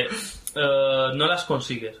 No, porque no las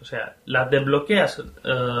consigues, o sea, las desbloqueas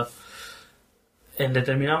en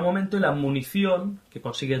determinado momento, y la munición que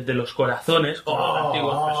consigues de los corazones, como los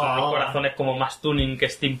antiguos, que son los corazones como más tuning que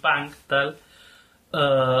steampunk, tal,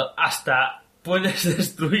 hasta puedes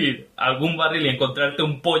destruir algún barril y encontrarte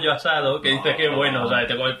un pollo asado que dice que bueno, o sea,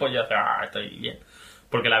 te comes el pollo y haces, estoy bien.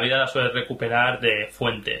 Porque la vida la sueles recuperar de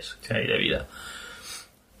fuentes que hay de vida.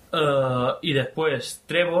 Y después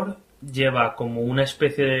Trevor lleva como una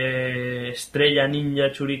especie de estrella ninja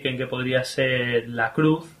shuriken que podría ser la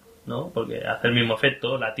cruz, ¿no? Porque hace el mismo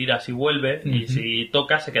efecto, la tiras y vuelve, y si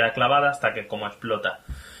toca se queda clavada hasta que como explota.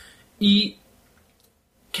 Y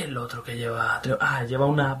 ¿qué es lo otro que lleva? Lleva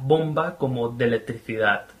una bomba como de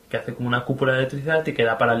electricidad, que hace como una cúpula de electricidad y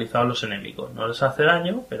queda paralizado a los enemigos. No les hace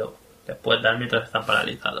daño, pero les puedes dar mientras están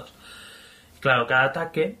paralizados. Claro, cada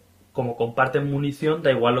ataque, como comparten munición,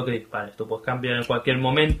 da igual lo que dispares. Tú puedes cambiar en cualquier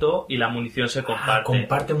momento y la munición se comparte.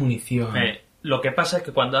 Comparte munición. Lo que pasa es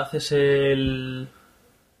que cuando haces el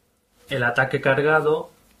ataque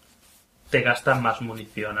cargado, te gastas más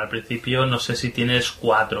munición. Al principio no sé si tienes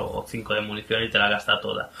 4 o 5 de munición y te la gasta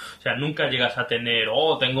toda. O sea, nunca llegas a tener,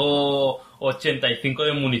 tengo 85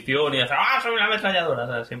 de munición y dices, soy una ametralladora. O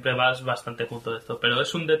sea, siempre vas bastante junto de esto. Pero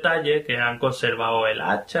es un detalle que han conservado el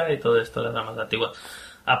hacha y todo esto de las armas antiguas.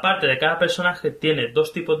 Aparte de cada personaje tiene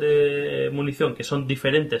 2 tipos de munición que son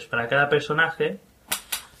diferentes para cada personaje.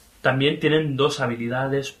 También tienen 2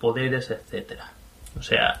 habilidades, poderes, etcétera. O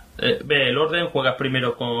sea, el orden, juegas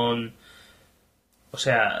primero con... O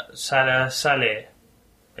sea, sale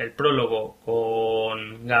el prólogo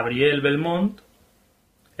con Gabriel Belmont.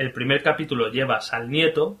 El primer capítulo llevas al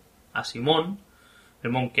nieto, a Simón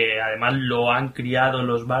Belmont, que además lo han criado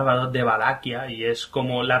los bárbaros de Valaquia, y es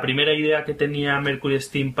como la primera idea que tenía Mercury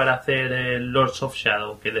Steam para hacer el Lords of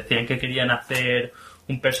Shadow, que decían que querían hacer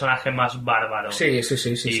un personaje más bárbaro. Sí.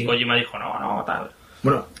 Y Kojima dijo, no, tal.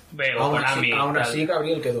 Bueno, aún así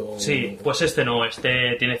Gabriel quedó... Sí, pues este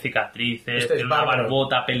tiene cicatrices, tiene una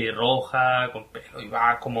barbota pelirroja, con pelo, y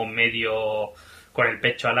va como medio con el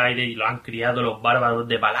pecho al aire, y lo han criado los bárbaros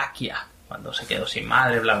de Valaquia, cuando se quedó sin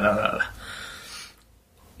madre, bla, bla, bla, bla.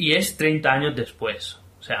 Y es 30 años después,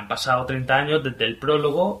 o sea, han pasado 30 años desde el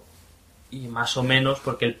prólogo, y más o menos,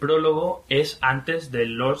 porque el prólogo es antes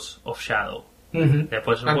del Lords of Shadow.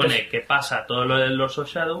 Después se supone que pasa todo lo del Lords of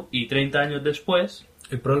Shadow y 30 años después...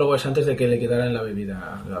 El prólogo es antes de que le quitaran la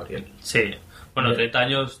bebida a Gabriel. Sí. Bueno, 30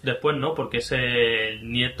 años después no, porque es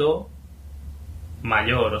el nieto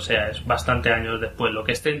mayor, o sea, es bastante años después. Lo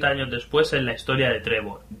que es 30 años después es la historia de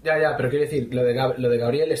Trevor. Ya, pero quiero decir, lo de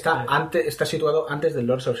Gabriel está está situado antes del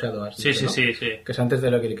Lords of Shadow. Sí. Que es antes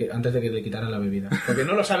de que le quitaran la bebida. Porque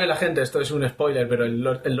no lo sabe la gente, esto es un spoiler, pero el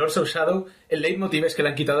Lords of Shadow, el leitmotiv es que le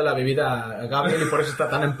han quitado la bebida a Gabriel y por eso está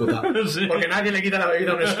tan emputado. Sí. Porque nadie le quita la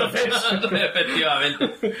bebida a un escocés.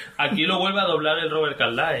 Efectivamente. Aquí lo vuelve a doblar el Robert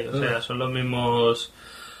Carlyle, o sea, son los mismos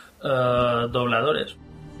dobladores.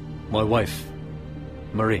 My wife,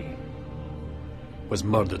 Marie, was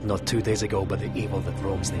murdered not 2 days ago by the evil that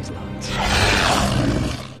roams these lands.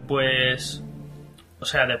 Pues, o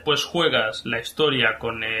sea, después juegas la historia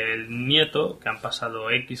con el nieto, que han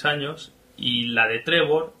pasado X años, y la de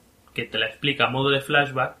Trevor, que te la explica a modo de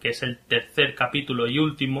flashback, que es el tercer capítulo y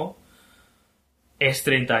último, es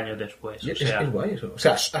 30 años después. O sea, es guay eso. O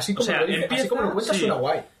sea, así como lo cuentas, suena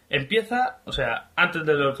guay. Empieza, o sea, antes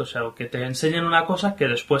del Lord of Shadow, que te enseñan una cosa que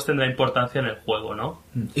después tendrá importancia en el juego, ¿no?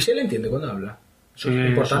 ¿Y se le entiende cuando habla? Sí, es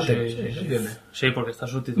importante. Sí, sí, porque está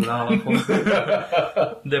subtitulado abajo.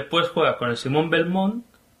 Después juega con el Simón Belmont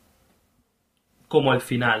como el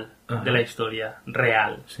final de la historia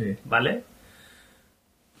real, ¿vale?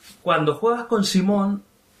 Cuando juegas con Simón,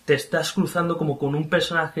 te estás cruzando como con un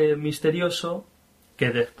personaje misterioso que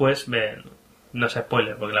después no es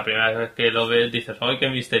spoiler, porque la primera vez que lo ves dices, ¡ay, qué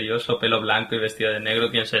misterioso! Pelo blanco y vestido de negro,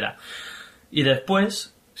 ¿quién será? Y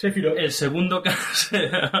después, el segundo...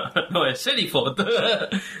 no, es Serifot.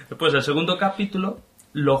 Después, el segundo capítulo,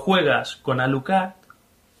 lo juegas con Alucard,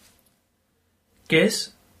 que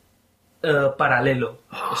es paralelo.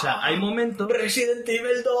 O sea, hay momentos... ¡Resident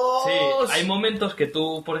Evil 2! Sí, hay momentos que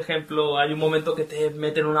tú, por ejemplo, hay un momento que te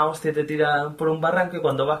meten una hostia y te tiran por un barranco y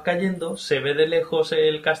cuando vas cayendo se ve de lejos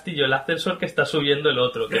el castillo, el ascensor que está subiendo el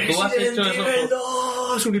otro. Que tú has hecho eso... Evil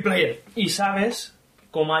 2! Uniplayer. Y sabes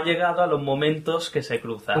cómo ha llegado a los momentos que se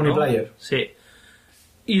cruzan, ¿no? Uniplayer. Sí.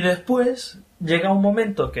 Y después llega un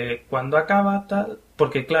momento que cuando acaba tal...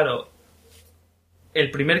 Porque claro... El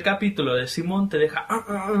primer capítulo de Simón te deja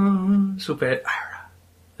super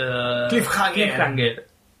cliffhanger.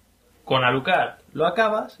 Con Alucard lo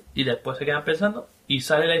acabas y después se quedan pensando y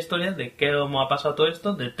sale la historia de cómo ha pasado todo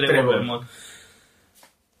esto de Trevor Belmont.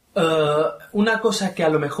 Una cosa que a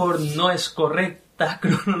lo mejor no es correcta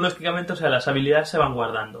cronológicamente, o sea, las habilidades se van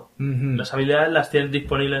guardando. Las habilidades las tienes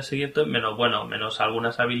disponibles en el siguiente, menos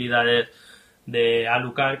algunas habilidades de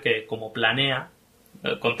Alucard que como planea.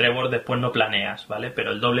 Con Trevor después no planeas, ¿vale?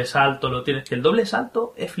 Pero el doble salto lo tienes, que el doble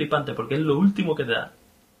salto es flipante porque es lo último que te dan.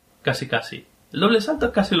 Casi. El doble salto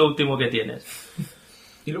es casi lo último que tienes.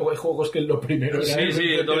 Y luego hay juegos que es lo primero. Sí,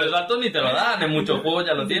 el doble salto ni te lo dan, en muchos juegos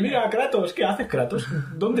ya lo tienes. Mira, Kratos, ¿qué haces, Kratos?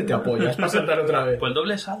 ¿Dónde te apoyas para saltar otra vez? Pues el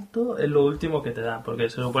doble salto es lo último que te dan, porque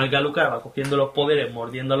se supone que Alucard va cogiendo los poderes,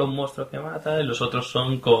 mordiendo a los monstruos que mata, y los otros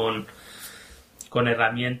son con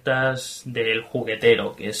herramientas del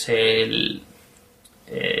juguetero, que es el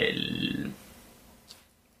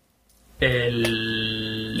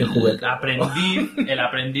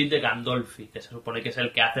aprendiz de Gandolfi, que se supone que es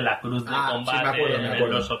el que hace la cruz de combate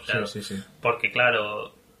en los Shadow. Sí. Porque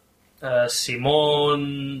claro,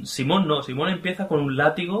 Simón empieza con un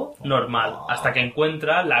látigo normal hasta que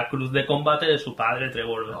encuentra la cruz de combate de su padre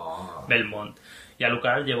Trevor Belmont. Y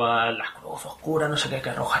Alucard lleva la cruz oscura, no sé qué,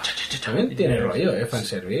 que roja. También tiene rollo,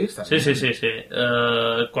 fanservice. Sí.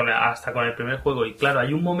 Hasta con el primer juego. Y claro,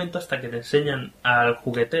 hay un momento hasta que te enseñan al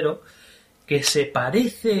juguetero que se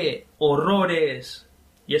parece horrores.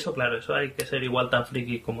 Y eso, claro, eso hay que ser igual tan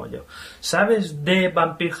friki como yo. ¿Sabes de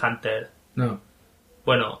Vampire Hunter? No.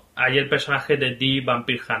 Bueno, hay el personaje de The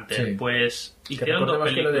Vampire Hunter. Sí. Pues hicieron dos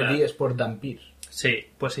películas. Que lo de The es por Vampire. Sí,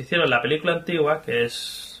 pues hicieron la película antigua, que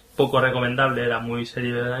es poco recomendable, era muy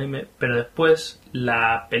serie de anime, pero después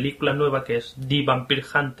la película nueva, que es The Vampire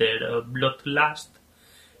Hunter Bloodlust,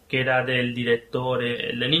 que era del director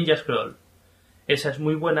el de Ninja Scroll, esa es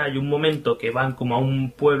muy buena. Hay un momento que van como a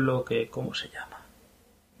un pueblo que... ¿cómo se llama?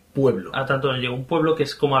 Pueblo. A tanto no llega, un pueblo que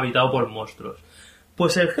es como habitado por monstruos.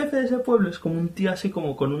 Pues el jefe de ese pueblo es como un tío así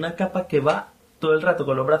como con una capa que va todo el rato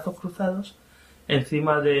con los brazos cruzados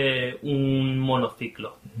encima de un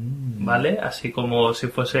monociclo, ¿vale? Así como si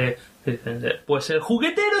fuese... Pues el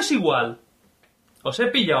juguetero es igual. Os he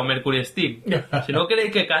pillado Mercury Steam. Si no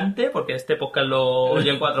queréis que cante, porque este podcast lo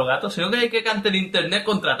oyen 4 gatos, si no queréis que cante en internet,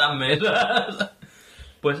 contratadme.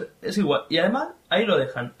 Pues es igual. Y además, ahí lo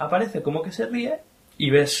dejan. Aparece como que se ríe y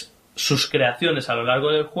ves sus creaciones a lo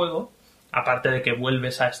largo del juego, aparte de que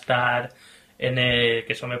vuelves a estar que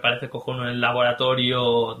eso me parece cojonudo, en el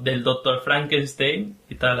laboratorio del Dr. Frankenstein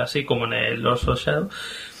y tal, así como en el Lords of Shadow,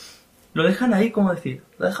 lo dejan ahí, como decir,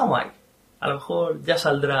 lo dejamos ahí. A lo mejor ya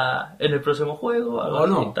saldrá en el próximo juego, algo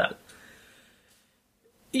así y tal.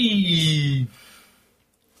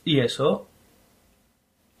 Y eso.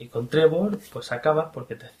 Y con Trevor, pues acabas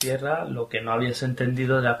porque te cierra lo que no habías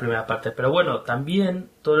entendido de la primera parte. Pero bueno, también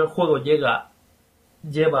todo el juego lleva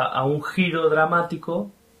a un giro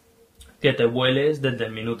dramático que te vueles desde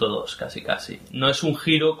el minuto 2, casi. No es un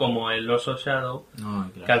giro como el Lords of Shadow,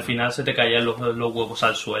 claro, que al final se te caían los huevos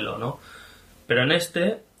al suelo, ¿no? Pero en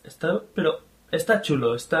este está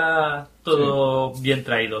chulo, está todo bien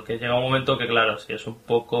traído, que llega un momento que, claro, si es un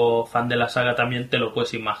poco fan de la saga también te lo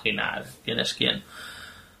puedes imaginar quién es quién.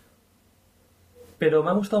 Pero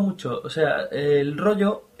me ha gustado mucho, o sea, el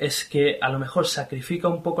rollo es que a lo mejor sacrifica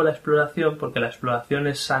un poco la exploración, porque la exploración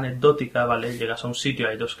es anecdótica, ¿vale? Llegas a un sitio,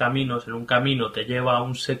 hay 2 caminos, en un camino te lleva a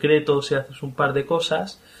un secreto si haces un par de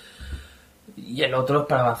cosas, y el otro es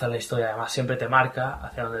para avanzar la historia. Además siempre te marca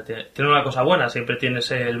hacia dónde tiene una cosa buena, siempre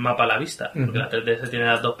tienes el mapa a la vista, porque la 3DS tiene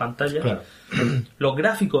las 2 pantallas. Claro. Los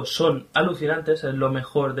gráficos son alucinantes, es lo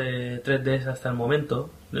mejor de 3DS hasta el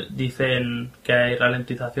momento. Dicen que hay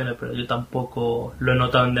ralentizaciones, pero yo tampoco lo he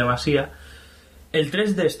notado en demasía. El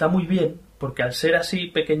 3D está muy bien, porque al ser así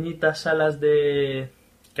pequeñitas salas que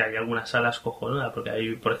hay algunas salas cojonudas, porque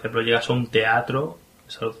ahí, por ejemplo, llegas a un teatro,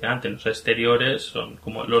 es alucinante, los exteriores son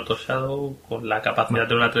como el Lord of Shadow, con la capacidad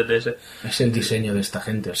de una 3DS. Es el diseño de esta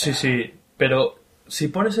gente, o sea. Sí, pero si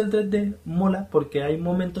pones el 3D, mola, porque hay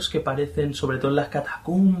momentos que parecen, sobre todo en las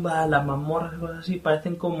catacumbas, las mazmorras, cosas así,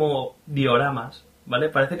 parecen como dioramas, ¿vale?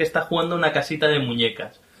 Parece que está jugando una casita de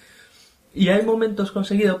muñecas. Y hay momentos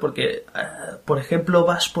conseguidos porque, por ejemplo,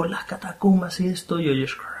 vas por las catacumbas y esto y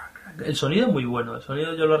oyes... El sonido es muy bueno, el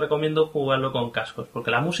sonido yo lo recomiendo jugarlo con cascos, porque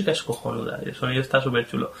la música es cojonuda y el sonido está súper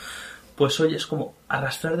chulo. Pues oyes como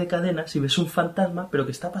arrastrar de cadenas y ves un fantasma, pero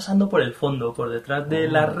que está pasando por el fondo, por detrás de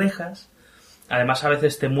las rejas. Además a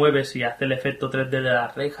veces te mueves y hace el efecto 3D de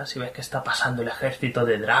las rejas y ves que está pasando el ejército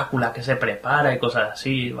de Drácula que se prepara y cosas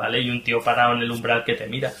así, ¿vale? Y un tío parado en el umbral que te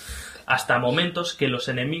mira. Hasta momentos que los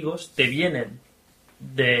enemigos te vienen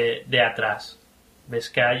de atrás. Ves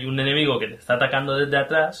que hay un enemigo que te está atacando desde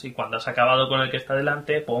atrás y cuando has acabado con el que está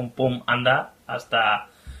delante, pum, anda hasta...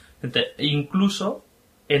 Incluso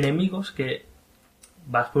enemigos que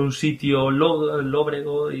vas por un sitio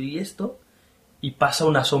lóbrego y esto, y pasa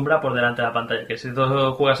una sombra por delante de la pantalla, que si tú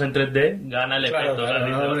juegas en 3D, gana el efecto.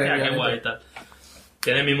 Claro, qué guay y tal.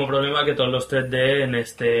 Tiene el mismo problema que todos los 3D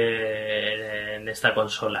en esta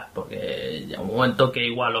consola, porque llega un momento que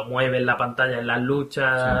igual lo mueves la pantalla en las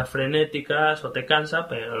luchas frenéticas o te cansa,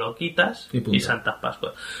 pero lo quitas y santas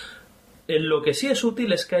pascuas. Lo que sí es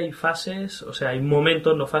útil es que hay fases, o sea, hay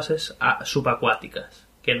momentos, no fases, subacuáticas,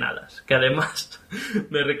 que nadas, que además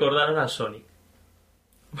me recordaron al Sonic.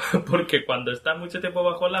 Porque cuando estás mucho tiempo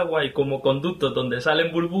bajo el agua hay como conductos donde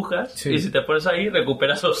salen burbujas y si te pones ahí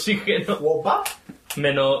recuperas oxígeno. ¿Opa?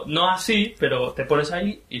 Menos, no así, pero te pones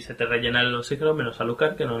ahí y se te rellena el oxígeno menos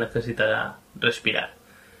Alucard, que no necesita respirar.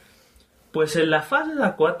 Pues en las fases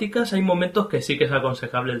acuáticas hay momentos que sí que es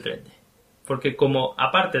aconsejable el 3D. Porque como,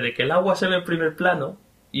 aparte de que el agua se ve en primer plano,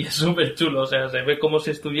 y es súper chulo, o sea, se ve como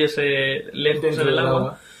si estuviese lejos en el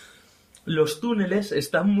agua, los túneles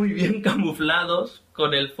están muy bien camuflados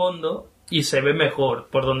con el fondo y se ve mejor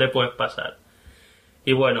por donde puedes pasar.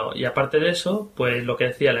 Y bueno, y aparte de eso, pues lo que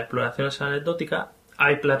decía, la exploración es anecdótica.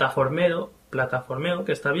 Hay plataformeo,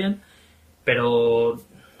 que está bien, pero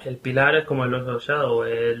el pilar es como el Lords of Shadow,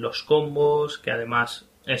 los combos, que además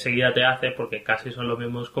enseguida te hace, porque casi son los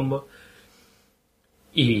mismos combos,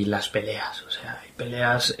 y las peleas, o sea, hay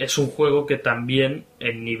peleas. Es un juego que también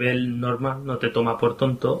en nivel normal no te toma por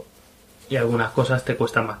tonto, y algunas cosas te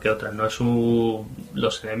cuestan más que otras. No es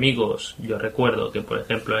los enemigos, yo recuerdo que por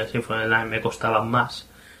ejemplo en Symphony of the Night me costaban más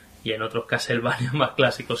y en otros Castlevania más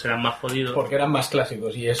clásicos eran más jodidos. Porque eran más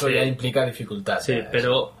clásicos y eso ya implica dificultad. Sí,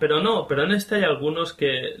 pero en este hay algunos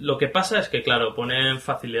que... Lo que pasa es que, claro, ponen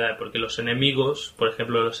facilidades, porque los enemigos, por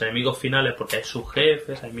ejemplo, los enemigos finales, porque hay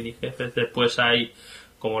subjefes, hay mini jefes, después hay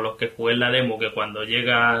como los que jugué en la demo, que cuando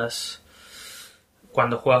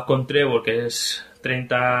juegas con Trevor, que es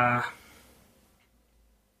 30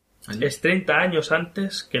 años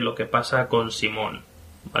antes que lo que pasa con Simón,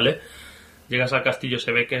 ¿vale? Llegas al castillo,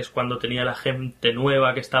 se ve que es cuando tenía la gente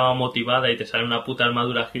nueva que estaba motivada y te sale una puta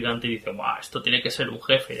armadura gigante y dices, ¡buah, esto tiene que ser un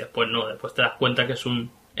jefe! Y después no, después te das cuenta que es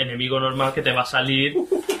un enemigo normal que te va a salir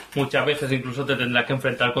muchas veces incluso te tendrás que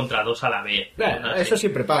enfrentar contra 2 a la vez. Bueno, eso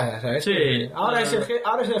siempre pasa, ¿sabes? Sí. Ahora es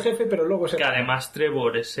el jefe, pero luego que además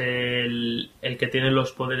Trevor es el que tiene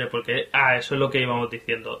los poderes, porque eso es lo que íbamos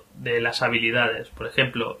diciendo de las habilidades. Por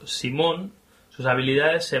ejemplo, Simón, sus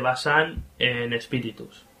habilidades se basan en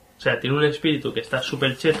espíritus. O sea, tiene un espíritu que está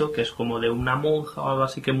súper cheto, que es como de una monja o algo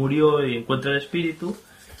así que murió y encuentra el espíritu,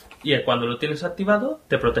 y cuando lo tienes activado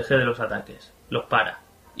te protege de los ataques, los para.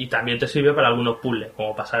 Y también te sirve para algunos puzzles,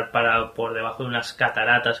 como pasar por debajo de unas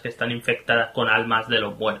cataratas que están infectadas con almas de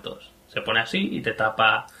los muertos. Se pone así y te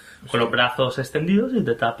tapa con los brazos extendidos y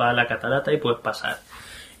te tapa la catarata y puedes pasar.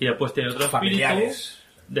 Y después tiene otro espíritu.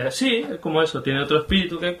 Sí, como eso, tiene otro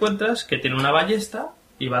espíritu que encuentras que tiene una ballesta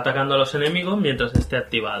y va atacando a los enemigos mientras esté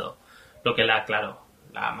activado. Lo que la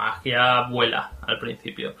magia vuela al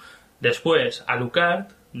principio. Después,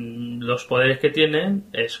 Alucard, los poderes que tienen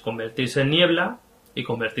es convertirse en niebla y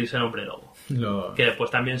convertirse en hombre lobo. Que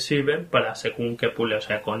después también sirven para según qué puzzle. O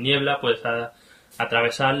sea, con niebla puedes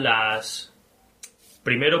atravesar las...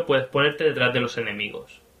 Primero puedes ponerte detrás de los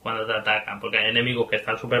enemigos cuando te atacan, porque hay enemigos que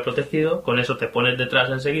están súper protegidos, con eso te pones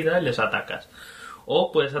detrás enseguida y les atacas.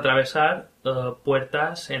 O puedes atravesar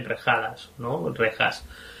puertas enrejadas, ¿no? Rejas.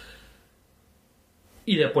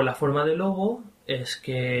 Y después la forma de lobo es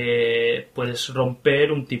que puedes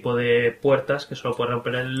romper un tipo de puertas que solo puede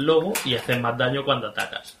romper el lobo y hacer más daño cuando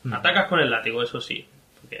atacas. Atacas con el látigo, eso sí.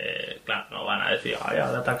 Porque, claro, no van a decir,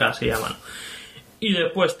 ahora atacas así a mano. Y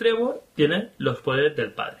después Trevor tiene los poderes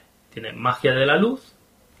del padre. Tiene magia de la luz,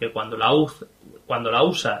 que cuando la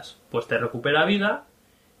usas, pues te recupera vida.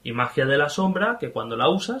 Y magia de la sombra, que cuando la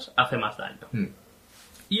usas, hace más daño.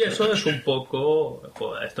 Y eso es un poco...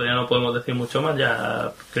 Joder, esto ya no podemos decir mucho más,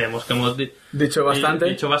 ya creemos que hemos dicho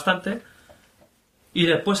bastante. Y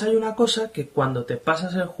después hay una cosa que cuando te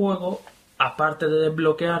pasas el juego, aparte de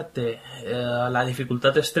desbloquearte la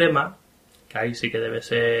dificultad extrema, que ahí sí que debe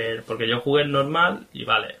ser... Porque yo jugué en normal y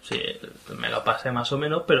vale, sí, me lo pasé más o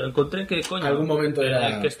menos, pero encontré que, coño, algún momento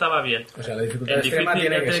era... que estaba bien. O sea, la dificultad el extrema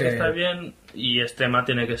difícil tiene que estar bien y extrema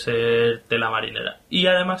tiene que ser tela marinera. Y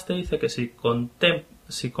además te dice que si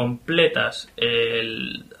completas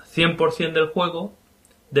el 100% del juego,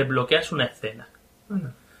 desbloqueas una escena.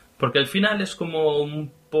 Porque el final es como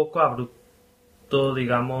un poco abrupto,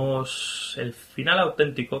 digamos, el final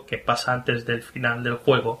auténtico que pasa antes del final del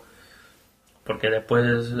juego. Porque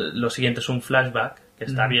después lo siguiente es un flashback, que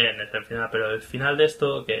está bien, es el final, pero el final de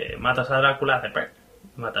esto, que matas a Drácula, hace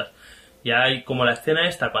matas. Y hay como la escena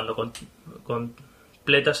esta, cuando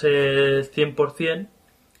completas el 100%,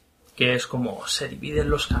 que es como se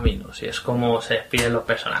dividen los caminos, y es como se despiden los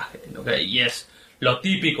personajes. Y es lo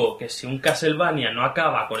típico, que si un Castlevania no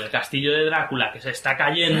acaba con el castillo de Drácula, que se está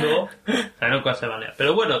cayendo, no Castlevania.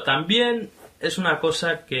 Pero bueno, también es una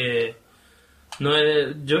cosa que... No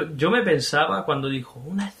yo me pensaba cuando dijo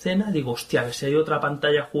una escena, digo, hostia, a ver si hay otra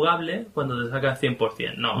pantalla jugable cuando te saca el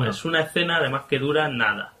 100%. No, es una escena además que dura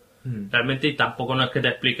nada. Realmente, y tampoco no es que te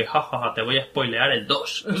explique, jajaja, te voy a spoilear el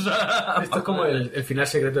 2. Esto es como el final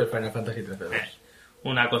secreto de Final Fantasy XIII.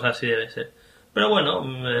 Una cosa así debe ser. Pero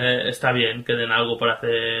bueno, está bien que den algo por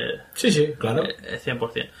hacer... Sí, claro.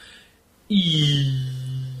 100%.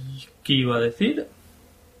 ¿Y qué iba a decir?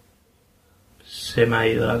 Se me ha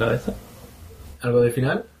ido la cabeza. ¿Algo de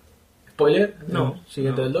final? ¿Spoiler? No.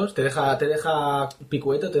 Siguiente del 2. ¿Te deja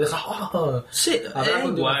picueto? ¿Te deja...? ¡Oh! Sí,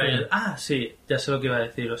 igual. Sí, ya sé lo que iba a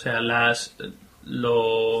decir. O sea, las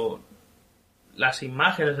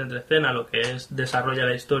imágenes entre escena, lo que es desarrolla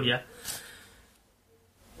la historia,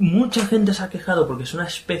 mucha gente se ha quejado porque es una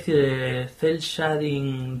especie de cel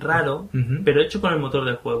shading raro, pero hecho con el motor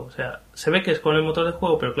del juego. O sea, se ve que es con el motor del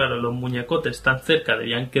juego, pero claro, los muñecotes tan cerca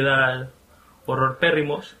debían quedar horror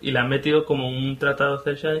pérrimos y le han metido como un tratado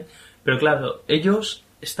cel shading. Pero claro, ellos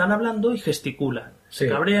están hablando y gesticulan. Se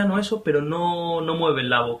cabrean o eso, pero no mueven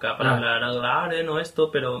la boca para hablar, no esto,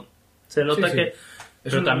 pero se nota que...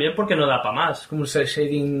 Pero también porque no da para más. Como un cel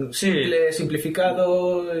shading simple,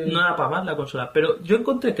 simplificado... No da para más la consola. Pero yo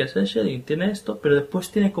encontré que el cel shading tiene esto, pero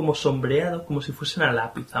después tiene como sombreado, como si fuesen a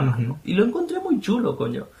lápiz a mano. Y lo encontré muy chulo,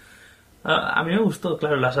 coño. A mí me gustó,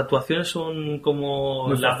 claro, las actuaciones son como...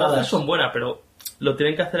 Muy las voces son buenas, pero lo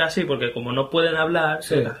tienen que hacer así porque como no pueden hablar...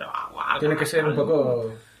 Tiene que ser un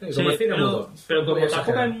poco... pero como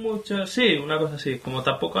tampoco hay muchos... Sí, una cosa así. Como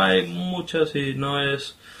tampoco hay muchos y no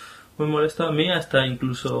es muy molesto a mí, hasta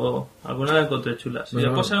incluso alguna la encontré chulas. Y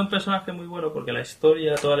después era un personaje muy bueno porque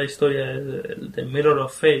toda la historia es de Mirror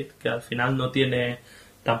of Fate, que al final no tiene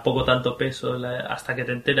tampoco tanto peso hasta que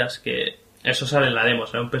te enteras que... Eso sale en la demo,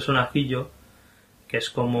 sale un personajillo que es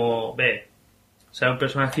como... O sea, un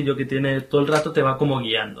personajillo que tiene todo el rato te va como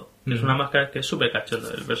guiando. Es una máscara que es súper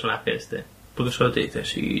cachondo el personaje este. Porque solo te dice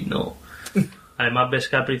sí, no. Además ves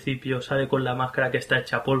que al principio sale con la máscara que está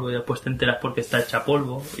hecha polvo y después te enteras porque está hecha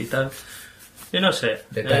polvo y tal. Y no sé.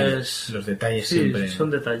 Los detalles sí, siempre. Son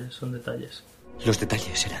detalles. Los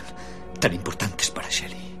detalles eran tan importantes para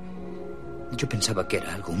Shelley. Yo pensaba que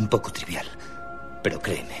era algo un poco trivial. Pero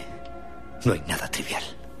créeme, no hay nada trivial.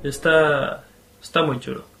 Está muy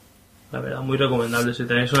chulo. La verdad, muy recomendable. Si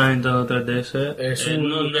tenéis una Nintendo 3DS,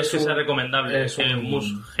 no es que sea recomendable, es que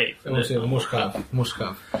must have.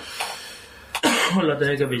 Os la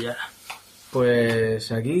tenéis que pillar.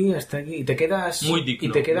 Pues aquí, hasta aquí. Y te quedas. Muy digno.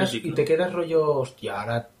 Y te quedas rollo. Hostia,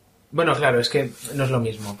 ahora. Bueno, claro, es que no es lo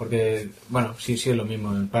mismo. Porque. Bueno, sí es lo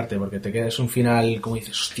mismo en parte. Porque te quedas un final, como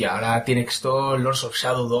dices, hostia, ahora tiene esto Lords of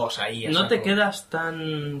Shadow 2 ahí. No te quedas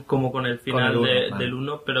tan como con el final del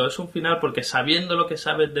 1, pero es un final porque sabiendo lo que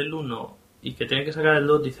sabes del 1 y que tiene que sacar el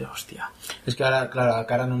 2, dices, hostia. Es que ahora, claro,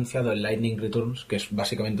 acá han anunciado el Lightning Returns, que es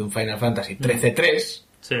básicamente un Final Fantasy 13-3.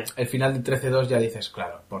 Sí. El final del 13-2 ya dices,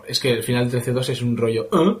 claro, es que el final del 13-2 es un rollo,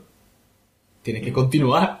 tiene que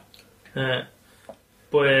continuar.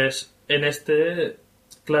 Pues en este,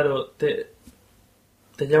 claro, te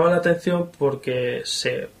llama la atención porque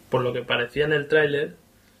por lo que parecía en el tráiler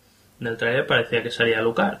parecía que salía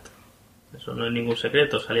Alucard. Eso no es ningún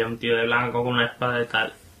secreto, salía un tío de blanco con una espada y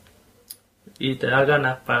tal. Y te das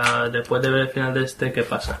ganas para, después de ver el final de este, ¿qué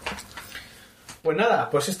pasa? Pues nada,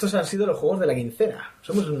 pues estos han sido los juegos de la quincena.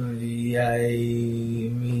 Y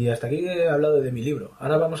hasta aquí he hablado de mi libro.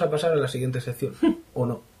 Ahora vamos a pasar a la siguiente sección. ¿O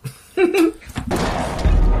no?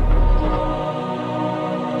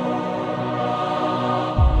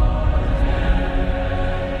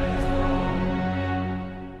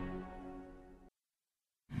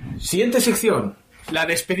 Siguiente sección. La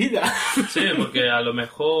despedida. Sí, porque a lo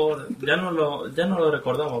mejor ya no lo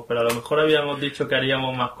recordamos, pero a lo mejor habíamos dicho que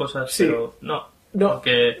haríamos más cosas, sí. Pero no.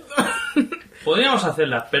 Porque podríamos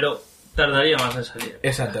hacerlas, pero tardaría más en salir.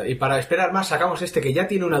 Exacto. Y para esperar más sacamos este que ya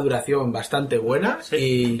tiene una duración bastante buena,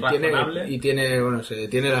 sí, y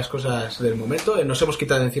tiene las cosas del momento. Nos hemos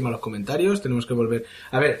quitado de encima los comentarios, tenemos que volver.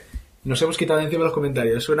 A ver, nos hemos quitado de encima los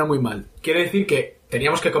comentarios, suena muy mal. Quiere decir que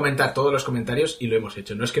teníamos que comentar todos los comentarios y lo hemos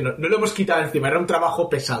hecho. No es que no lo hemos quitado de encima, era un trabajo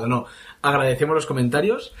pesado, no. Agradecemos los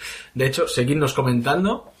comentarios. De hecho, seguidnos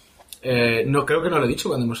comentando. No creo que no lo he dicho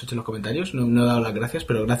cuando hemos hecho los comentarios, no he dado las gracias,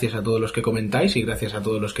 pero gracias a todos los que comentáis y gracias a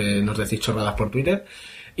todos los que nos decís chorradas por Twitter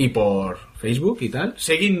y por Facebook y tal.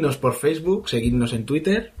 Seguidnos por Facebook, seguidnos en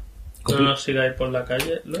Twitter. No nos sigáis por la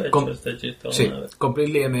calle, lo he hecho este chiste alguna vez.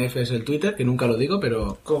 Completely MF es el Twitter, que nunca lo digo,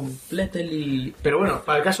 pero... Completely... Pero bueno,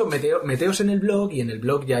 para el caso, meteos en el blog, y en el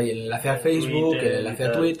blog ya hay el enlace a Facebook, el enlace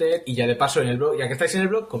a Twitter, y ya de paso en el blog, ya que estáis en el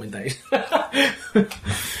blog, comentáis.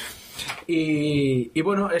 Y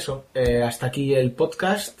bueno, eso, hasta aquí el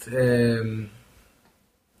podcast.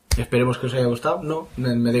 Esperemos que os haya gustado. No,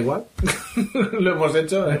 me da igual. Lo hemos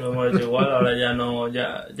hecho. Lo hemos hecho igual, ahora ya no,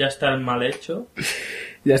 ya está el mal hecho.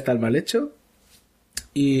 Ya está el mal hecho.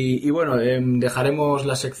 Y bueno, dejaremos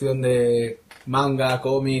la sección de manga,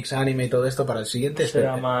 cómics, anime y todo esto para el siguiente.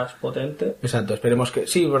 Será más potente. Exacto, esperemos que...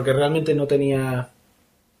 Sí, porque realmente no tenía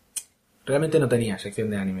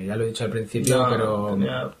sección de anime, ya lo he dicho al principio, pero...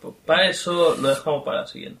 Para eso lo dejamos para la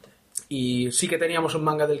siguiente. Y sí que teníamos un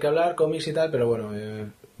manga del que hablar, cómics y tal, pero bueno,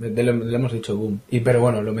 le hemos dicho Gum. Pero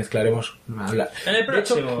bueno, lo mezclaremos. En el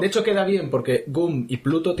próximo. De hecho queda bien, porque Gum y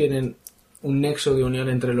Pluto tienen un nexo de unión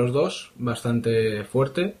entre los dos bastante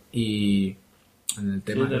fuerte, y... en el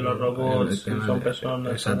tema de los robots, son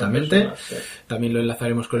personas. Exactamente. Personas, sí. También lo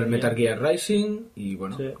enlazaremos con el Metal Gear Rising y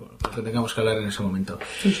bueno, sí, lo que tengamos que hablar en ese momento.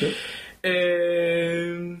 Sí.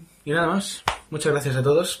 Y nada más. Muchas gracias a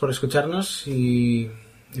todos por escucharnos y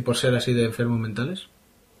por ser así de enfermos mentales.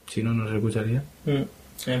 Si no, nos escucharía.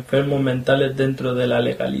 Enfermos mentales dentro de la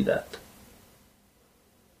legalidad.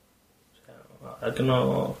 O sea, ahora que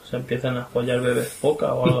no se empiezan a follar bebés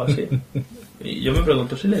foca o algo así. Y yo me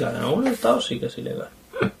pregunto si es legal. En algunos estados sí que es ilegal.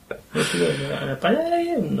 ¿En España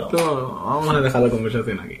no? No, vamos a dejar la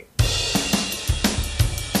conversación aquí.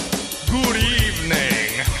 Good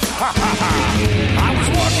evening.